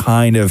think it's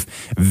kind of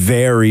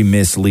very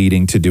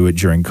misleading to do it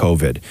during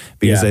COVID,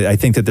 because I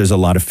think that there's a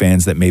lot of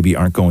fans that maybe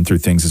aren't going through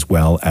things as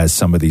well as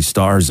some of these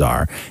stars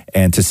are.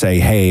 And to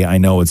say, hey, I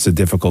know it's a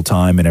difficult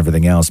time and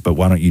everything else, but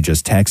why don't you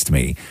just text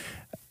me?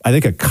 I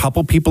think a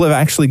couple people have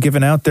actually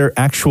given out their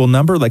actual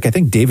number. Like I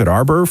think David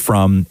Arbor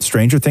from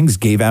Stranger Things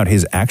gave out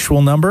his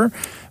actual number.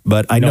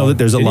 But I know that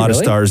there's a lot of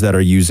stars that are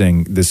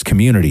using this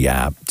Community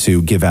app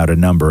to give out a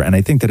number. And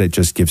I think that it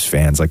just gives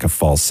fans like a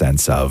false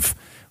sense of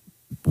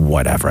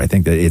whatever. I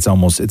think that it's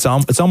almost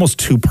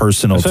too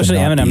personal. Especially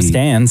Eminem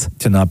stans.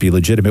 To not be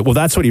legitimate. Well,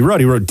 that's what he wrote.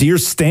 He wrote, Dear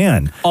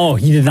Stan. Oh,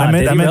 you did not.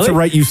 I meant to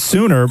write you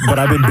sooner, but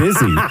I've been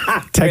busy.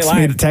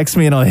 Text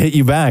me and I'll hit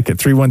you back at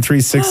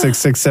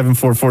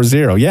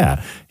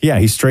 313-666-7440. Yeah,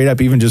 he straight up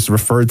even just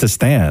referred to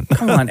Stan.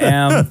 Come on,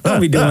 Em.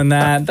 Don't be doing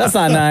that. That's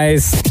not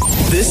nice.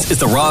 This is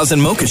the Roz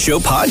and Mocha Show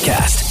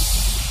podcast.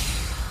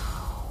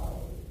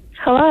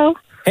 Hello?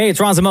 Hey, it's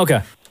Roz and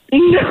Mocha.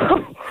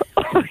 No.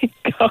 Oh, my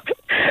God.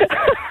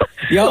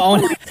 Yo, I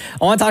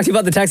want to talk to you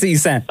about the text that you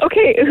sent.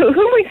 Okay, who am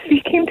I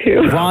speaking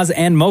to? Roz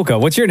and Mocha.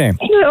 What's your name?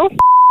 No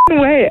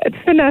way. It's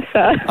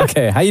Vanessa.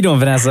 Okay, how you doing,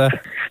 Vanessa?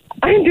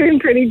 I'm doing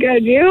pretty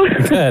good. You?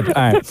 Good. All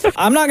right.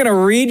 I'm not going to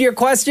read your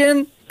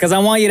question because I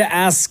want you to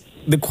ask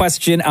the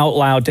question out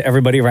loud to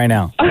everybody right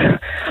now.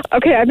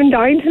 Okay, I've been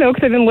dying to know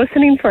because I've been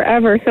listening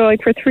forever. So,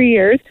 like, for 3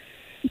 years,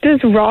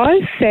 does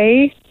Roz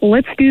say,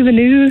 let's do the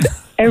news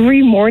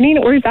every morning,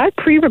 or is that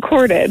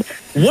pre-recorded?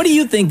 What do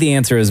you think the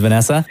answer is,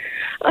 Vanessa?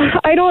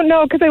 I don't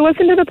know, because I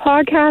listened to the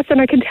podcast,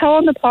 and I can tell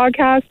on the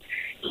podcast,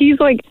 he's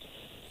like,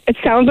 it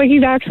sounds like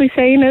he's actually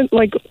saying it,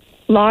 like,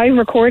 live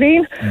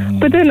recording.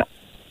 But then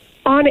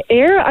on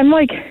air, I'm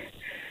like,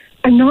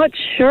 I'm not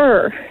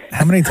sure.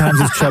 How many times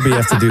does Chubby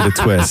have to do the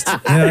twist?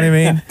 You know what I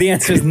mean? The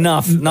answer is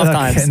enough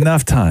times.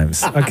 Enough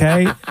times,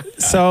 okay?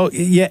 So,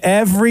 yeah,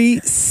 every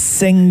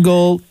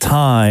single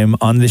time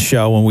on the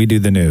show when we do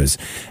the news,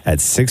 at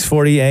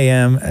 6:40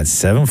 a.m., at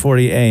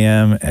 7:40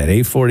 a.m., at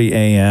 8:40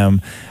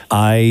 a.m.,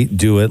 I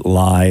do it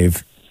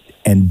live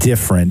and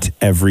different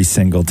every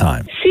single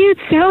time. See, it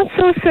sounds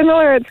so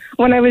similar.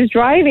 When I was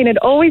driving, it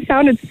always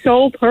sounded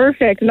so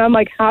perfect. And I'm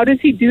like, how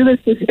does he do this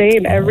the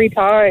same every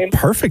time?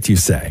 Perfect, you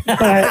say.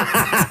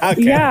 But,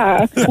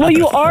 yeah. Well,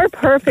 you are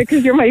perfect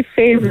because you're my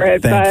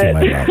favorite. Thank you,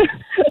 but my love.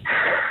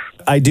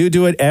 I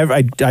do it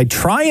I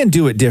try and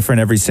do it different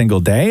every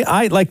single day.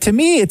 To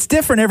me, it's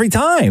different every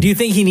time. Do you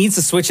think he needs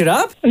to switch it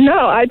up?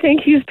 No, I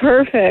think he's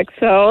perfect.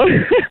 So,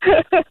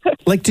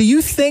 do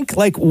you think,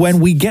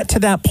 when we get to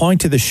that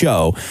point of the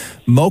show,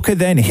 Mocha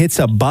then hits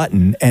a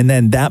button, and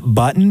then that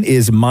button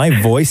is my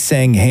voice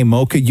saying, hey,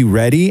 Mocha, you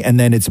ready? And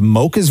then it's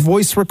Mocha's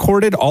voice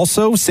recorded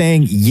also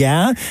saying,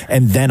 yeah.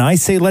 And then I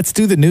say, let's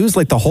do the news,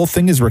 like the whole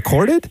thing is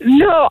recorded?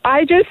 no,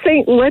 I just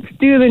think let's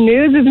do the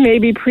news is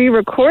maybe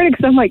pre-recorded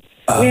because I'm like,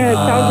 man, it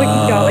sounds like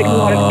he's got like a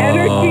lot of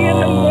energy in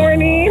the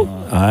morning.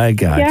 I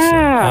got you.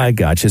 Yeah. I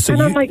got you. So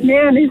and I'm like,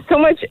 man, he's so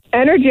much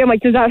energy. I'm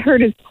like, does that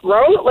hurt his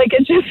throat? Like,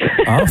 it just...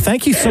 Oh,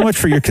 thank you so much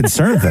for your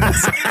concern,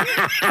 Vanessa.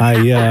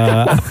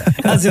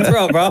 How's your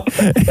throat, bro?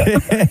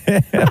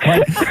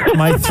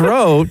 my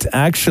throat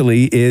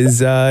actually is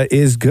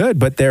good,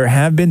 but there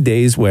have been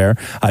days where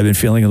I've been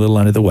feeling a little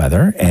under the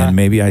weather, and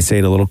maybe I say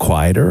it a little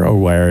quieter, or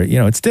where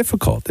it's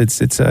difficult.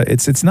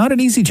 It's not an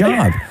easy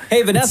job.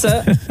 Hey,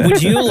 Vanessa,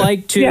 would you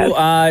like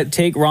to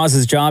take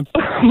Roz's job?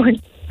 Oh my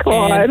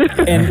God.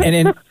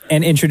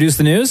 And introduce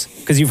the news?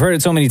 Because you've heard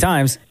it so many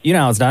times. You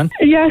know how it's done.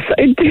 Yes,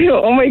 I do.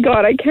 Oh my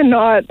God, I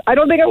cannot. I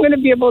don't think I'm going to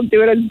be able to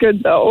do it as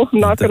good, though. I'm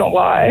not going to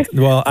lie.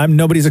 Well,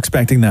 nobody's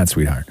expecting that,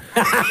 sweetheart.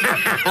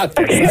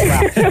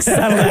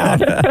 Settle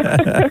down.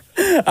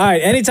 All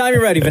right, anytime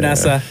you're ready,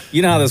 Vanessa.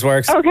 You know how this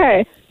works.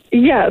 Okay.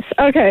 Yes.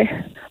 Okay.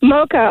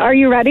 Mocha, are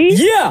you ready?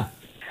 Yeah.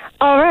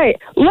 All right.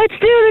 Let's do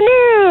the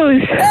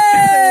news.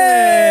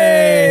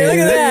 Hey, look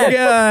at that.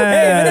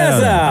 Hey,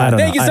 Vanessa.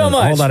 Thank you so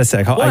much. Hold on a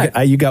sec.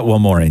 You got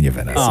one more in you,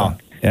 Vanessa. Oh.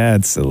 Yeah,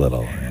 it's a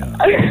little...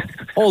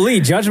 Holy,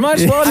 judge much?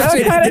 Well,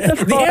 that's kind of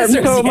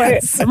the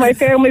so my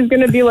family's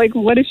going to be like,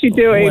 what is she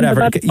doing?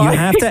 Whatever. You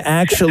have to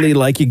actually,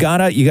 you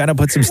gotta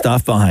put some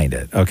stuff behind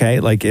it, okay?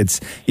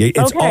 It's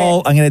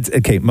all,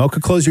 okay,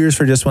 Mocha, close your ears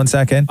for just 1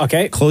 second.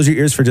 Okay. Close your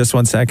ears for just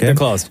 1 second. They're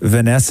closed.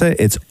 Vanessa,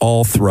 it's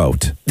all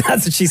throat.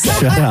 That's what she said.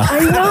 Shut up.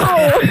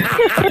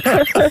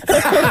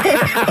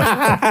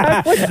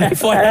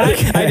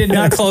 I did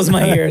not close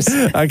my ears.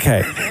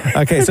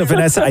 Okay, so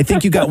Vanessa, I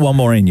think you got one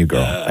more in you,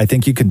 girl. I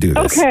think you can do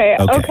this. Okay,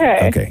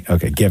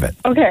 give it.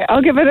 Okay,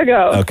 I'll give it a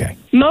go. Okay.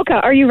 Mocha,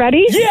 are you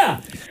ready? Yeah.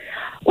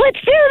 Let's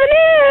do the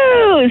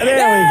news. There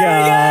we go.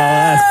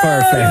 That's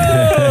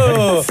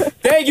perfect.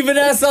 Thank you,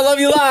 Vanessa. I love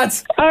you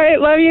lots. All right,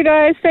 love you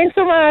guys. Thanks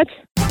so much.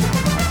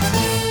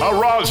 A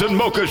Roz and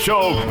Mocha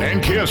Show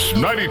and Kiss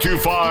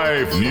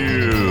 92.5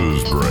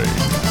 News Break.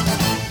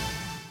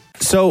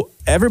 So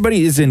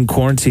everybody is in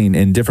quarantine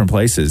in different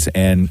places,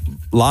 and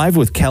Live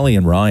with Kelly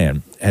and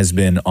Ryan has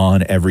been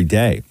on every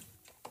day.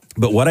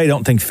 But what I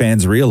don't think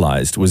fans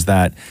realized was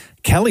that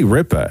Kelly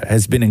Ripa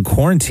has been in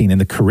quarantine in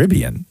the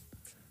Caribbean.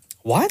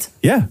 What?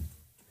 Yeah.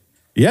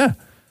 Does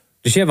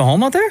she have a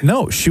home out there?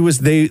 No, she was.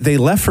 They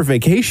left for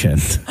vacation.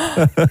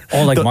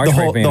 Oh, like March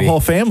break, maybe. The whole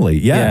family,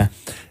 yeah.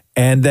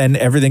 And then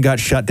everything got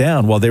shut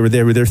down while they were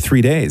there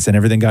 3 days, and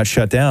everything got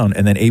shut down.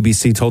 And then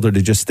ABC told her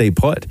to just stay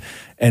put.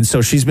 And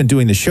so she's been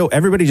doing the show.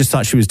 Everybody just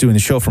thought she was doing the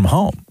show from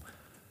home.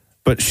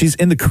 But she's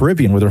in the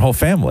Caribbean with her whole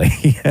family.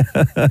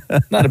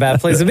 Not a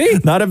bad place to be.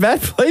 Not a bad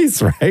place,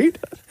 right?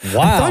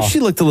 Wow. I thought she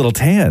looked a little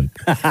tan.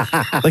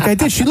 I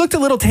did. She looked a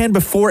little tan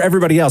before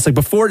everybody else.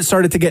 Before it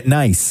started to get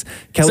nice,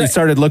 Kelly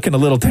started looking a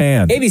little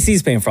tan.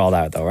 ABC's paying for all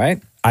that, though, right?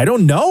 I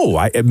don't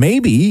know.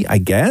 Maybe, I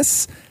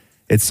guess.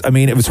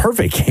 It was her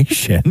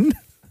vacation.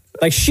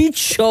 She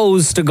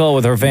chose to go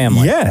with her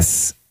family.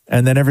 Yes.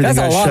 And then everything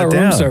got shut down. That's a lot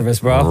of room service,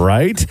 bro.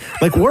 Right?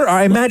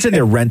 I imagine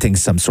they're renting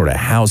some sort of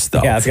house,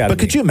 though. Yeah, it's gotta be. But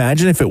could you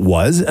imagine if it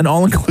was an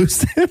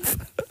all-inclusive?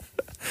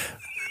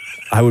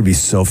 I would be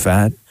so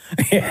fat.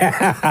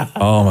 Yeah.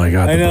 Oh, my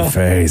God, the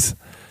buffets.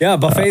 Yeah,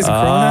 buffets and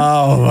Corona.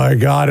 Oh, my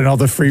God, and all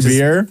the free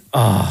beer.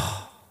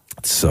 Oh,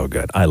 it's so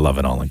good. I love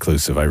an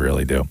all-inclusive. I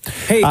really do.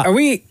 Hey, are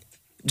we...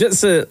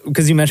 Just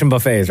because you mentioned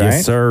buffets, right?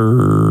 Yes,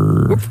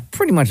 sir. We're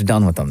pretty much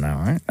done with them now,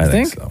 right? I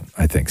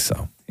think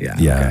so. Yeah.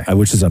 Yeah,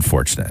 which is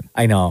unfortunate.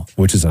 I know.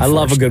 Which is I unfortunate.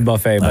 love a good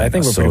buffet, but I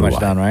think we're so pretty do much I.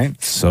 done,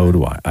 right? So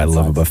do I. I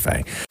love a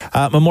buffet.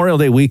 Memorial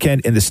Day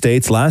weekend in the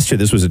States. Last year,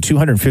 this was a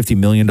 $250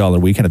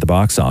 million weekend at the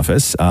box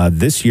office.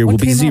 This year will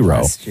be zero.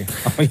 Last year?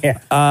 Oh,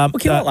 yeah.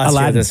 What came out last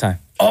year this time?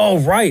 Oh,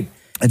 right.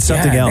 And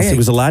something else. It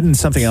was Aladdin and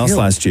something else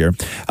last year.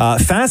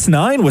 Fast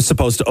 9 was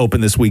supposed to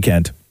open this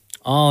weekend.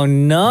 Oh,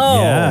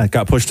 no. Yeah, it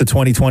got pushed to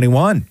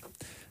 2021.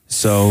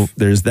 So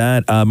there's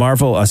that.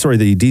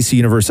 The DC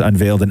Universe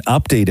unveiled an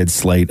updated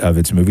slate of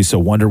its movies. So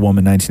Wonder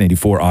Woman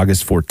 1984,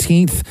 August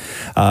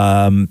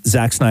 14th.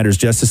 Zack Snyder's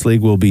Justice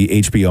League will be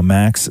HBO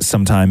Max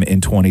sometime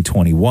in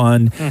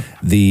 2021.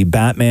 The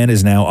Batman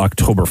is now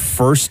October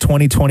 1st,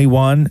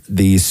 2021.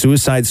 The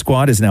Suicide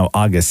Squad is now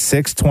August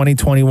 6th,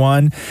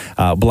 2021.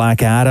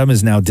 Black Adam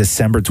is now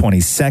December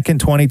 22nd,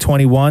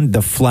 2021.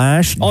 The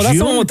Flash. Oh, that's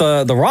the one with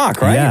the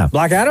Rock, right? Yeah.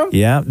 Black Adam?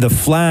 Yeah. The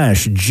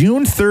Flash,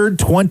 June 3rd,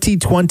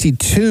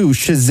 2022.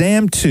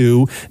 Shazam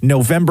 2,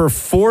 November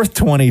 4th,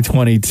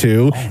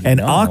 2022. And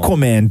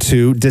Aquaman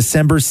 2,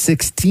 December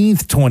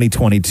 16th,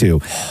 2022.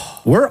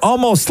 We're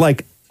almost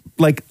like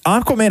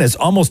Aquaman is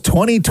almost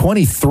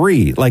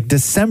 2023, like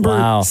December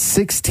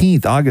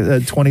 16th,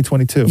 August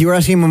 2022. You were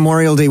asking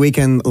Memorial Day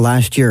weekend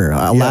last year.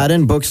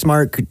 Aladdin,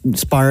 Booksmart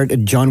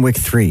inspired John Wick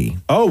 3.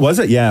 Oh, was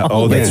it? Yeah.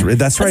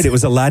 That's right. It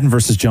was Aladdin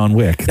versus John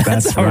Wick.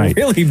 That's right. A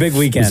really big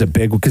weekend. It was a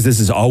big, because this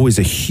is always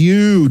a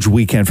huge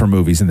weekend for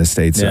movies in the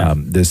States,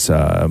 this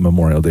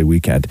Memorial Day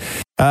weekend.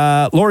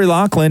 Lori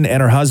Loughlin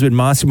and her husband,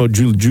 Massimo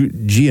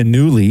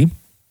Giannulli,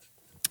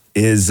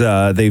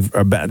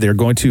 they're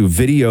going to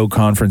video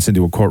conference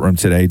into a courtroom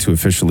today to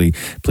officially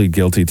plead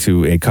guilty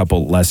to a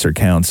couple lesser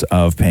counts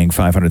of paying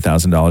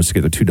 $500,000 to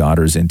get their two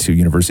daughters into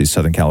University of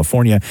Southern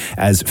California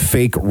as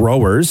fake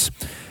rowers.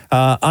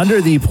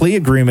 Under the plea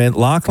agreement,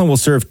 Loughlin will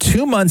serve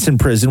 2 months in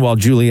prison while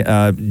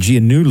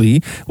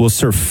Giannulli will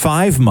serve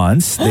 5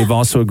 months. They've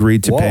also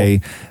agreed to pay,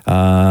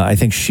 I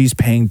think she's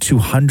paying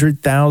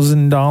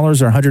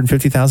 $200,000 or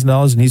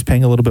 $150,000, and he's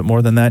paying a little bit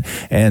more than that.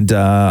 And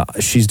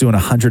she's doing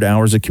 100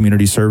 hours of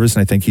community service,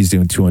 and I think he's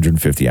doing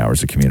 250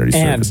 hours of community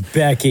service. And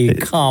Becky,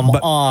 come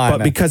on.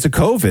 But because of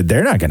COVID,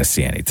 they're not going to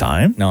see any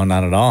time. No,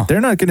 not at all. They're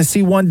not going to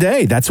see one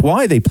day. That's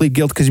why they plead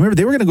guilty, because remember,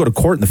 they were going to go to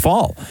court in the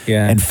fall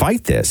and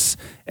fight this.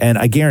 And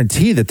I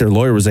guarantee that their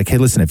lawyer was like, hey,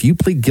 listen, if you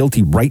plead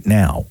guilty right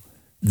now,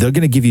 they're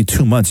going to give you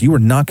 2 months. You are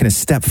not going to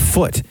step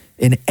foot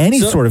in any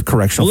sort of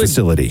correctional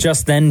facility.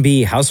 Just then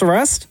be house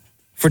arrest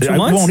for 2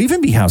 months? It won't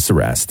even be house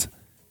arrest.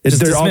 It's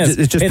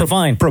just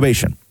fine.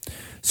 Probation.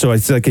 So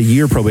it's like a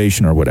year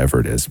probation or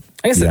whatever it is.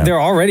 I guess they're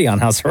already on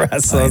house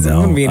arrest, so it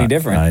wouldn't be any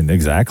different.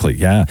 Exactly,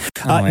 yeah.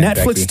 Netflix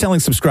Becky. is telling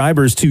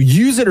subscribers to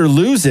use it or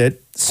lose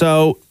it.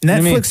 So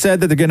Netflix said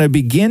that they're going to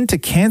begin to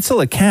cancel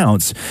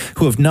accounts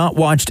who have not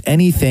watched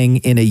anything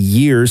in a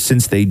year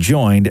since they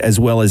joined, as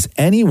well as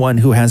anyone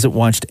who hasn't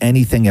watched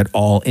anything at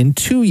all in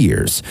 2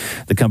 years.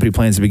 The company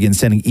plans to begin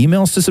sending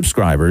emails to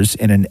subscribers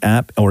in an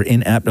app or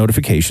in-app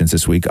notifications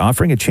this week,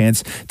 offering a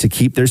chance to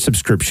keep their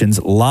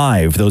subscriptions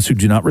live. Those who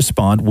do not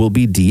respond will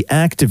be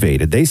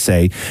deactivated. They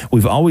say,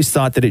 we've always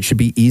thought that it should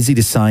be easy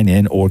to sign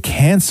in or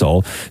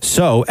cancel.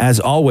 So, as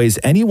always,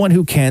 anyone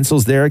who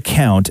cancels their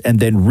account and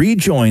then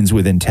rejoins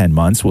within 10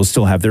 months will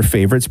still have their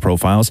favorites,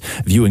 profiles,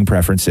 viewing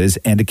preferences,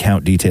 and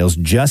account details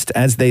just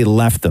as they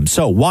left them.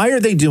 So why are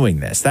they doing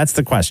this? That's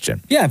the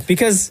question. Yeah,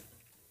 because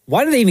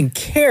why do they even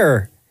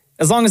care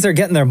as long as they're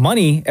getting their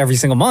money every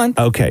single month?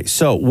 Okay,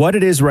 so what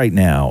it is right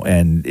now,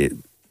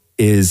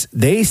 is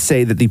they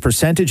say that the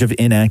percentage of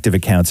inactive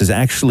accounts is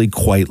actually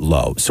quite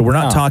low. So we're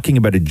not talking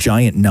about a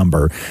giant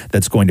number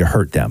that's going to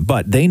hurt them.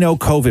 But they know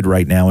COVID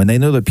right now, and they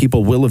know that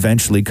people will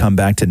eventually come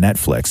back to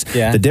Netflix.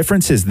 Yeah. The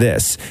difference is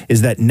this,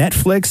 is that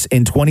Netflix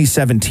in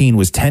 2017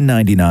 was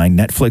 $10.99.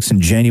 Netflix in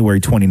January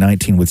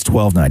 2019 was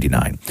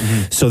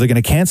 $12.99. So they're going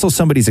to cancel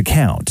somebody's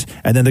account,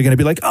 and then they're going to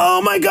be like,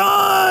 oh my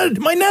God,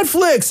 my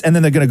Netflix. And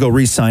then they're going to go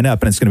re-sign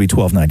up, and it's going to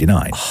be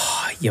 $12.99.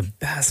 Oh, you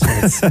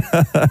bastards.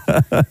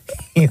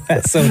 You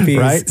SOBs.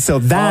 Right? So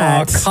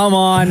that. Oh, come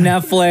on,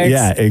 Netflix.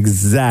 Yeah,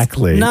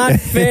 exactly. Not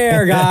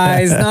fair,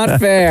 guys. Not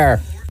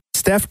fair.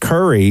 Steph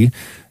Curry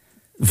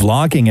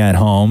vlogging at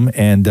home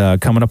and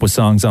coming up with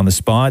songs on the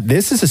spot.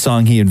 This is a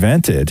song he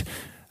invented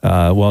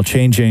while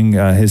changing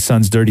his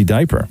son's dirty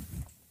diaper.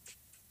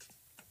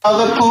 All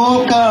the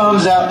poop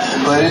comes out,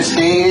 but it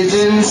stays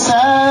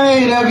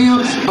inside of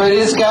you. But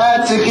it's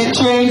got to get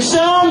changed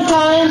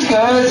sometimes,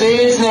 cause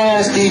it's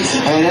nasty.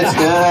 And it's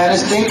gonna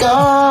stink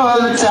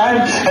all the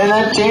time. And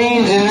I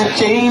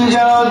change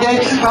all day.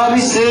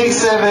 Probably 6,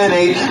 7,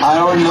 8. I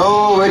don't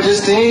know, it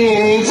just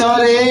stinks all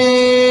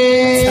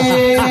day.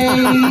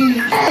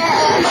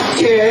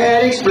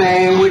 Can't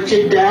explain what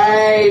your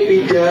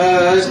diaper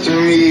does to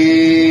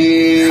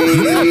me.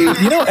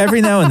 You know,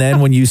 every now and then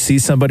when you see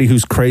somebody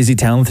who's crazy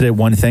talented at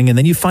one thing and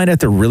then you find out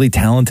they're really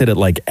talented at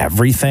like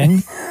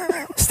everything.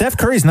 Steph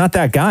Curry's not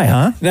that guy,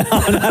 huh? No,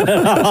 not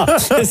at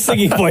all. His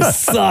singing voice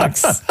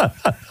sucks.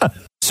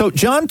 So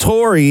John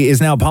Tory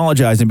is now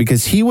apologizing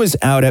because he was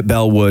out at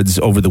Bellwoods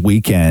over the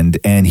weekend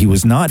and he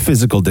was not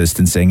physical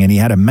distancing and he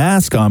had a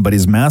mask on, but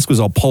his mask was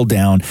all pulled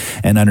down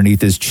and underneath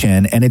his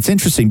chin. And it's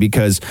interesting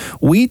because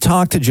we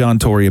talked to John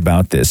Tory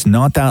about this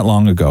not that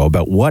long ago,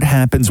 about what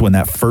happens when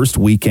that first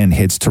weekend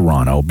hits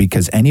Toronto,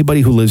 because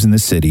anybody who lives in the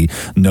city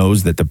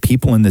knows that the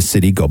people in the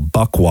city go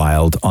buck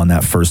wild on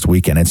that first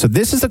weekend. And so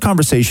this is the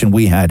conversation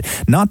we had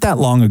not that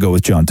long ago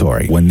with John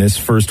Tory. When this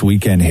first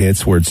weekend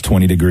hits where it's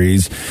 20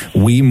 degrees,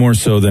 we more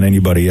so than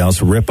anybody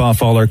else rip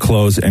off all our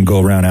clothes and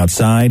go around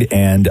outside.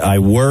 And I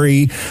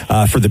worry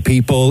for the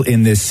people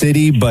in this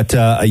city, but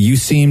you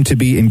seem to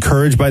be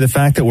encouraged by the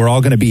fact that we're all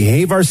going to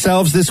behave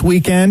ourselves this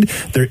weekend.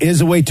 There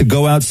is a way to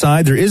go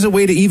outside. There is a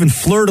way to even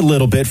flirt a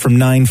little bit from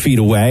 9 feet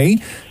away.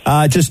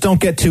 Just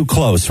don't get too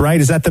close, right?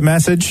 Is that the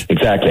message?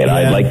 Exactly. And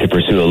Yeah. I'd like to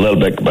pursue a little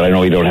bit, but I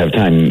know we don't have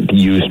time.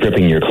 You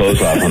stripping your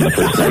clothes off on the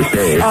first nice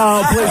day.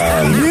 Oh,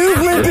 please.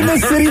 You've lived in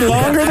this city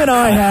longer than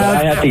I have.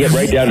 I have to get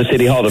right down to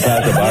City Hall to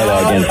pass a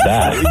bylaw against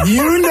that.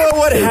 You know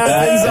what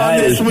happens on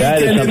this weekend.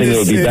 That is something that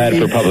would be bad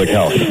for public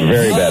health.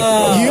 Very bad for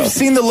public You've health.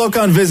 seen the look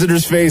on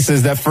visitors'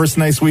 faces that first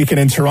nice weekend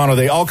in Toronto.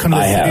 They all come to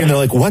the city and they're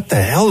like, what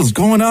the hell is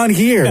going on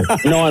here?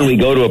 And we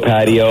go to a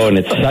patio, and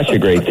it's such a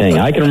great thing.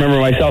 I can remember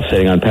myself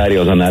sitting on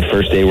patios on that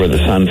first day where the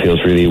sun feels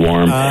really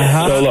warm.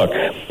 So look,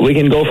 we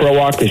can go for a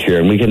walk this year,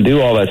 and we can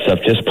do all that stuff.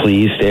 Just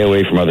please stay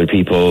away from other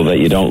people that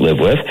you don't live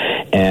with.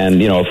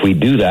 And, if we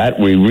do that,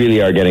 we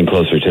really are getting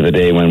closer to the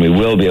day when we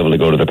will be able to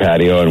go to the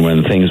patio and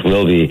when things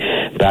will be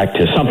back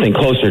to something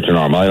closer to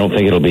normal. I don't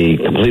think it'll be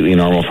completely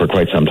normal for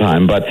quite some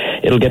time, but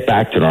it'll get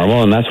back to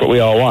normal, and that's what we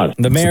all want.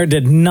 The mayor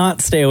did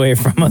not stay away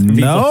from other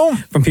people,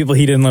 from people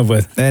he didn't live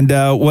with. And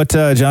what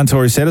John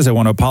Tory said is, I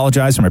want to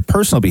apologize for my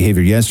personal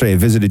behavior yesterday. I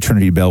visited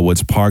Trinity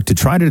Bellwoods Park to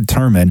try to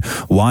determine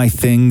why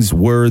things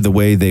were the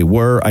way they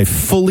were. I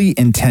fully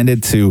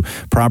intended to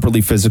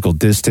properly physical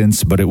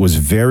distance, but it was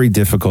very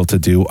difficult to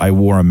do. I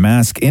wore a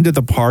mask into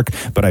the park,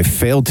 but I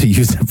failed to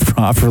use it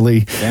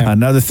properly.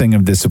 Another thing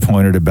I'm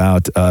disappointed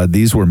about,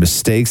 these were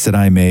mistakes that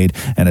I made,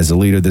 and as a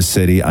leader of the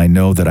city, I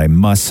know that I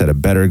must set a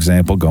better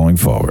example going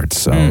forward.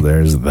 So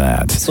there's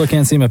that. Still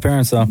can't see my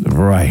parents, though.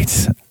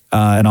 Right.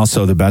 And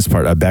also the best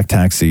part, Beck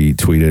Taxi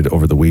tweeted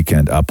over the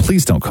weekend,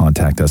 please don't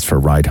contact us for a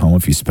ride home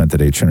if you spent the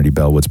day at Trinity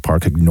Bellwoods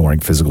Park ignoring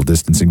physical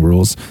distancing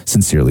rules.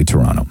 Sincerely,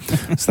 Toronto.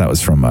 So that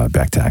was from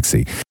Beck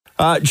Taxi.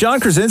 John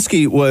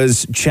Krasinski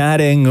was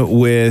chatting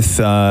with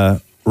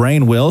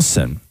Rainn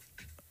Wilson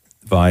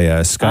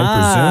via Skype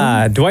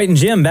or Zoom. Dwight and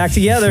Jim back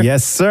together.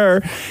 Yes, sir.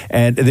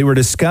 And they were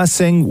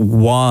discussing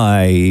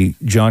why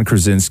John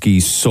Krasinski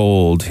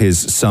sold his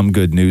Some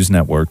Good News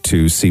Network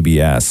to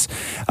CBS,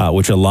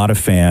 which a lot of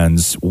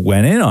fans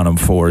went in on him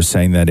for,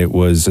 saying that it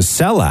was a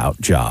sellout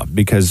job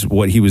because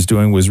what he was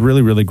doing was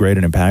really, really great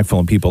and impactful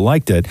and people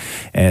liked it.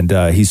 And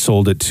he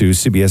sold it to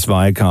CBS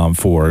Viacom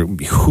for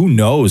who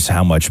knows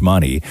how much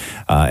money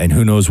and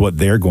who knows what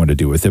they're going to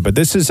do with it. But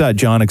this is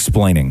John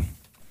explaining.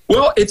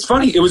 Well, it's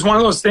funny. It was one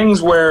of those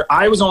things where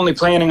I was only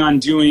planning on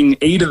doing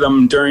 8 of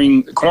them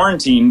during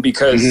quarantine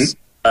because,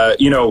 like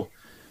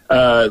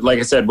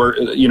I said,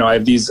 I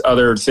have these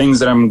other things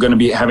that I'm going to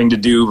be having to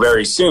do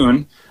very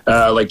soon,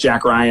 like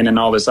Jack Ryan and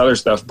all this other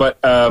stuff. But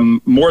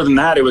more than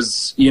that, it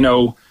was,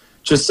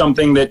 just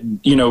something that,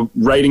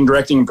 writing,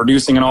 directing, and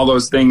producing and all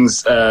those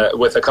things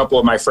with a couple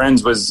of my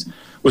friends was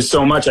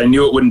so much. I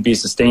knew it wouldn't be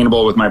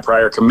sustainable with my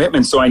prior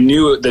commitments. So I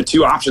knew the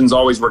two options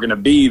always were going to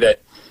be that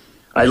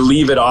I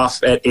leave it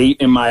off at 8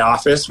 in my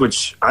office,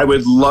 which I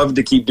would love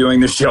to keep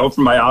doing the show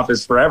from my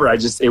office forever.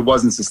 It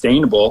wasn't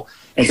sustainable.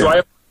 And so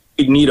I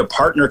need a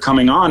partner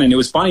coming on. And it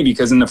was funny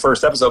because in the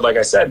first episode, like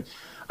I said,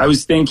 I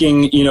was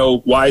thinking,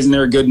 why isn't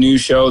there a good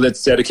news show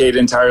that's dedicated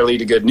entirely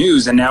to good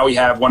news? And now we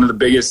have one of the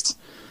biggest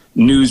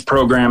news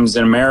programs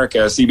in America,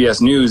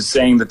 CBS News,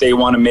 saying that they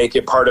want to make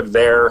it part of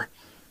their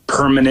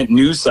permanent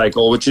news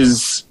cycle, which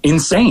is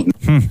insane.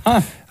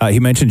 He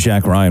mentioned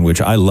Jack Ryan, which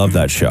I love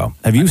that show.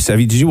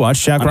 Did you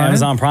watch Jack Ryan?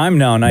 Amazon Prime?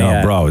 No, not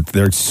yet. Bro,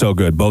 they're so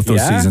good. Both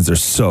those seasons are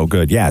so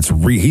good. Yeah,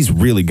 he's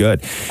really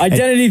good.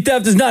 Identity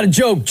theft is not a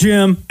joke,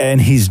 Jim. And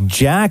he's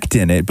jacked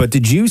in it. But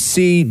did you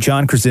see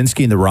John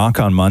Krasinski and The Rock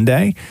on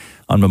Monday?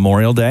 On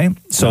Memorial Day.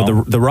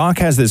 So the Rock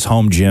has this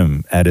home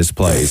gym at his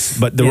place.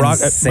 But The Rock,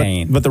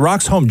 but The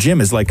Rock's home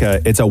gym is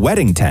it's a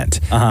wedding tent.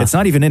 It's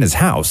not even in his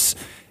house.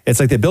 It's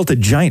like they built a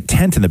giant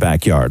tent in the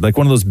backyard, like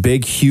one of those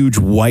big, huge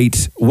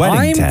white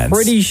wedding tents. I'm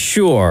pretty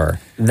sure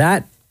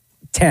that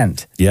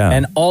tent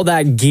and all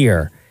that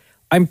gear,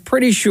 I'm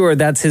pretty sure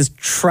that's his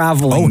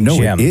traveling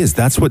gym. It is.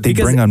 That's what they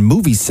bring on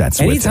movie sets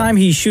with him. Anytime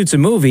he shoots a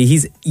movie,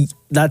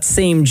 that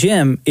same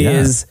gym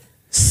is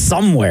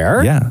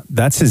somewhere. Yeah,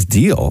 that's his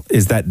deal,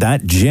 is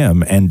that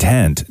gym and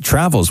tent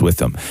travels with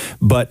them.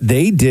 But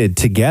they did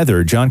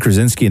together, John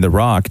Krasinski and The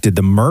Rock did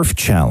the Murph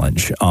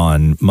Challenge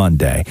on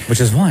Monday. Which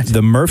is what?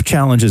 The Murph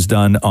Challenge is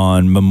done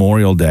on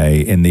Memorial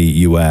Day in the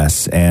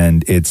U.S.,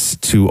 and it's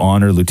to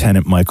honor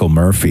Lieutenant Michael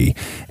Murphy.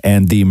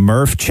 And the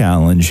Murph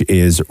Challenge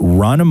is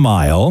run a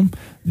mile,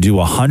 do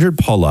 100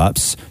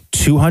 pull-ups,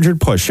 200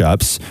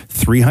 push-ups,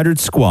 300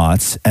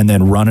 squats, and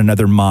then run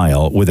another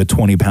mile with a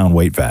 20-pound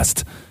weight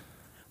vest.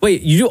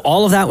 Wait, you do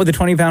all of that with a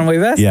 20-pound weight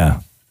vest?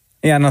 Yeah.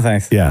 Yeah, no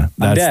thanks. Yeah,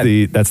 that's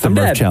the I'm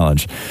Murph dead.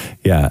 challenge.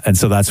 Yeah, and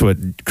so that's what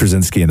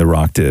Krasinski and The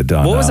Rock did.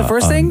 On, What was the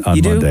first thing on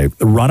you do? Monday?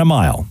 Run a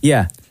mile.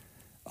 Yeah.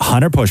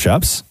 100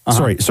 push-ups.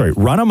 Uh-huh. Sorry.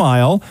 Run a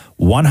mile,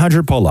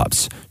 100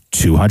 pull-ups,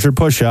 200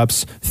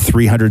 push-ups,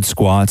 300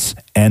 squats,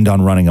 end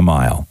on running a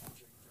mile.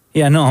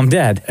 Yeah, no, I'm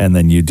dead. And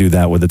then you do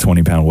that with a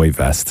 20-pound weight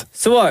vest.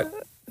 So what?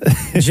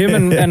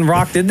 Jim and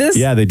Rock did this?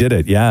 Yeah, they did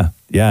it. Yeah.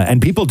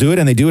 And people do it,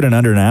 and they do it in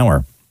under an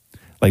hour.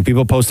 Like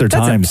people post their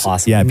That's times.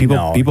 impossible. Yeah, people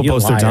No,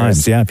 post you their times.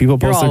 liars. Yeah, people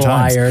post You're their all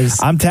times. liars.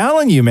 I'm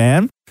telling you,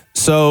 man.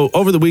 So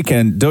over the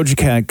weekend, Doja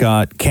Cat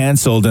got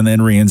canceled and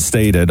then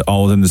reinstated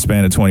all within the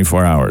span of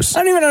 24 hours. I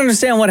don't even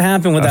understand what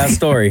happened with that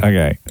story.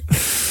 Okay.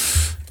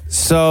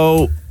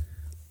 So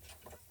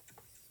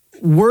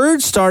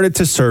word started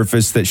to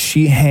surface that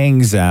she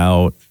hangs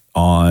out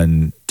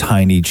on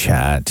Tiny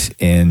Chat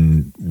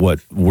in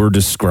what were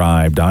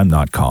described, I'm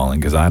not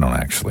calling because I don't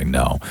actually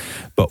know,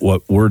 but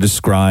what were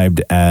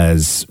described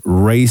as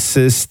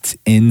racist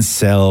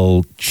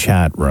incel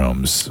chat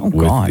rooms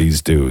with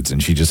these dudes.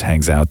 And she just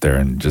hangs out there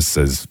and just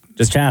says...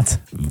 Just chats.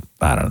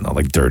 I don't know,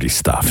 like dirty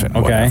stuff and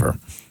Okay. whatever.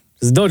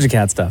 This is Doja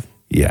Cat stuff.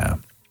 Yeah.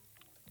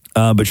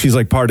 But she's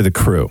like part of the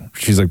crew.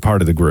 She's like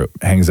part of the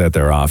group. Hangs out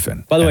there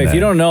often. By the way, And if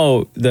you then- don't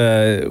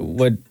know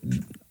what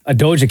a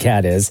Doja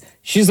Cat is,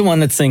 she's the one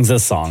that sings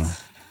this song.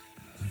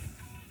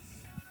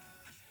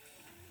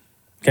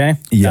 Okay?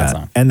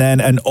 Yeah. And then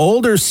an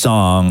older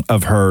song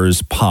of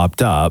hers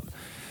popped up,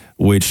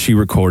 which she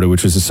recorded,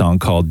 which was a song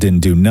called Didn't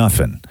Do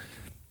Nothing,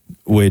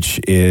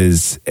 which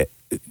is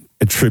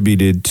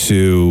attributed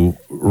to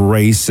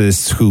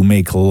racists who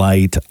make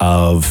light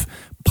of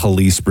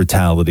police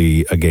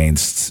brutality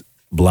against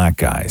black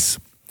guys.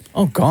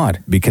 Oh,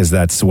 God. Because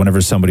that's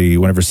whenever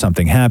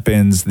something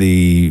happens,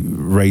 the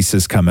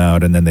racists come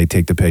out and then they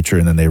take the picture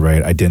and then they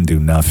write, I didn't do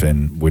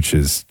nothing, which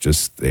is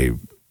just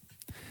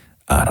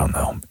I don't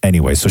know.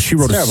 Anyway, so she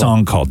wrote a terrible.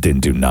 song called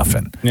Didn't Do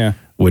Nothing. Yeah.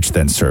 Which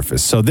then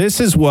surfaced. So this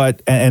is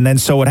what, and then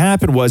so what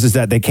happened is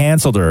that they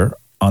canceled her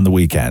on the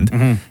weekend.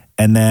 Mm-hmm.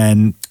 And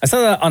then I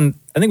saw that I think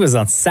it was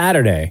on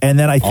Saturday. And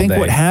then I all think day.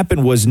 what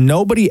happened was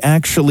nobody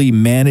actually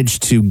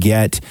managed to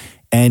get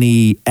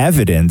any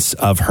evidence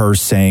of her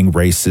saying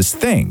racist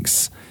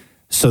things.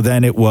 So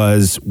then it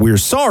was, we're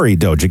sorry,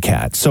 Doja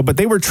Cat. So, but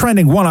they were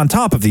trending one on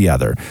top of the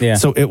other. Yeah.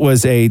 So it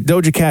was a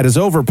Doja Cat is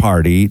over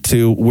party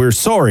to we're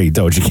sorry,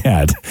 Doja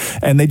Cat.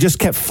 And they just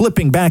kept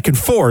flipping back and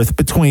forth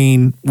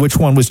between which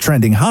one was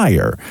trending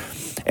higher.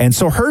 And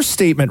so her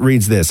statement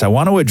reads this: I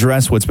want to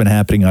address what's been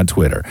happening on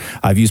Twitter.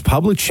 I've used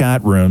public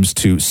chat rooms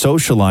to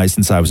socialize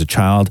since I was a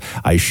child.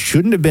 I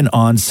shouldn't have been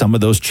on some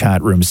of those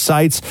chat room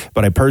sites,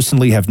 but I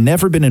personally have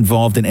never been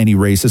involved in any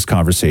racist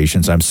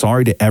conversations. I'm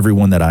sorry to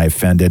everyone that I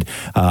offended.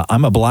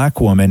 I'm a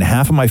black woman.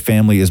 Half of my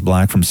family is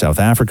black from South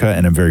Africa,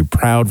 and I'm very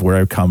proud of where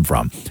I've come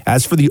from.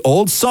 As for the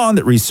old song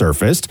that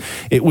resurfaced,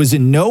 it was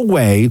in no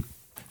way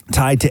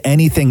tied to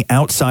anything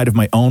outside of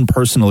my own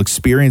personal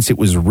experience. It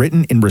was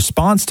written in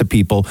response to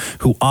people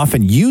who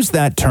often use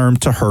that term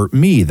to hurt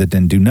me, the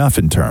didn't do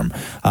nothing term.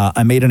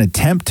 I made an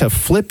attempt to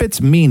flip its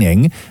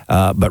meaning,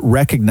 but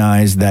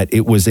recognized that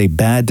it was a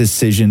bad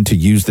decision to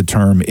use the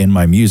term in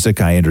my music.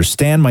 I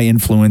understand my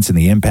influence and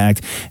the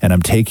impact, and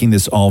I'm taking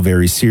this all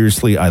very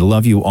seriously. I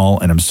love you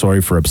all, and I'm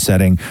sorry for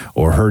upsetting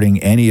or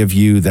hurting any of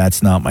you.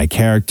 That's not my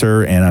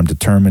character, and I'm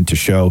determined to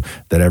show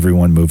that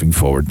everyone moving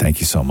forward. Thank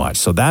you so much.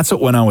 So that's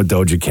what went on with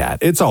Doja Cat.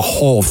 It's a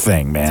whole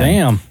thing, man.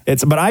 Damn.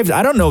 But I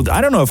don't know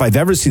if I've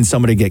ever seen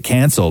somebody get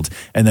canceled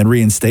and then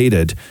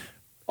reinstated.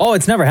 Oh,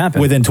 it's never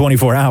happened. Within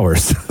 24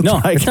 hours. No,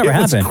 Like, it's never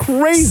it was happened.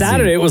 crazy.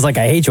 Saturday, it was like,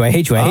 I hate you, I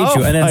hate you, I hate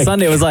you. And then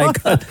Sunday, it was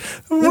like, I'm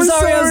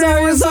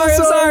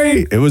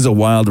sorry. It was a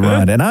wild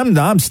ride. And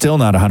I'm still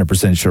not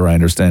 100% sure I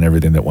understand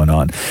everything that went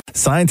on.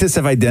 Scientists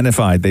have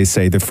identified, they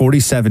say, the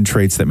 47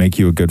 traits that make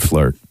you a good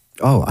flirt.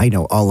 Oh, I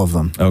know all of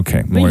them.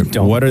 Okay. No, you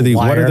don't, what are the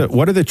liar.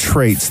 what are the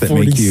traits that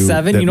make you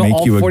 47? You know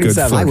all a good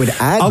 47. flirt? I would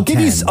add I'll give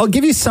 10. I'll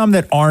give you some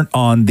that aren't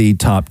on the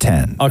top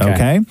 10.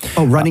 Okay.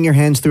 Oh, running your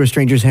hands through a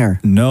stranger's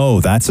hair.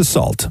 No, that's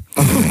assault.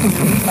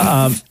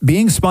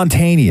 Being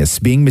spontaneous,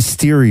 being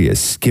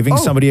mysterious, giving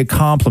somebody a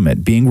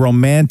compliment, being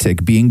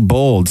romantic, being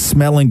bold,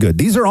 smelling good.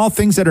 These are all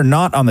things that are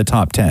not on the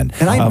top 10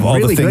 And I'm of all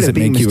really the things good at that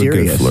being make you a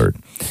good mysterious. flirt.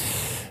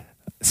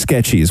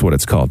 Sketchy is what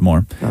it's called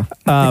more.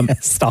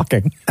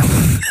 Stalking.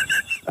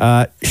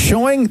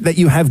 Showing that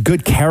you have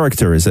good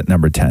character is at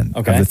number 10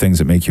 of the things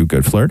that make you a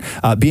good flirt.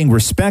 Being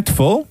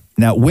respectful.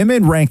 Now,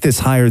 women rank this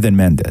higher than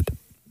men did.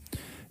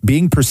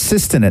 Being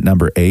persistent at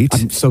number 8.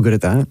 I'm so good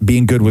at that.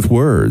 Being good with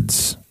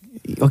words.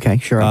 Okay,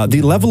 sure.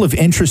 The level of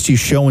interest you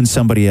show in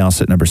somebody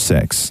else at number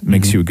 6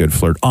 makes you a good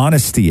flirt.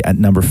 Honesty at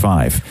number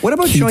 5. What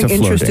about Key showing to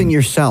interest in flirting.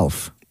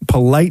 yourself?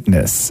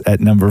 Politeness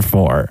at number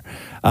 4.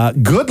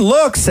 Good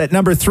looks at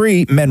number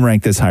 3. Men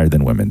rank this higher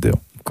than women do.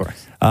 Of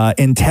course.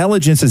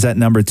 Intelligence is at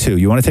number 2.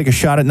 You want to take a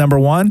shot at number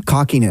 1?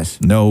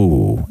 Cockiness.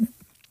 No.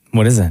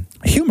 What is it?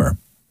 Humor.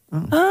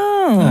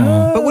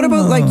 Oh. But what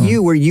about like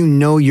you, where you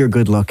know you're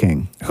good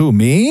looking? Who,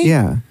 me?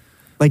 Yeah.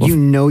 Like you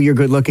know you're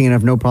good looking and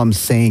have no problem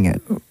saying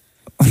it.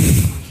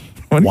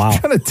 What are you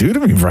trying to do to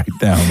me right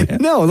now, man?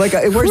 No, like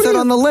where's that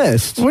on the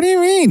list? What do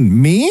you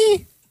mean?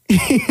 Me?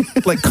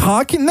 Like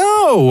cocky?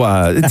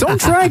 No. Don't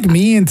drag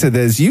me into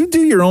this. You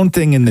do your own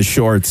thing in the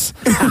shorts.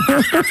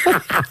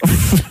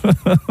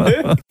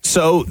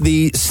 So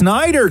the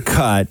Snyder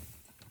cut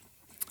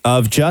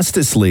of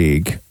Justice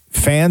League,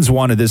 fans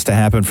wanted this to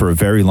happen for a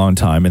very long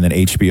time, and then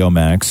HBO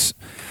Max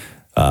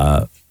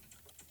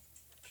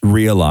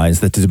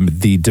realized that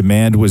the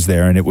demand was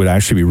there, and it would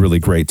actually be really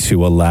great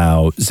to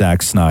allow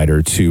Zack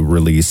Snyder to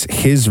release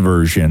his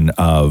version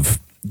of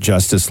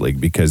Justice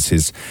League, because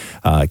his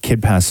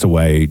kid passed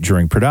away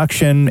during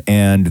production,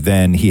 and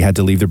then he had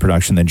to leave the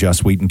production. Then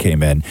Joss Whedon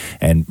came in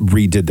and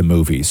redid the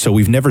movie. So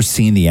we've never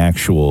seen the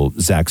actual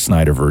Zack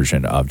Snyder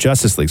version of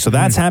Justice League. So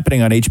that's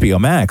happening on HBO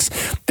Max.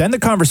 Then the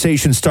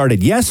conversation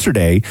started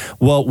yesterday.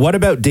 Well, what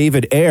about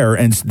David Ayer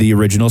and the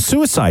original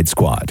Suicide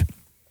Squad?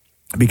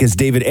 Because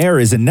David Ayer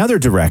is another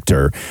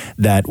director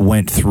that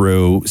went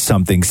through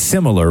something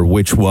similar,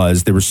 which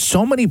was there were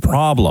so many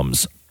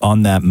problems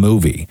on that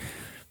movie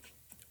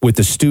with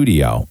the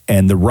studio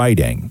and the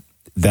writing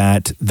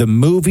that the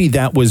movie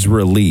that was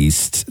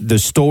released, the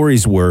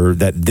stories were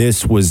that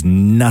this was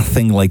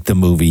nothing like the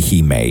movie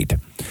he made.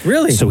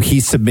 Really? So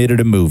he submitted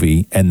a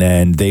movie, and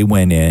then they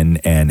went in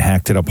and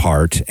hacked it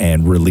apart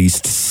and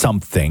released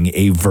something,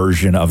 a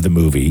version of the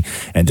movie,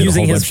 and did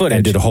Using a whole his bunch, footage.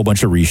 and did a whole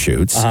bunch of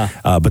reshoots.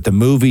 But the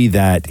movie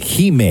that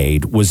he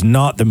made was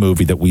not the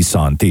movie that we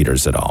saw in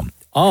theaters at all.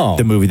 Oh.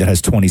 The movie that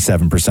has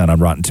 27%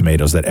 on Rotten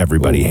Tomatoes that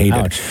everybody hated.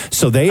 ouch.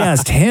 So they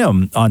asked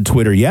him on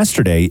Twitter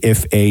yesterday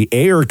if a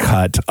Ayer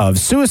cut of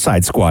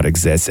Suicide Squad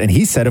exists, and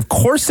he said, of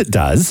course it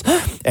does,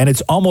 and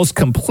it's almost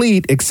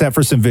complete except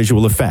for some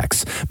visual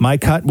effects. My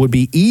cut would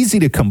be easy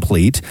to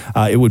complete.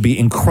 It would be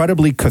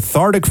incredibly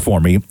cathartic for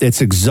me. It's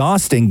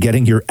exhausting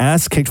getting your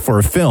ass kicked for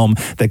a film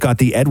that got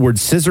the Edward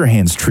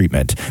Scissorhands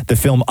treatment. The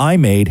film I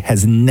made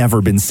has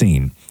never been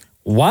seen.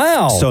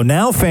 Wow. So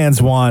now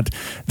fans want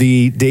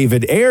the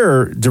David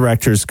Ayer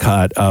director's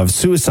cut of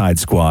Suicide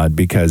Squad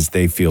because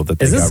they feel that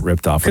they got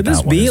ripped off. Could with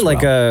this that one be as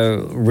like well. a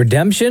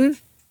redemption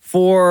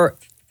for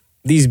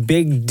these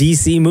big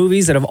DC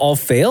movies that have all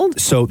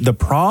failed? So the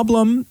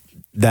problem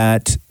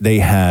that they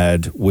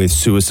had with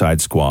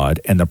Suicide Squad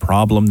and the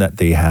problem that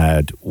they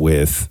had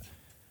with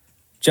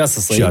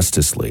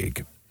Justice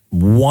League.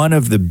 One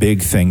of the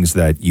big things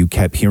that you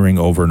kept hearing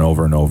over and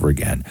over and over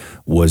again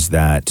was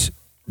that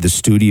the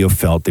studio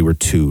felt they were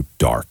too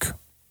dark.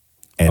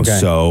 And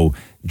so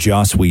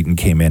Joss Whedon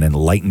came in and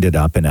lightened it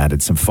up and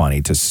added some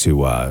funny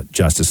to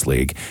Justice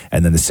League.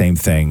 And then the same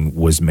thing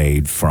was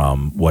made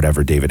from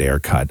whatever David Ayer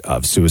cut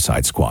of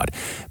Suicide Squad.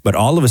 But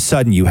all of a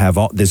sudden you have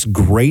all this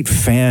great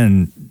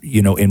fan,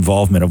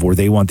 involvement of where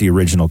they want the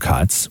original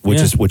cuts,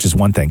 which is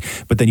one thing.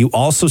 But then you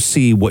also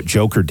see what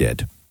Joker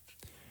did,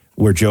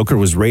 where Joker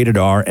was rated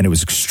R and it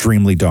was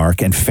extremely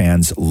dark and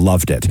fans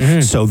loved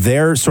it. So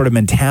their sort of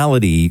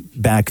mentality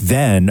back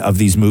then of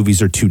these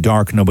movies are too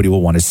dark, nobody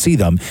will want to see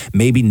them.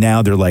 Maybe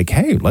now they're like,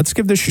 hey, let's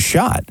give this a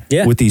shot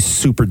with these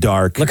super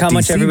dark Look how DC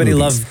much everybody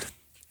movies. loved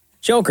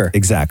Joker.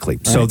 Exactly.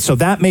 So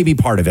that may be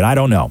part of it. I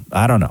don't know. And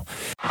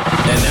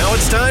now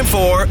it's time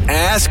for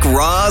Ask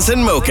Roz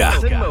and Mocha.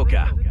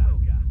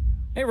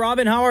 Hey,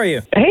 Robin, how are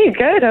you? Hey,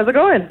 good. How's it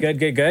going?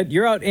 Good.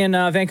 You're out in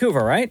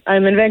Vancouver, right?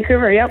 I'm in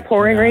Vancouver. Yeah,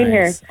 pouring rain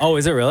here. Oh,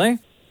 is it really?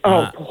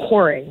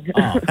 Pouring.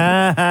 But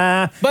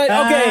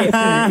okay,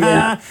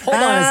 hold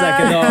on a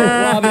second though,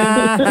 Robin.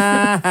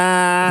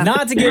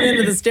 Not to get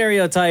into the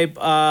stereotype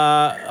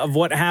of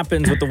what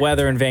happens with the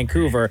weather in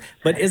Vancouver,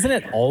 but isn't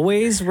it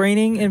always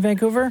raining in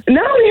Vancouver?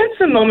 No, we had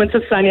some moments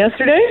of sun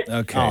yesterday.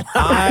 Okay.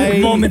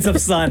 Moments of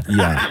sun.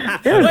 Yeah.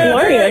 It was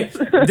glorious.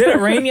 Did it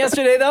rain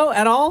yesterday though,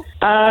 at all?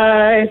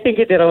 I think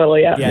it did a little,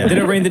 yeah. Yeah. Did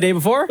it rain the day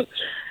before?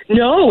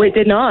 No, it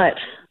did not.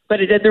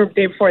 But it did the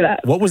day before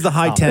that. What was the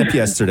high temp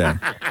yesterday?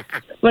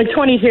 Like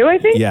 22, I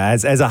think? Yeah,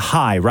 as a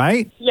high,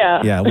 right?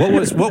 Yeah. Yeah.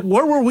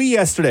 Where were we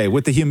yesterday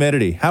with the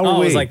humidity? How were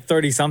we? It was like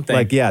 30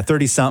 something.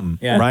 30 something,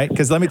 Yeah. right?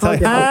 Because let me tell you.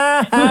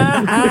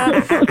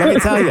 Let me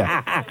tell you.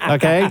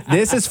 Okay?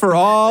 This is for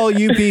all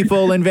you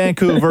people in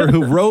Vancouver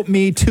who wrote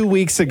me 2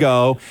 weeks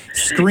ago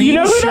screenshotting. You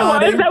know who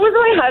that was? That was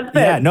my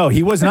husband. Yeah, no,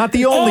 he was not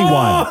the only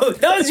one.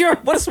 That was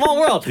what a small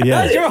world. Yeah.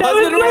 That was your That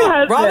was husband, my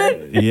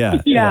husband.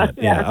 Robin?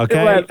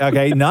 Yeah.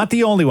 Okay, not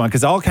the only one,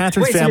 because all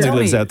Catherine's Wait, so family tell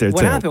lives me, out there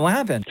what too. happened? What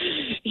happened?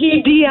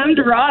 He DM'd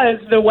Roz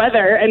the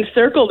weather and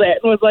circled it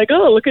and was like,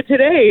 oh, look at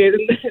today.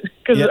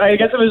 Because I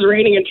guess it was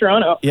raining in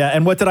Toronto. Yeah,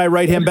 and what did I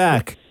write him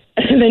back?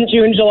 And then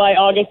June, July,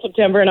 August,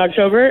 September, and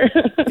October.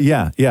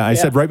 Yeah. I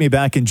said, write me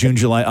back in June,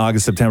 July,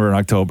 August, September, and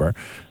October.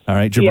 All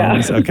right,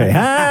 jabronis. Yeah. Okay.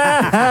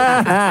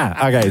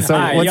 Okay, so All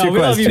right, what's your we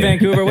love question? you,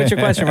 Vancouver. What's your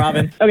question,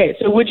 Robin? Okay,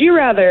 so would you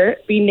rather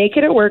be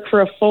naked at work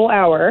for a full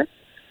hour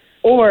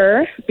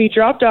or be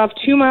dropped off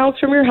 2 miles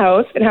from your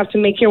house and have to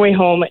make your way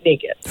home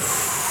naked?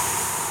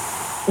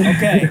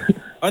 Okay.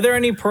 Are there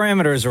any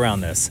parameters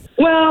around this?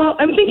 Well,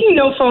 I'm thinking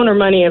no phone or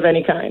money of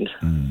any kind.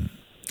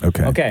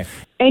 Okay. Okay.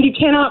 And you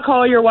cannot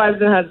call your wives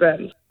and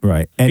husbands.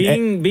 Right.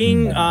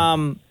 Being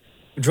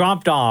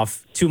dropped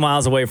off 2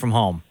 miles away from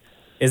home.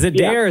 Is it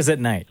day or is it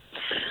night?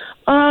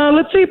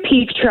 Let's say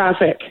peak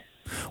traffic,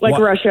 like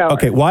rush hour.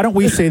 Okay, why don't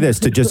we say this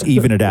to just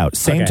even it out?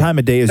 Same time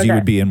of day as you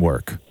would be in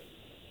work.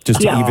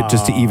 Just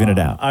to even it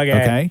out.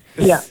 Okay?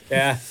 Yeah.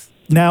 Yeah.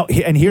 Now,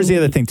 and here's the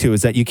other thing too,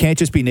 is that you can't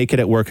just be naked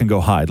at work and go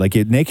hide. Like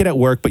you're naked at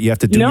work, but you have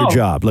to do your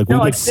job. Like we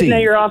would see. Sitting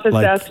at your office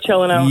desk,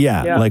 chilling out.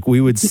 Yeah, like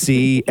we would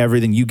see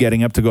everything, you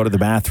getting up to go to the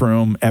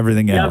bathroom,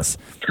 everything else.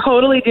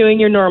 Totally doing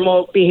your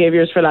normal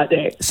behaviors for that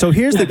day. So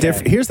here's the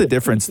here's the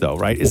difference though,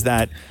 right? Is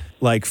that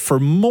like for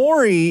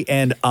Maury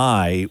and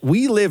I,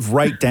 we live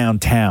right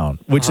downtown,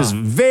 which is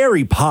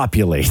very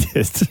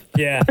populated.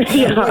 Yeah.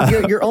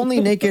 You're only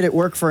naked at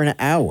work for an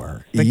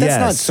hour. Like, that's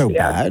not so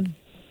bad.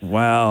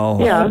 Well,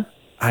 Yeah.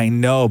 I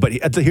know, but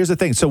here's the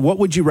thing. So what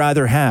would you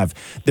rather have?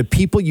 The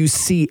people you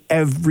see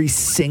every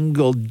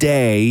single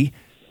day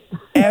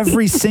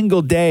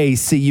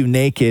see you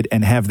naked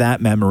and have that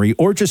memory,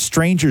 or just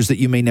strangers that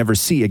you may never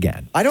see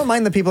again? I don't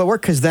mind the people at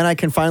work because then I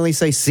can finally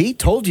say, see,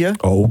 told you.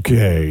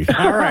 Okay.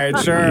 All right,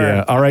 sure.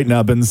 Yeah. All right,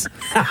 Nubbins.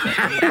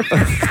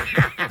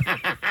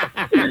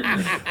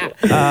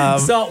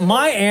 So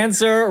my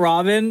answer,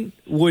 Robin,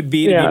 would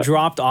be to be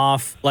dropped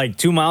off like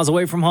 2 miles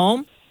away from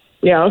home.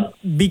 Yeah.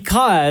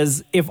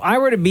 Because if I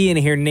were to be in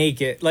here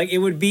naked, like it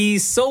would be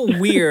so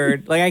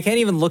weird. Like I can't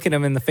even look at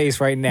him in the face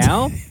right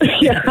now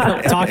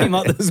talking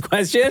about this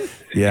question.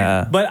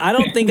 Yeah. But I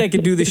don't think I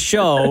could do the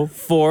show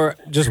for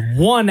just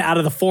 1 out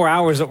of the 4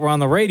 hours that we're on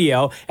the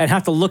radio and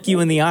have to look you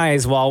in the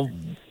eyes while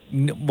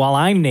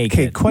I'm naked.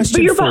 Okay, question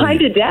But you're for behind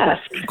you. a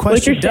desk. Question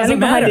Like you're standing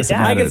behind a desk.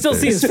 I can still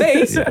see his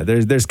face. Yeah,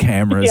 there's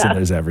cameras Yeah. and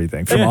there's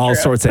everything from all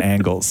True. sorts of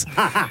angles.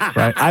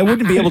 Right? I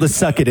wouldn't be able to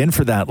suck it in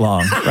for that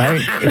long.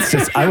 Right? It's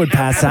just I would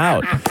pass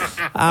out.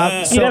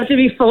 You'd have to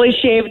be fully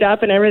shaved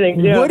up and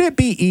everything, too. Would it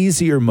be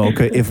easier,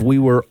 Mocha, if we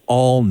were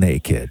all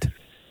naked?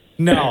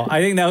 No, I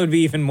think that would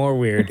be even more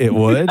weird. It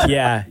would?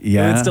 Yeah. It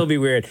Yeah. would still be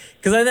weird.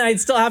 Because then I'd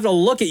still have to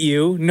look at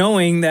you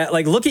knowing that,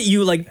 like, look at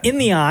you, like, in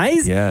the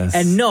eyes. Yes.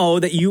 And know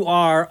that you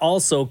are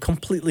also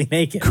completely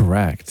naked.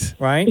 Correct.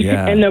 Right?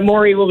 Yeah. And that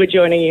Maury will be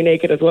joining you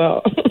naked as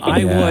well.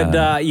 I would,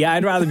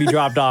 I'd rather be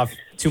dropped off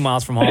 2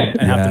 miles from home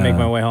and have to make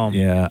my way home.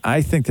 Yeah,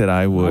 I think that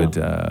I would.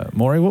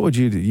 Maury, what would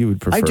you do? You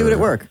would prefer? I do it at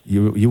work.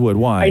 You would.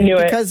 Why?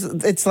 Because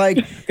it's like...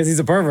 Because he's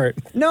a pervert.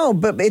 No,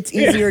 but it's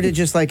easier to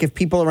just like, if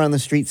people around the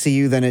street see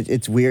you, then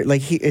it's weird.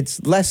 Like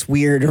it's less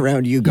weird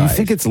around you guys. You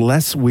think it's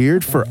less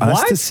weird for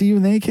us to see you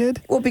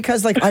naked? Well,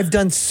 because like I've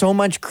done so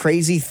much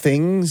crazy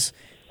things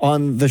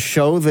on the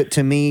show that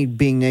to me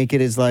being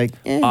naked is like...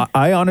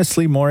 I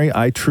honestly, Maury,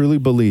 I truly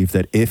believe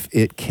that if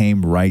it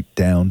came right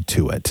down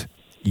to it,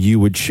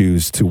 you would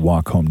choose to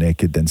walk home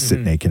naked than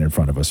sit naked in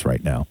front of us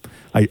right now.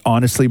 I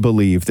honestly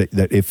believe that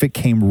if it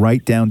came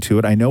right down to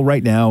it, I know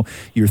right now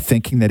you're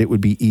thinking that it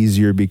would be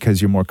easier because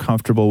you're more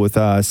comfortable with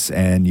us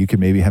and you could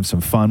maybe have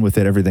some fun with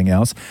it, everything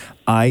else.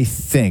 I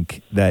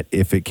think that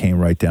if it came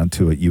right down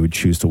to it, you would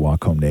choose to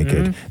walk home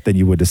naked than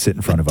you would to sit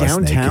in front of us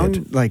downtown,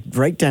 naked. like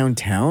right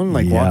downtown,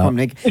 like walk home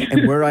naked.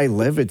 And where I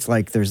live, it's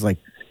like there's like,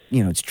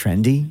 it's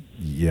trendy.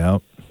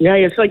 Yep. Yeah,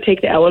 you have to like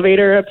take the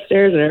elevator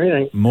upstairs and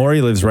everything.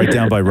 Maury lives right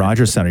down by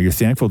Rogers Center. You're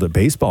thankful that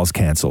baseball's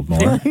canceled,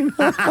 Maury. You'd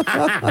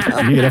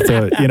have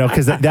to,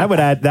 because that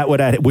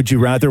would add. Would you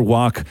rather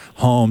walk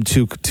home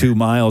 2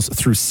 miles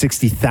through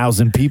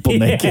 60,000 people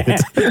naked?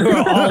 Who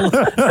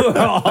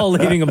are all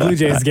leaving a Blue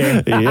Jays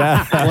game.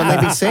 Yeah. When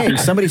they'd be saying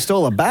somebody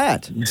stole a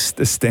bat.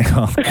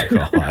 Oh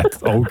God.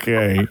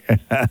 Okay.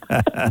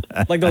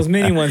 Like those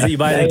mini ones that you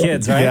buy the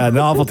kids, right? Yeah,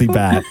 novelty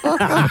bat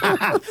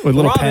with a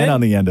little pen on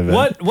the end of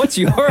it.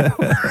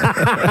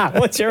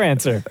 What's your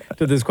answer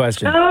to this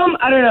question?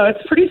 I don't know.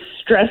 It's pretty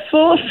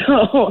stressful,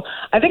 so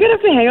I think I'd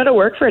have to hang out at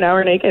work for an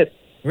hour naked.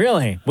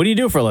 Really? What do you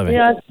do for a living?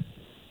 Yeah.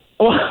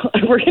 Well,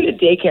 I work in a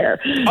daycare.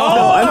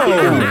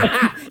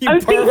 I'm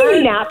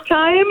thinking nap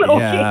time. Yeah.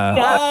 Okay, nap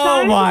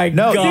time. my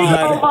No, There's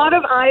God. a lot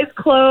of eyes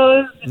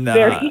closed. Nah.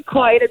 Very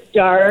quiet. It's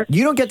dark.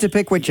 You don't get to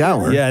pick which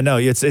hour. Yeah, no,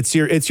 it's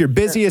your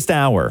busiest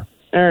hour.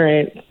 All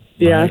right.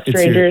 Yeah, Right?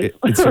 strangers.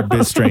 It's your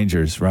biz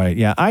strangers, right?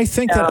 Yeah, I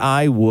think that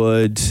I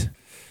would.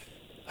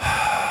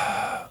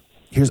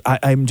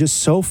 I'm just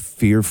so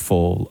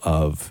fearful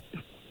of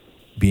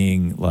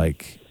being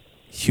like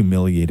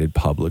humiliated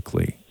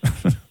publicly.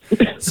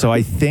 So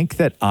I think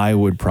that I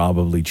would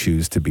probably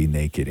choose to be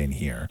naked in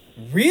here.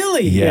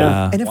 Really?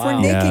 Yeah. And if we're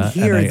naked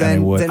here,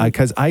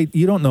 because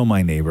you don't know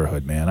my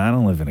neighborhood, man. I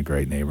don't live in a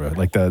great neighborhood.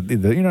 Like the you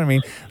know what I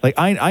mean? Like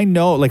I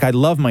know, like I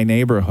love my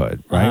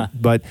neighborhood, right?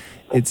 But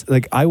it's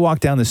like I walk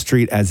down the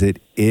street as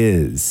it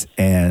is,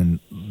 and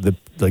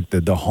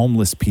the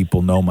homeless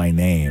people know my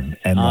name,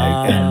 and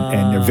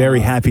and they're very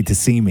happy to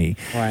see me,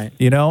 right?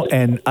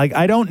 And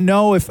I don't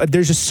know if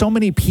there's just so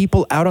many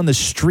people out on the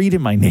street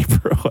in my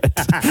neighborhood.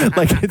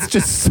 Like it's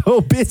just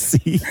so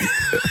busy.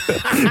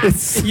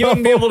 You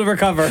wouldn't be able to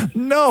recover.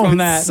 No, from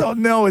that.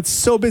 It's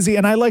so busy,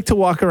 and I like to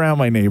walk around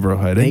my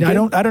neighborhood, and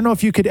I don't know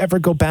if you could ever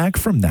go back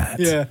from that.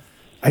 Yeah.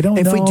 I don't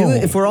if know.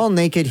 If we're all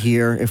naked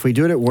here, if we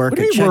do it at work, What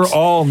do it you mean checks, we're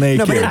all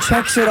naked? No, but it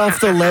checks it off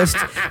the list,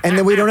 and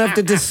then we don't have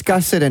to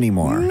discuss it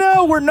anymore.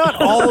 No, we're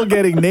not all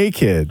getting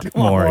naked,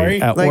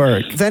 Maury, at Like,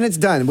 work. Then it's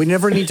done. We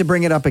never need to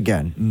bring it up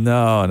again.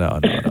 No.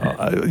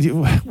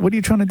 What are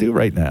you trying to do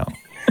right now?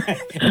 I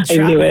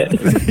knew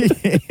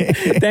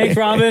it. Thanks,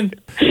 Robin.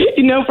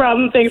 No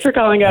problem. Thanks for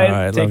calling, guys. All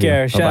right, Take love you.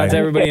 care. Shout out Bye-bye. to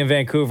everybody in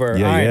Vancouver.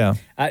 Yeah, All right.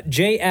 yeah.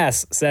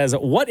 JS says,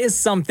 what is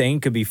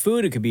something, could be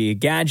food, it could be a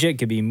gadget,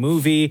 could be a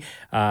movie,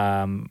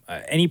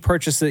 any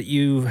purchase that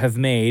you have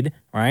made,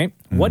 right?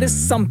 What is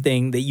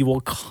something that you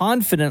will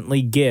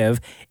confidently give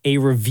a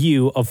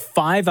review of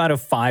 5 out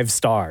of 5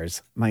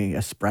 stars? My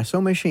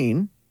espresso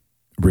machine.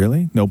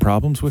 Really? No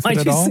problems with Why'd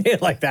it at you all? say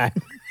it like that?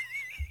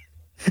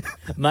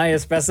 My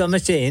espresso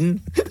machine.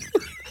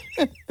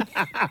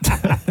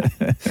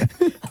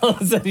 All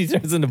of a sudden he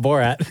turns into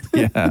Borat.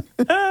 Yeah.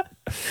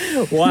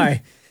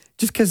 Why?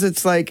 Just because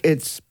it's like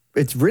it's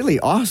really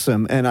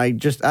awesome, and I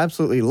just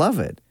absolutely love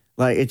it.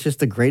 Like it's just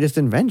the greatest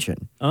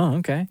invention. Oh,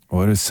 okay.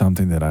 What is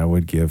something that I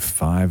would give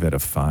 5 out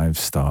of 5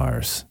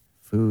 stars?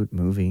 Food,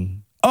 movie.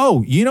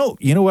 Oh, you know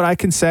what I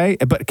can say?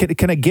 But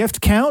can a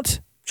gift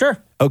count? Sure.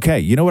 Okay,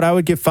 you know what I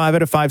would give 5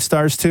 out of 5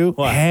 stars to?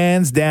 What?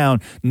 Hands down,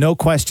 no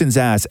questions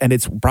asked. And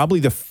it's probably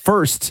the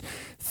first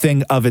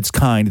thing of its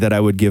kind that I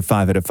would give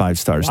 5 out of 5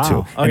 stars to.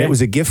 Wow, And okay. it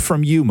was a gift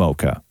from you,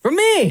 Mocha. For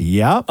me?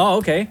 Yep. Oh,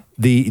 okay.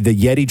 The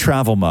Yeti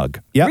travel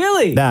mug. Yep.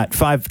 Really? That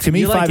 5 to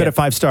me You like 5 out it? of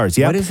 5 stars.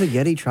 Yep. What is a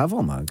Yeti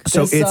travel mug?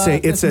 So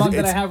This mug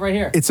that I have right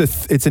here. It's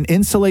an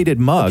insulated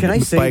mug. Can I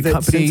by say a that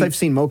company. since I've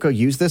seen Mocha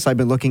use this, I've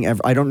been looking.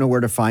 I don't know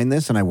where to find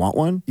this, and I want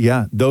one.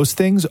 Yeah, those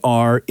things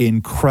are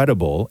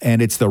incredible,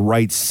 and it's the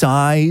right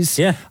size.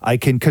 Yeah, I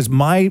can because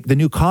the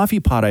new coffee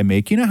pot I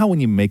make. You know how when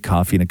you make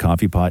coffee in a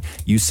coffee pot,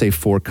 you say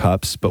 4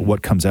 cups, but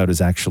what comes out is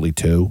actually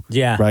 2.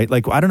 Yeah, right.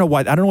 Like I don't know why.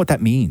 I don't know what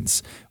that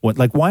means.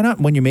 Why not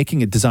when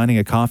you're designing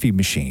a coffee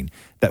machine?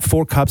 That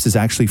 4 cups is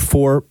actually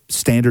 4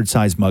 standard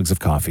size mugs of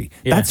coffee.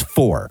 Yeah. That's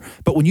 4.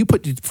 But when you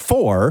put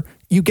 4,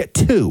 you get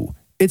 2.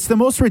 It's the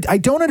most. I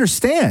don't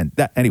understand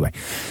that. Anyway,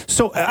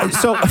 so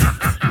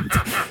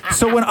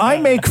when I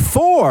make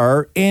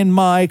 4 in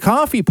my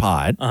coffee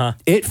pot,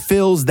 it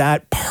fills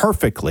that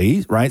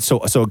perfectly, right?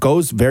 So it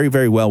goes very,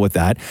 very well with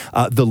that.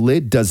 The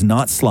lid does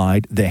not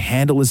slide. The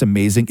handle is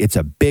amazing. It's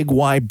a big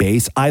wide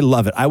base. I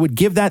love it. I would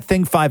give that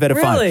thing 5 out of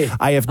 5. Really?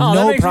 I have Oh,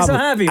 that no makes me so problem.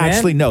 happy, man.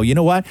 Actually, no. You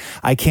know what?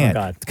 I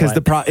can't because I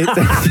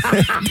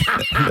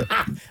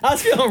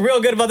was feeling real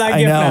good about that I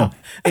gift know.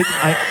 now.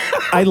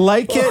 I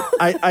like it.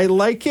 I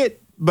like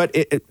it, but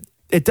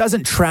it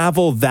doesn't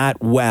travel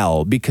that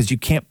well because you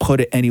can't put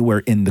it anywhere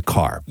in the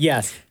car.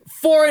 Yes.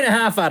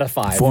 4.5 out of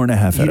 5.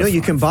 4.5 You out know, of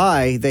you can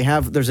buy.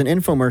 There's an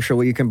infomercial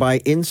where you can buy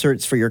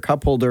inserts for your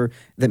cup holder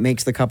that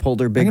makes the cup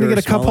holder bigger. I'm gonna get or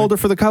a cup smaller. holder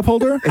for the cup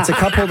holder. It's a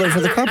cup holder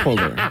for the cup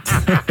holder.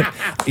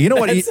 You know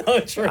what? That's so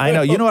true. I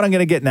know. You know what I'm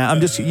going to get now?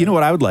 You know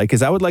what I would like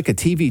is I would like a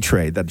TV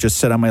tray that just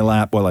sit on my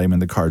lap while I'm in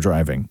the car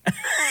driving.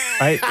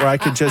 Right? Where I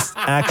could just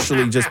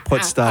actually just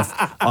put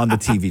stuff on the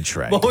TV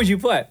tray. What would you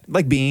put?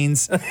 Like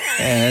beans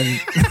and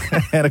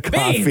a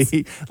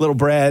coffee, little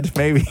bread,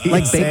 maybe.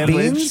 Like baked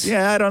sandwich. beans?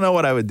 Yeah, I don't know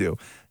what I would do.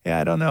 Yeah,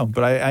 I don't know,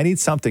 but I need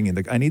something in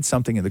the car.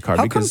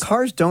 How come because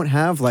cars don't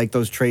have like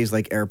those trays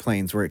like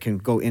airplanes where it can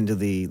go into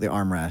the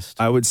armrest?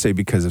 I would say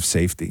because of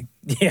safety.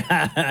 Yeah,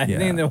 I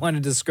think they want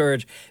to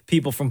discourage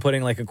people from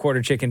putting like a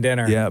quarter chicken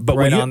dinner. Yeah, but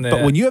right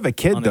when you have a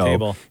kid on the though,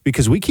 table.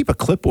 because we keep a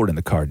clipboard in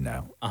the car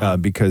now,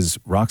 because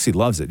Roxy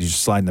loves it. You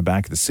just slide in the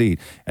back of the seat,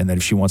 and then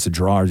if she wants to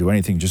draw or do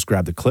anything, just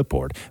grab the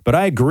clipboard. But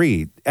I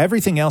agree,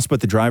 everything else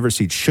but the driver's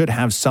seat should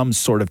have some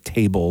sort of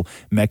table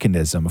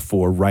mechanism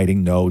for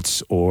writing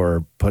notes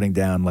or putting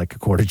down like a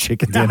quarter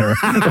chicken dinner.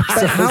 But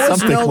how is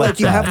something like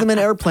you that. have them in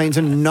airplanes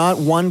and not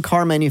one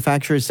car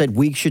manufacturer said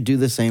we should do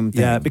the same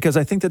thing? Yeah, because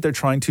I think that they're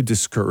trying to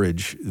discourage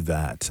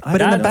that.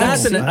 But in the back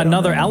that's seat-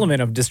 another element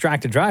of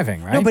distracted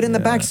driving, right? No, but in the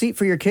back seat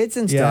for your kids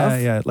and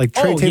stuff. Yeah, like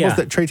tray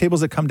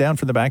tables that come down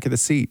from the back of the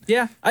seat.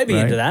 Yeah, I'd be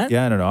into that.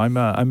 Yeah, I don't know.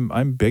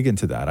 I'm big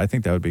into that. I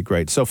think that would be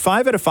great. So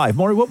 5 out of 5.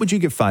 Maury, what would you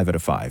give 5 out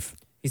of 5?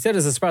 He said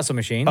his espresso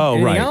machine. Oh,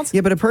 Anything right. else?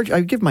 Yeah, but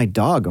I'd give my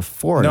dog a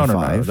 4 out of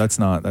 5. No,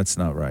 that's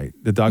not right.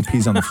 The dog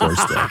pees on the floor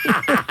still.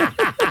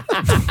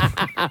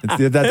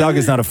 That dog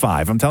is not a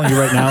 5. I'm telling you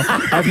right now.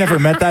 I've never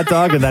met that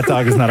dog, and that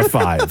dog is not a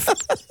 5.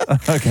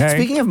 Okay.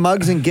 Speaking of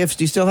mugs and gifts,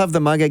 do you still have the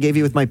mug I gave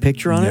you with my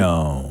picture on it?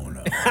 No,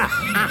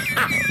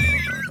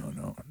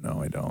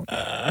 I don't.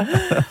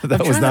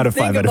 That was not a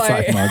 5 out of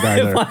 5 mug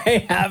either. If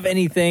I have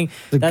anything,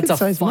 a that's a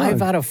good-sized 5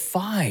 mug. out of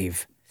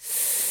 5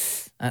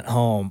 at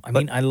home. I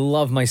mean, I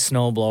love my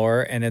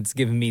snowblower, and it's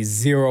given me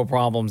 0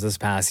 problems this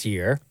past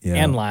year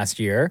and last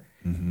year.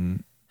 Mm-hmm.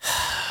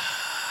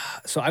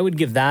 So I would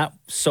give that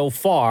so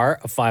far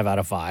a 5 out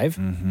of 5.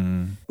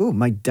 Mm-hmm. Ooh,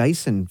 my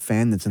Dyson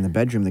fan that's in the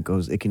bedroom that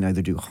goes, it can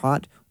either do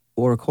hot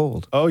or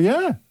cold. Oh,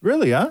 yeah?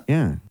 Really, huh?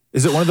 Yeah.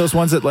 Is it one of those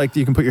ones that like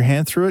you can put your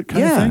hand through it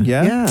kind of thing?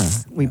 Yeah.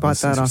 We bought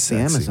those that things off are the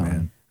sexy, Amazon.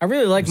 man. I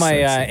really like my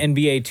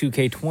NBA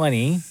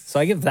 2K20,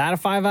 so I give that a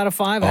 5 out of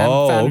 5. I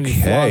haven't found any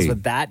flaws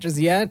with that just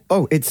yet.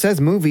 Oh, it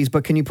says movies,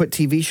 but can you put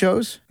TV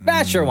shows?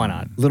 Sure, why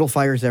not? Little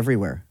Fires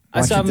Everywhere. I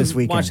Watch still it haven't this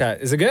weekend. watched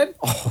that. Is it good?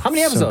 How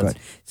many So episodes?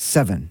 good.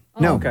 7.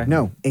 Oh, okay.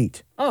 No,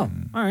 8. Oh,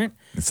 all right.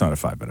 It's not a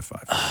 5 out of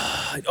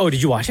 5. Oh,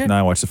 did you watch it? No,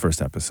 I watched the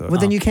first episode. Well,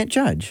 then you can't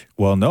judge.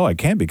 Well, no, I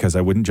can't because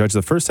I wouldn't judge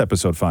the first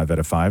episode 5 out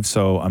of 5,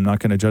 so I'm not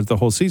going to judge the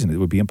whole season. It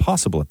would be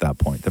impossible at that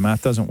point. The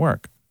math doesn't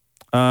work.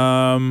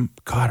 God,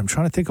 I'm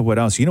trying to think of what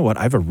else. You know what?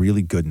 I have a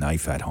really good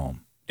knife at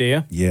home. Do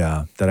you?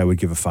 Yeah, that I would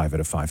give a 5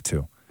 out of 5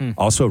 to.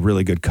 Also a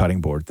really good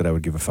cutting board that I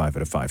would give a 5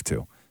 out of 5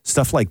 to.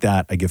 Stuff like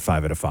that, I give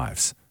 5 out of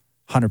 5s.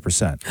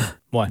 100%.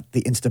 What?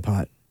 The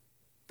Instapot.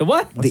 The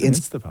what? The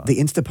Instapot. The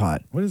Instapot.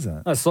 What is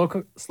that? A slow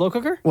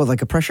cooker? Well,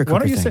 like a pressure cooker Why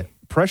don't you thing. say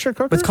pressure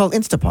cooker? But it's called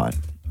Instapot.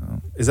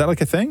 Is that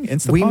like a thing?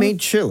 Instapot? We made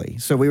chili.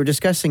 So we were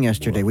discussing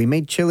yesterday. We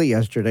made chili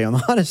yesterday on the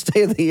hottest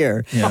day of the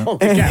year. Yeah.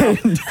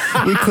 And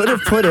we could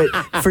have put it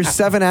for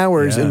 7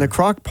 hours in the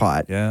crock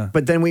pot. Yeah.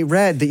 But then we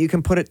read that you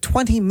can put it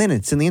 20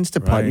 minutes in the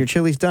Instapot Right. and your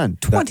chili's done.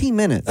 20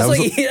 minutes. That's like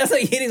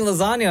eating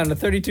lasagna on a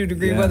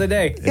 32-degree weather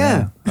day.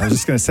 Yeah. I was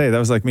just going to say, that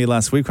was like me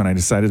last week when I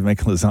decided to make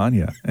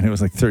lasagna, and it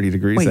was like 30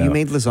 degrees Wait, out. you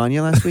made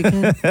lasagna last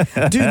weekend?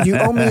 Dude, you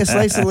owe me a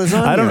slice of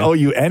lasagna. I don't owe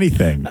you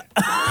anything.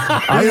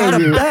 We had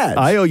a bet.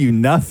 I owe you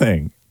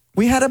nothing.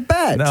 We had a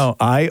bet. No,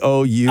 I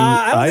owe you.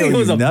 I don't think owe it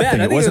was you a nothing. bet. I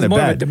think it wasn't was more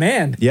of a bet.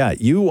 demand. Yeah,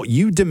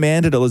 you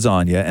demanded a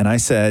lasagna, and I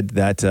said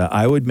that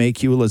I would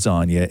make you a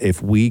lasagna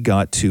if we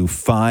got to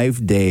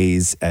 5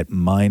 days at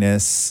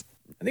minus.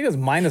 I think it was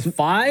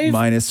 -5.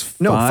 Minus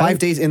No, 5? 5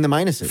 days in the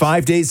minuses.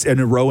 5 days in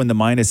a row in the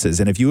minuses.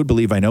 And if you would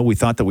believe, I know we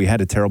thought that we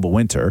had a terrible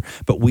winter,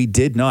 but we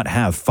did not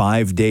have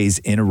 5 days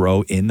in a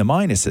row in the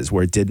minuses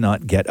where it did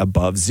not get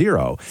above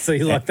 0. So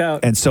you lucked out.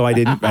 And so I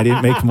didn't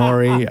make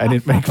Maury Maury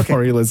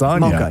lasagna.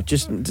 Mocha,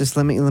 just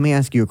let me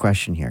ask you a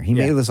question here. He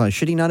made a lasagna.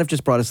 Should he not have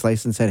just brought a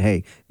slice and said,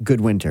 "Hey, good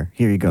winter.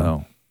 Here you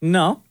go."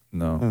 No.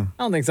 No.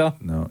 I don't think so.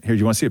 No. Here,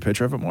 you want to see a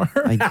picture of it more?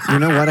 You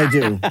know what I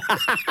do?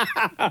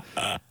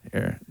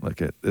 Here,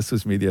 look at this.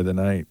 Was me the other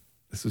night.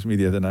 This was me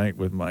the other night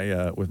with my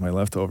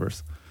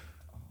leftovers.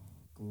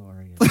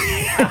 And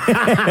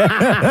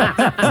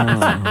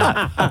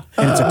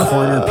it's a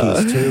corner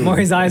piece too.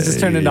 Maury's eyes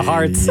just turned into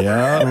hearts.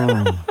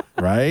 Yeah.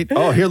 Right.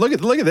 Oh, here, look at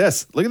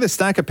this. Look at this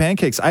stack of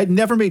pancakes. I'd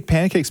never made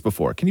pancakes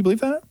before. Can you believe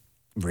that?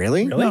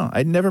 Really? No,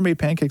 I'd never made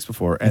pancakes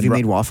before. Have you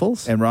made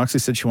waffles? And Roxy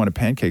said she wanted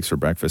pancakes for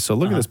breakfast. So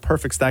look at this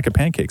perfect stack of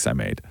pancakes I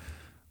made.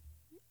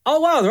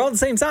 Oh, wow. They're all the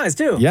same size,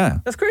 too. Yeah.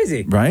 That's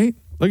crazy. Right?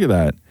 Look at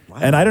that.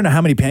 And I don't know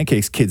how many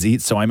pancakes kids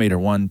eat, so I made her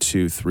 1,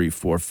 2, 3,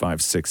 4,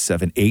 5, 6,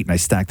 7, 8, and I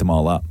stacked them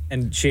all up.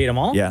 And she ate them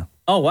all? Yeah.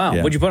 Oh, wow. Yeah.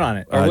 What'd you put on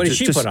it? Or what did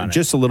she put on it?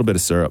 Just a little bit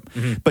of syrup.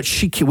 But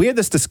we had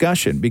this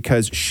discussion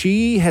because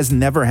she has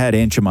never had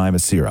Aunt Jemima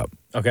syrup.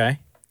 Okay.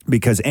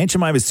 Because Aunt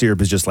Jemima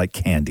syrup is just like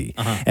candy.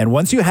 And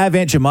once you have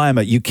Aunt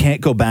Jemima, you can't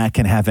go back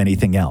and have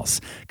anything else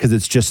because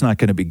it's just not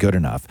going to be good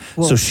enough.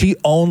 So she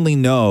only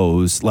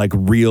knows like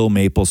real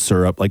maple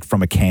syrup, like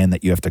from a can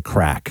that you have to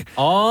crack.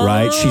 Oh,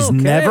 right? She's okay.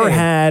 never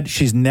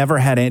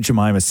had Aunt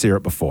Jemima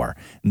syrup before.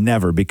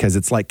 Never, because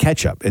it's like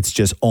ketchup. It's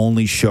just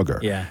only sugar.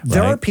 Yeah.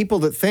 There right? are people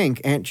that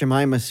think Aunt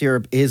Jemima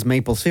syrup is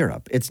maple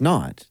syrup. It's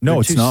not. No,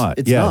 They're it's too- not.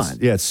 It's Yes.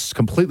 not. Yeah, it's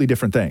completely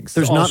different things.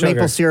 There's all not sugar.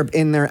 maple syrup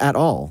in there at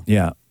all.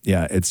 Yeah.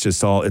 Yeah, it's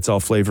just all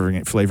flavoring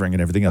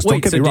and everything else. Wait,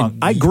 Don't get so me wrong. did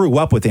I grew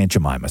up with Aunt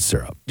Jemima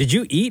syrup. Did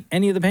you eat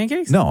any of the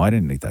pancakes? No, I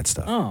didn't eat that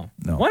stuff. Oh.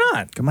 No. Why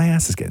not? My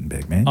ass is getting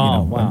big, man.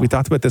 Oh, wow. We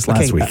talked about this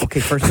last week. Okay,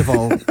 first of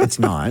all, it's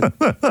not.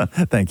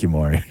 Thank you,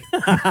 Maury.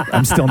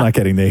 I'm still not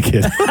getting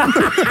naked.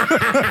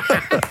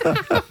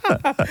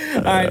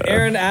 All right.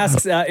 Aaron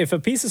asks if a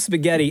piece of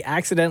spaghetti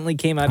accidentally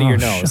came out of your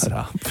nose, shut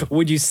up.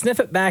 would you sniff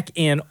it back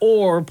in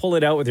or pull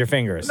it out with your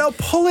fingers? No,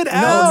 pull it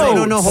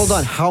out. No, hold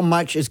on. How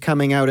much is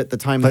coming out at the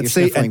time that Let's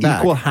you're say sniffling an back?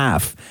 equal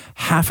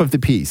half of the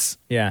piece.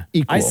 Yeah.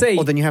 Equal. I say,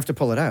 Well, then you have to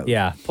pull it out.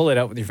 yeah, pull it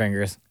out with your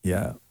fingers.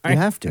 Yeah. You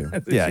have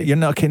to. Yeah, you're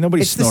not okay.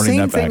 Nobody's It's the snorting same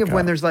that back thing of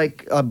when out. there's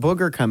like a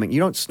booger coming. You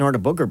don't snort a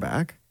booger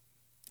back.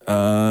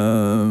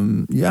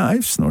 Yeah, I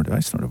snort a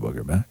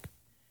booger back.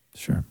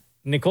 Sure.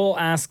 Nicole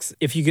asks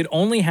if you could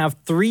only have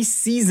 3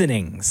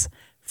 seasonings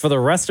for the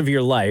rest of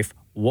your life,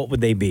 what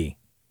would they be?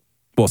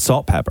 Well,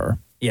 salt, pepper.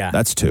 Yeah.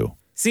 That's 2.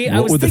 See, What I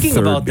was would the thinking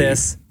third about be?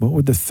 this What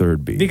would the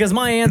third be? because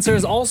my answer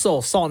is also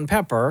salt and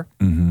pepper,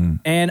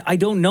 and I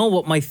don't know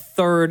what my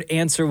third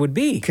answer would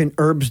be. Can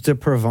herbes de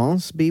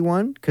Provence be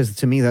one? Because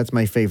to me, that's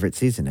my favorite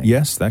seasoning.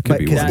 Yes, that could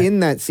be Because one. in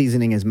that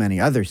seasoning is many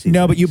other seasonings.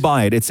 No, but you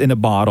buy it. It's in a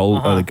bottle,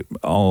 like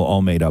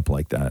all made up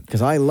like that.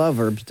 Because I love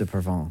herbes de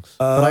Provence.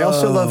 But I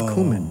also love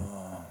cumin.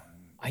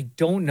 I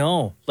don't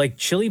know. Like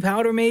chili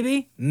powder,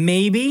 maybe?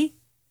 Maybe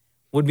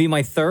would be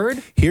my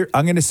third. Here,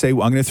 I'm going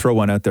to throw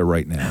one out there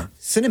right now.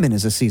 Cinnamon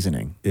is a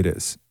seasoning. It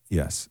is.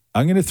 Yes.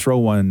 I'm going to throw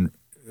one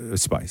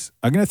spice.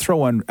 I'm going to throw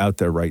one out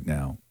there right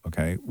now,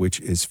 okay,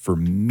 which is for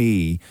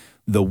me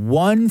the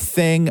one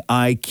thing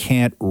I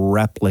can't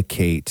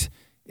replicate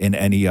in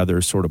any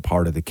other sort of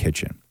part of the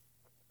kitchen.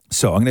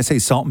 So I'm going to say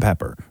salt and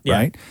pepper,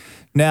 right?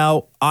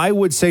 Now, I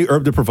would say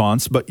herb de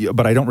Provence, but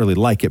I don't really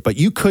like it. But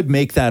you could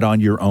make that on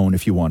your own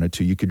if you wanted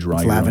to. You could dry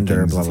It's your lavender, own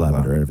things. blah, It's blah, blah.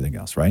 lavender, everything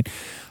else, right?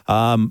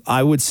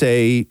 I would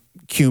say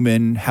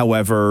cumin.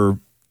 However,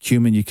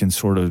 cumin you can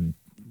sort of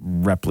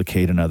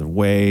replicate in other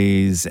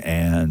ways,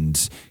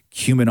 and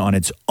cumin on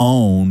its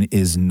own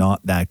is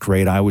not that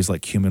great. I always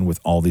like cumin with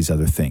all these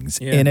other things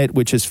in it,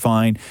 which is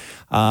fine.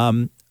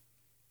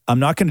 I'm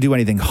not going to do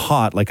anything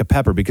hot like a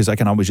pepper because I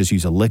can always just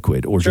use a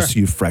liquid or just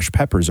use fresh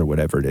peppers or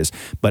whatever it is.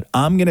 But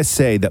I'm going to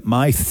say that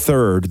my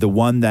third, the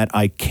one that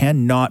I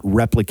cannot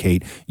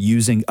replicate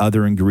using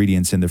other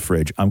ingredients in the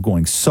fridge, I'm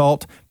going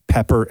salt,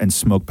 pepper, and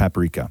smoked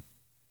paprika.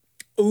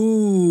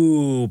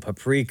 Ooh,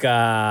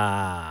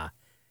 paprika.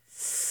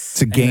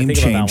 It's a game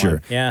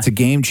changer. Yeah. It's a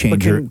game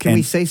changer. But can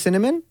we say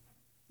cinnamon?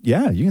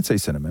 Yeah, you can say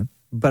cinnamon.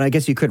 But I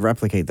guess you could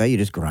replicate that. You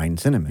just grind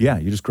cinnamon. Yeah,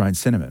 you just grind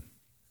cinnamon.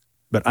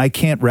 But I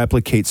can't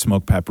replicate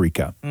smoked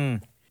paprika.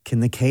 Can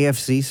the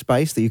KFC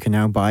spice that you can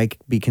now buy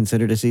be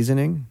considered a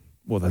seasoning?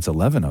 Well, that's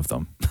 11 of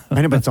them.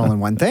 I know, but it's all in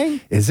one thing.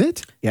 Is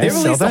it? Yeah, They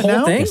released the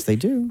whole thing? Yes, they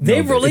do.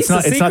 They've released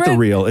the secret? It's not the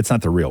real. It's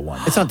not the real one.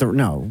 It's not the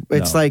no.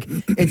 It's No. like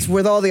it's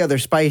with all the other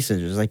spices.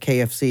 There's like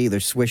KFC.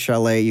 There's Swiss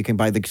chalet. You can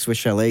buy the Swiss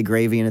chalet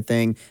gravy in a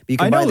thing. But you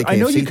can buy the KFC I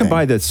know you can thing.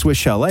 buy the Swiss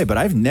chalet, but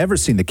I've never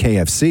seen the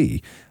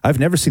KFC. I've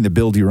never seen the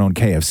build your own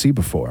KFC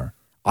before.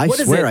 I What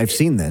is swear it? I've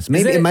seen this.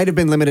 Maybe it might have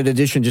been limited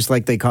edition, just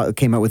like they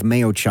came out with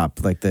mayo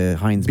chop, like the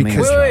Heinz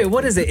mayo chop. Wait,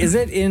 what is it? Is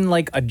it in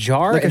like a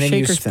jar Like a and then you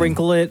shaker thing.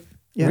 sprinkle it?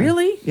 Yeah.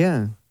 Really?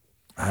 Yeah.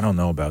 I don't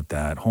know about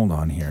that. Hold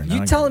on here.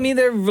 You telling me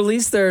they've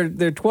released their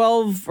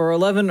 12 or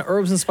 11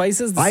 herbs and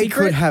spices? The I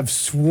secret? could have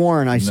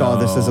sworn I saw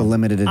this as a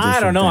limited edition. I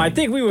don't know. thing. I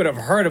think we would have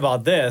heard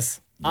about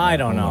this. I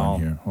don't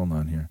know. Hold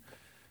on here.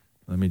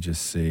 Let me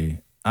just see.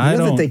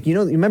 You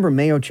remember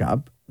mayo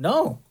chop?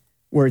 No.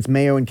 Where it's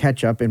mayo and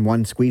ketchup in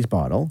one squeeze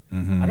bottle. I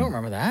don't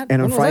remember that.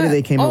 And on When was Friday that?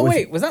 they came Oh, out with.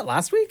 wait. Was that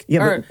last week?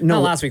 Yeah, Or, but no,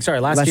 not last week. Sorry,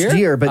 last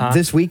year? But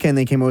this weekend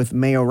they came out with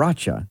mayo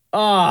racha.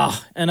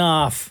 Oh,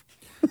 enough.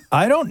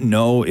 I don't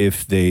know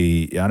if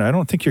they. I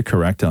don't think you're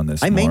correct on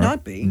this. I may Maura.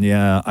 not be.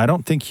 Yeah, I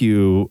don't think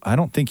you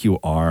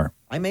are.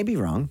 I may be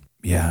wrong.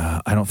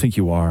 Yeah, I don't think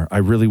you are. I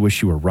really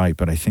wish you were right,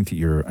 but I think that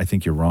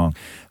you're wrong.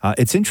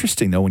 It's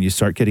interesting though when you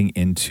start getting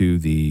into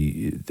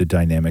the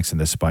dynamics and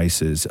the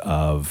spices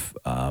of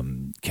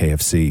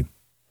KFC.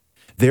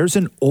 There's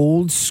an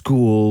old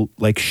school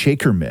like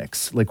shaker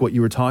mix, like what you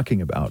were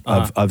talking about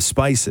of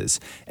spices,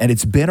 and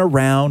it's been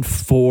around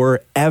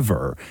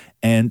forever.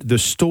 And the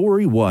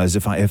story was,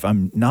 if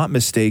I'm not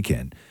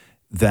mistaken,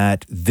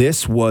 that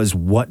this was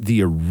what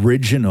the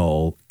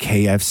original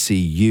KFC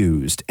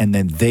used, and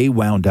then they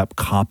wound up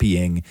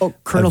copying. Oh,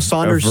 Colonel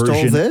Saunders stole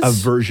this? A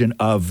version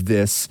of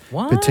this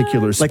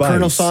particular spice. Like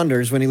Colonel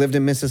Saunders, when he lived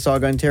in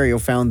Mississauga, Ontario,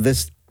 found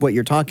this. What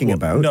you're talking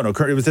about? No.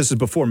 This is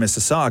before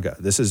Mississauga.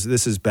 This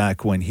is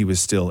back when he was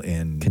still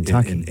in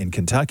Kentucky. In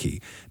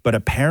Kentucky. But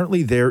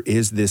apparently there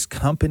is this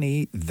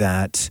company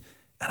that.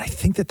 And I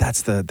think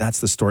that's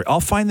the story. I'll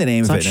find the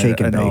name It's of not it. Shake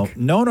and I'll- Bake.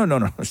 No.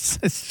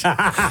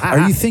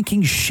 Are you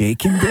thinking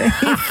Shake and Bake?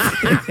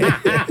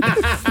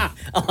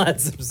 I'll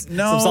add some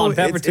salt and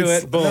pepper to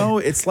it. Boom. No,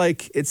 it's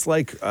like it's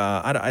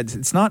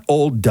not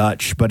Old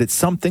Dutch, but it's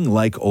something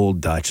like Old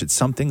Dutch. It's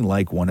something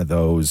like one of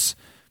those.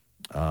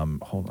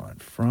 Hold on,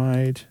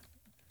 fried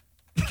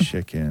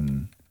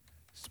chicken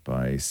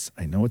spice.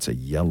 I know it's a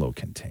yellow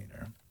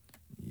container.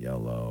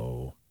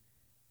 Yellow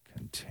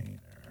container.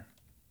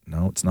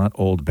 No, it's not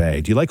Old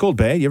Bay. Do you like Old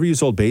Bay? You ever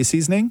use Old Bay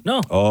seasoning?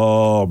 No.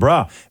 Oh,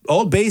 bruh.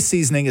 Old Bay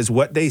seasoning is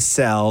what they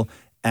sell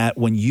at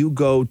when you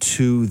go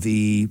to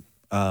the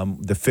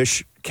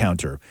fish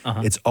counter.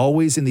 It's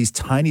always in these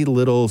tiny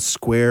little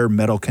square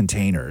metal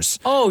containers.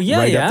 Oh, yeah,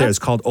 right yeah. up there. It's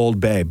called Old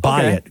Bay. Buy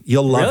Okay. it.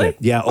 You'll love Really? it.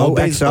 Yeah, Old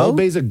Bay's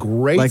a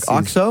great Like season-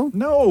 OXO?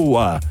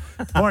 No.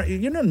 Mark,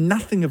 you know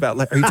nothing about.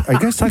 Are you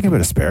guys talking about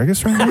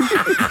asparagus right now?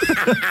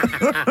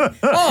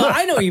 Oh,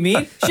 I know what you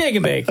mean. Shake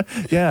and bake.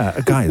 Yeah,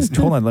 guys,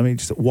 hold on. Let me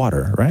just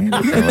water, right?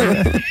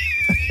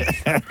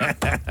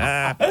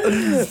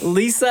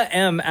 Lisa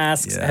M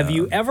asks, have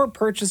you ever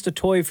purchased a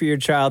toy for your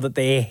child that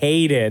they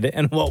hated,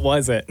 and what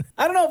was it?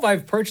 I don't know if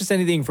I've purchased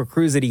anything for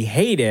Cruz that he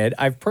hated.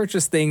 I've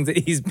purchased things that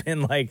he's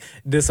been like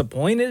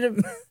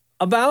disappointed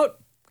about.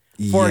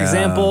 For Yeah.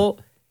 example,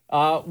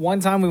 one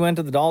time we went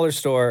to the dollar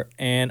store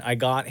and I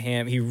got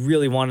him, he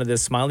really wanted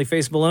this smiley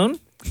face balloon.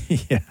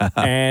 Yeah.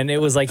 And it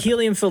was like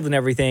helium filled and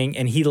everything.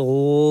 And he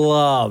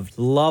loved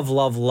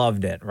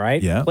it,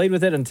 right? Yeah. Played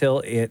with it until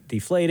it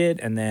deflated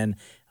and then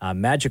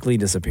magically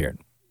disappeared.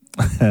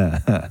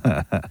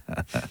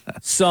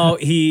 So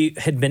he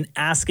had been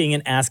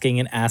asking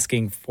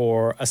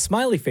for a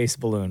smiley face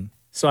balloon.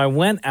 So I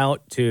went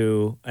out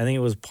to, I think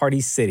it was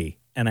Party City,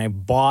 and I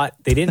bought,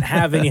 they didn't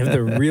have any of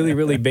the really,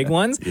 really big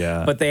ones,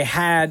 but they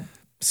had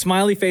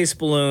smiley face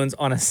balloons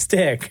on a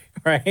stick,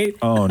 right?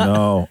 Oh,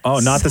 no. Oh,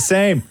 not the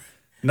same.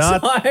 So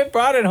I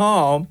brought it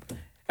home.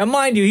 And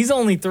mind you, he's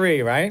only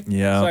 3, right?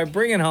 Yeah. So I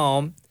bring it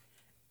home,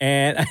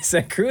 And I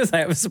said, Cruz, I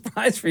have a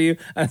surprise for you.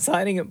 I was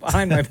hiding it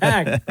behind my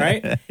back,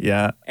 right?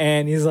 Yeah.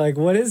 And he's like,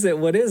 what is it?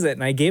 What is it?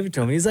 And I gave it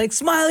to him. He's like,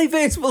 smiley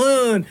face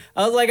balloon.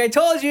 I was like, I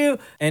told you.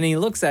 And he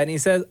looks at it and he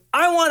says,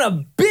 I want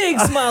a big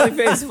smiley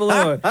face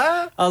balloon.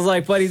 I was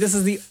like, buddy, this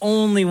is the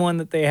only one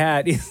that they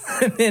had.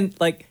 And then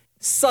like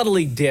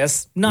subtly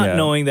dissed, not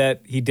knowing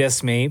that he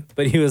dissed me,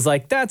 but he was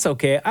like, that's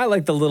okay. I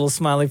like the little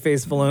smiley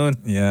face balloon.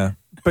 Yeah.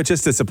 But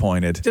just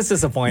disappointed. Just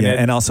disappointed. Yeah,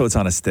 and also it's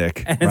on a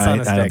stick, And it's right? on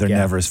a stick, They're yeah.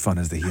 never as fun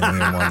as the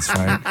helium ones,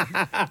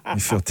 right?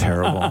 You feel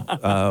terrible.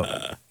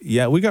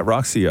 Yeah, we got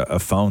Roxy a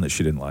phone that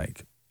she didn't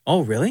like.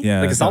 Oh, really? Yeah,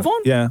 Like a cell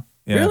phone? Yeah.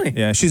 Yeah, Really?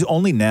 Yeah. She's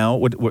only now.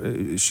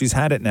 She's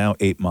had it now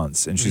 8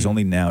 months, and she's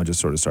only now just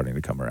sort of starting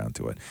to come around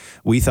to it.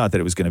 We thought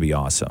that it was going to be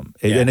awesome,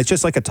 and it's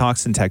just like a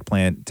Toxin text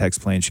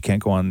plan. She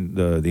can't go on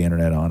the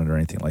internet on it or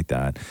anything like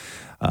that.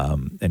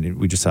 And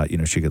we just thought,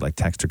 she could like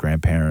text her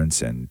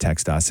grandparents and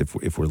text us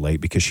if we're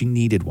late, because she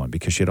needed one,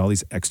 because she had all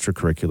these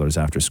extracurriculars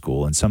after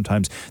school, and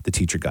sometimes the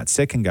teacher got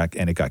sick and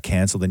it got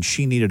canceled, and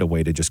she needed a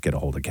way to just get a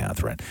hold of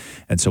Catherine.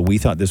 And so we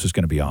thought this was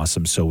going to be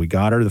awesome. So we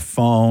got her the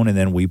phone, and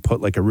then we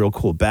put like a real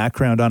cool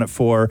background on it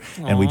for her,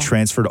 and we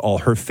transferred all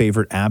her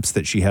favorite apps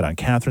that she had on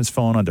Catherine's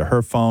phone onto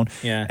her phone.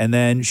 Yeah. And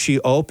then she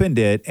opened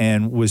it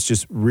and was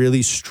just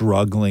really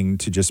struggling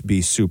to just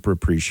be super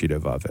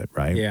appreciative of it,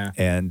 right? Yeah.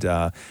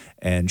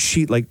 And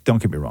she, like, don't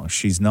get me wrong,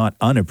 she's not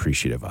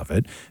unappreciative of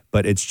it,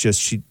 but it's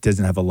just she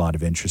doesn't have a lot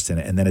of interest in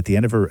it. And then at the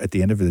end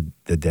of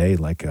the day,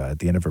 like at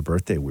the end of her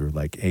birthday, we were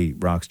like, hey,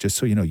 Rox, just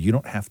so you know, you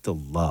don't have to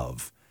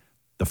love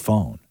the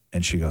phone.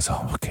 And she goes,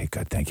 oh, okay,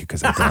 good, thank you,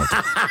 because I don't.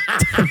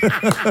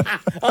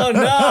 Oh,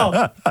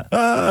 no.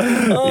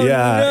 Oh,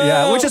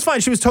 Yeah, which is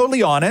fine. She was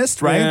totally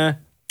honest, right? Yeah.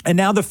 And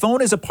now the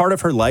phone is a part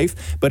of her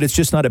life, but it's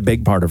just not a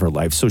big part of her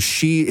life. So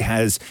she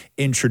has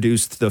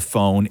introduced the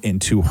phone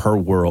into her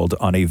world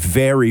on a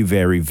very,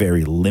 very,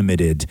 very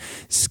limited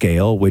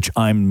scale, which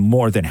I'm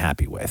more than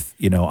happy with.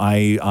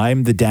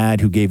 I'm the dad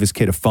who gave his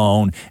kid a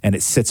phone, and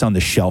it sits on the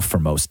shelf for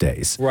most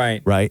days.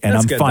 Right. Right. And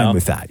That's I'm good, fine though.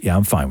 with that. Yeah,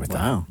 I'm fine with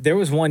that. There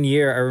was one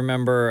year I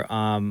remember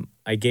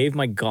I gave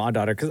my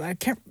goddaughter, because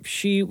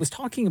she was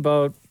talking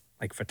about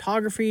like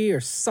photography or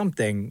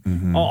something,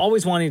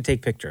 always wanting to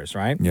take pictures,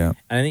 right? Yeah.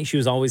 And I think she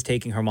was always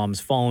taking her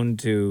mom's phone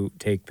to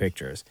take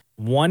pictures.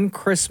 One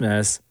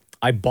Christmas,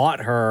 I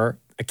bought her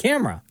a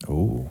camera.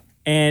 Oh.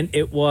 And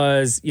it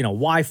was,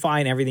 Wi-Fi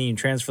and everything. You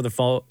transfer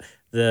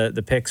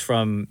the pics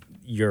from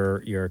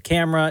your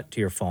camera to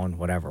your phone,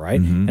 whatever, right?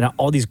 And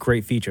all these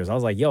great features. I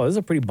was like, yo, this is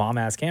a pretty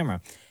bomb-ass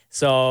camera.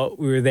 So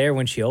we were there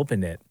when she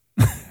opened it.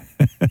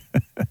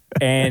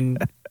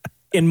 And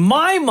in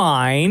my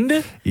mind,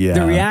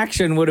 the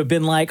reaction would have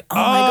been like, oh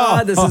my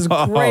God, this is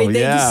great.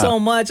 Thank you so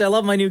much. I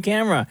love my new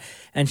camera.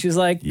 And she's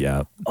like,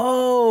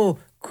 oh,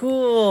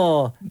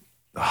 cool.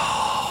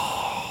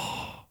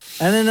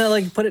 And then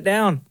I put it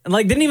down and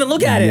didn't even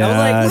look at it. I was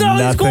like, look at all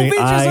these cool features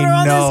that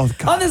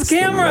are on this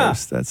camera.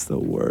 That's the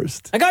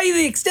worst. I got you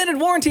the extended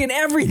warranty and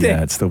everything.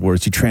 Yeah, it's the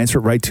worst. You transfer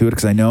it right to it,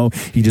 because I know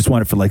you just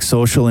want it for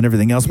social and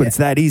everything else, but it's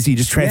that easy. You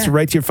just transfer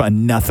right to your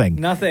phone. Nothing.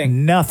 And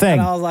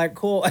I was like,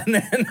 cool. And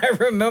then I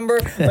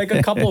remember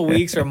a couple of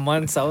weeks or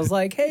months, I was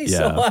like, hey,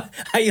 so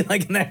how you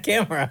liking that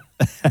camera?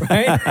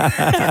 Right?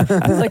 I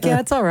was like, yeah,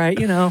 it's all right,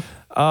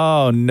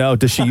 Oh, no.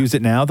 Does she use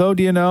it now, though?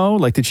 Do you know?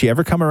 Did she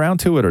ever come around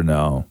to it or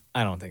no?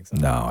 I don't think so.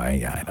 No, I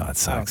know. It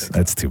sucks.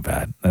 That's too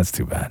bad. That's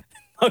too bad.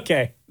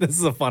 Okay, this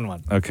is a fun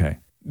one. Okay.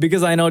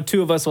 Because I know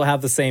two of us will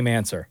have the same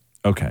answer.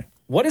 Okay.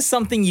 What is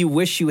something you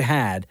wish you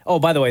had? Oh,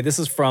 by the way, this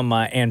is from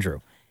Andrew.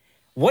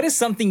 What is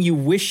something you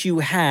wish you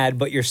had,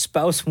 but your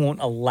spouse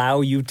won't allow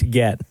you to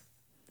get?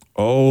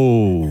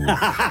 Oh.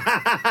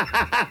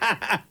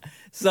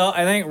 So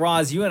I think,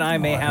 Roz, you and I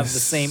may have the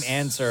same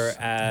answer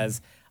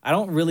as I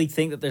don't really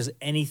think that there's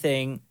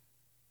anything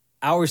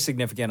our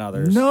significant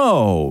others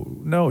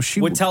she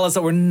would tell us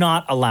that we're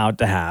not allowed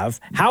to have.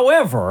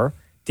 However,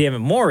 damn it,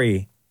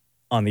 Maury,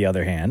 on the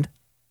other hand.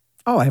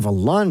 Oh, I have a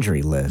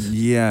laundry list.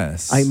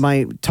 Yes.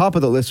 My top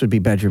of the list would be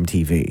bedroom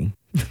TV.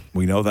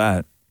 We know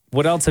that.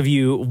 What else have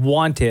you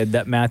wanted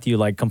that Matthew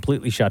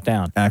completely shut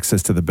down?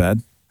 Access to the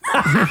bed.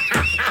 Oh,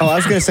 I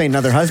was going to say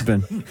another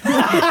husband.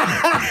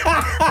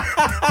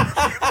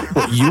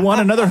 What, you want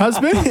another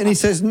husband? And he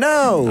says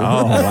no.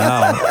 Oh,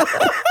 wow.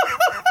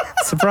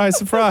 Surprise,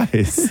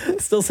 surprise.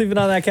 Still sleeping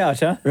on that couch,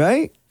 huh?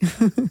 Right?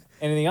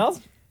 Anything else?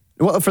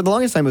 Well, for the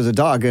longest time it was a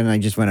dog, and I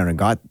just went out and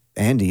got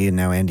Andy, and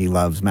now Andy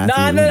loves Matthew.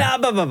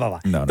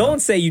 No. Don't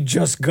say you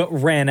just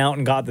ran out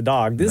and got the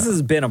dog. This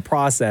has been a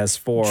process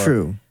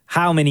for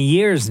how many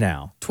years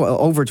now?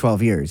 Over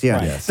 12 years, yeah.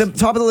 Right. Yes. The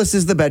top of the list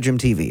is the bedroom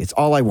TV. It's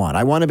all I want.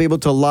 I want to be able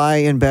to lie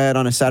in bed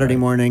on a Saturday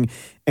morning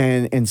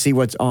and see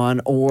what's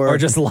on, or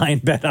just lie in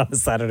bed on a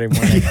Saturday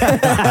morning.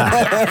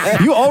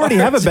 You already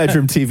have a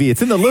bedroom TV.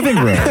 It's in the living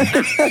room.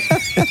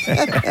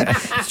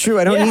 It's true.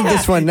 I don't need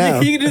this one now.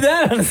 You can do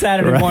that on a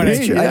Saturday morning.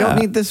 It's true. I don't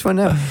need this one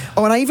now.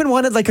 Oh, and I even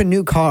wanted like a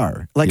new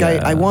car. Like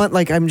I want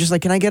like I'm just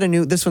like, can I get a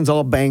new? This one's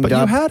all banged But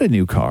up. you had a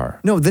new car.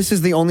 No, this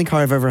is the only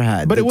car I've ever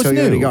had. But the it was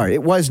Toyota new. Yaris.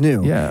 It was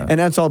new. Yeah. And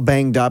that's all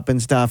banged up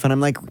and stuff. And I'm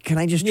like, can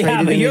I just trade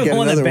it but in you're and the get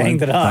one that another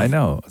banged one? it up. I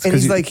know. It's And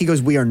 'cause he's you-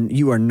 like,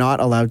 you are not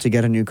allowed to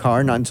get a new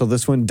car, not until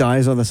this one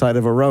dies on the side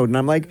of a road. And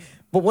I'm like,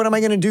 but what am I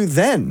going to do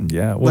then?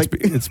 Yeah, well,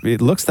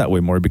 it looks that way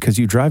more because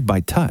you drive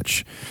by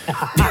touch.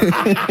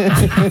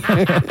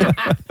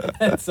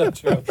 That's so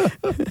true.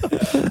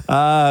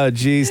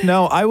 Geez.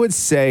 No, I would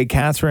say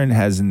Catherine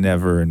has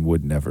never and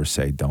would never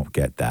say, don't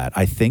get that.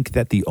 I think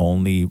that the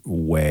only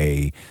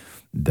way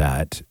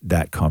that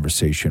that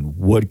conversation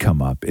would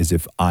come up is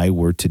if I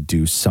were to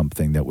do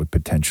something that would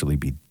potentially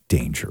be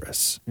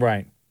dangerous.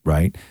 Right.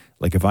 Right?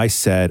 Like if I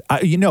said,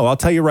 I'll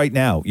tell you right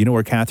now, you know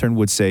where Catherine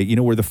would say, you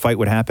know where the fight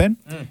would happen?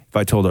 If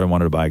I told her I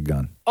wanted to buy a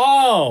gun.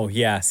 Oh,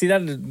 yeah. See,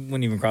 that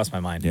wouldn't even cross my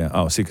mind. Yeah.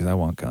 Oh, see, because I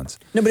want guns.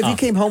 No, but if you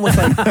came home with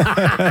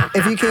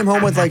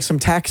like, some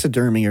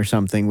taxidermy or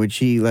something, would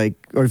she like,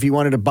 or if you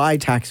wanted to buy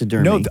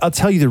taxidermy? No, I'll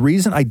tell you the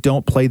reason I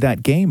don't play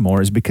that game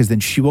more is because then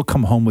she will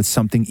come home with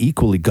something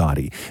equally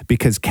gaudy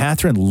because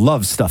Catherine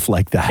loves stuff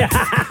like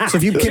that. So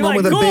if you came home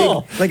with a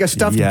big, like a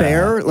stuffed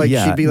bear, like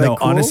she'd be like, no,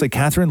 cool? honestly,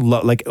 Catherine,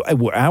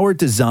 our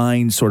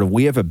design sort of,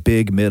 we have a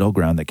big middle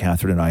ground that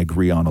Catherine and I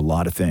agree on a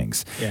lot of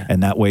things. Yeah.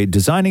 And that way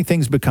designing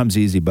things becomes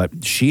easy,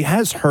 but she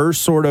has her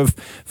sort of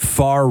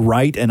far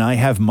right and I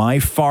have my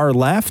far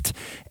left.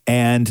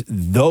 And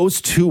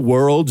those two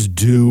worlds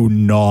do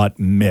not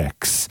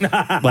mix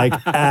like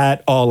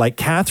at all. Like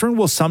Catherine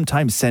will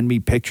sometimes send me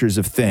pictures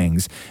of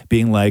things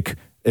being like,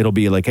 it'll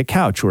be like a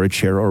couch or a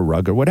chair or a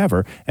rug or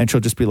whatever. And she'll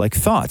just be like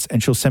thoughts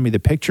and she'll send me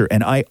the picture.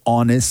 And I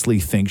honestly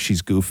think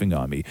she's goofing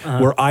on me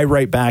where I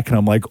write back and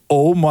I'm like,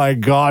 oh my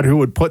God, who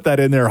would put that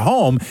in their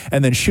home?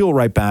 And then she'll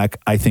write back,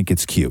 I think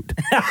it's cute.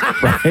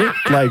 Right?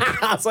 Like,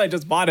 So I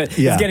just bought it.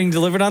 Yeah. It's getting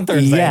delivered on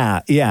Thursday.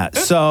 Yeah.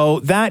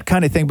 So that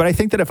kind of thing. But I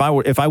think that if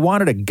I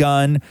wanted a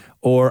gun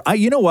or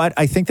you know what?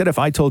 I think that if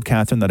I told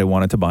Catherine that I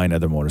wanted to buy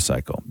another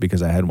motorcycle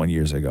because I had one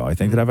years ago, I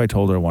think that if I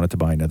told her I wanted to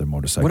buy another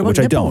motorcycle, What about which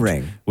I nipple don't,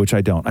 ring? which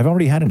I don't. I've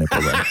already had a nipple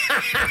ring.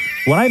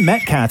 When I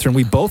met Catherine,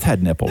 we both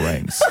had nipple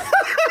rings.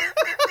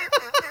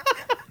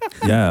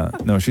 Yeah,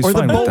 no, she's or the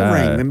fine with bowl that.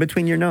 ring in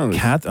between your nose.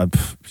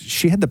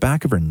 She had the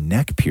back of her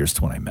neck pierced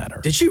when I met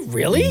her. Did she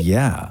really?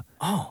 Yeah.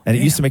 Oh, and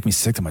it used to make me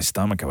sick to my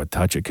stomach. I would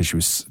touch it because she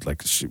was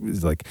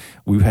like,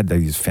 we had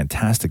these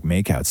fantastic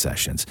makeout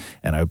sessions,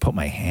 and I would put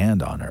my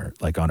hand on her,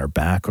 like on her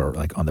back or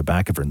like on the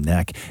back of her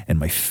neck, and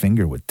my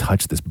finger would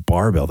touch this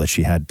barbell that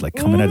she had like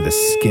coming out of the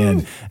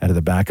skin, out of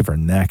the back of her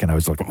neck, and I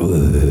was like,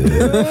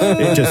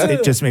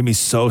 it just made me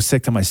so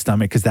sick to my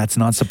stomach because that's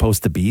not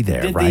supposed to be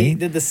there, right?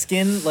 Did the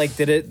skin,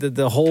 did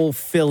the hole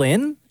fill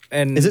in?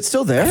 And is it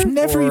still there? I've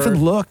never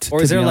even looked.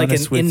 Or is there like an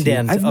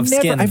indent of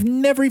skin? I've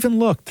never even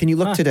looked. Can you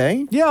look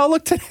today? Yeah, I'll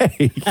look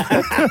today.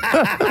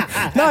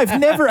 No, I've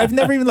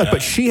never even looked.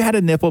 But she had a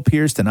nipple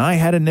pierced, and I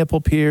had a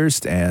nipple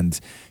pierced, and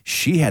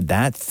she had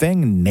that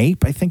thing,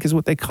 nape, I think is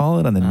what they call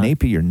it, on the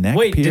nape of your neck.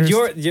 Wait,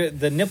 pierced. did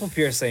the nipple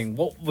piercing?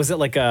 What was it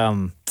like?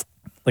 A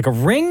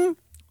ring?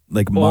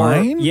 Like Or-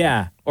 mine?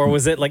 Yeah. Or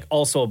was it like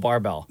also a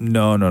barbell?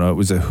 No. It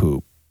was a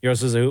hoop.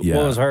 Yours was a hoop. Yeah.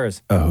 What was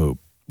hers? A hoop.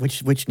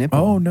 Which nipple?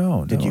 Oh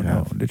no! Did you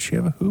have? Did she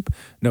have a hoop?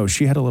 No,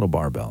 she had a little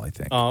barbell. I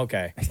think. Oh,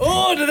 okay.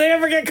 Oh, did they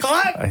ever get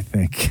caught? I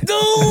think.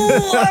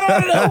 Oh, I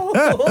don't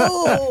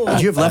know.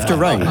 Did you have left or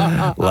right?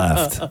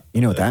 Left. You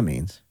know what that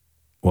means?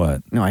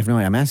 What? No, I have no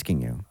idea. I'm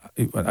asking you.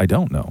 I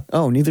don't know.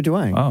 Oh, neither do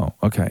I. Oh,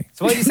 okay.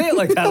 So why'd you say it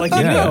like that? Like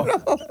you know.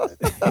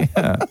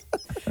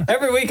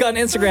 Every week on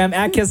Instagram,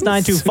 at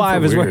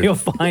Kiss925 is where weird. you'll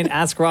find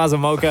Ask Roz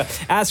and Mocha.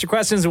 Ask your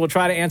questions and we'll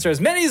try to answer as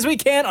many as we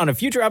can on a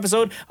future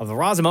episode of the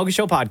Roz and Mocha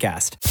Show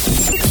podcast.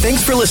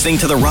 Thanks for listening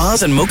to the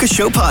Roz and Mocha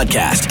Show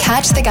podcast.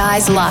 Catch the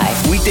guys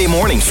live Weekday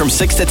mornings from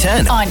 6 to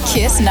 10. on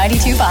Kiss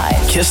 92.5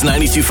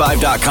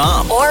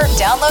 Kiss925.com. or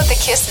download the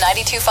Kiss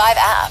 92.5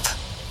 app.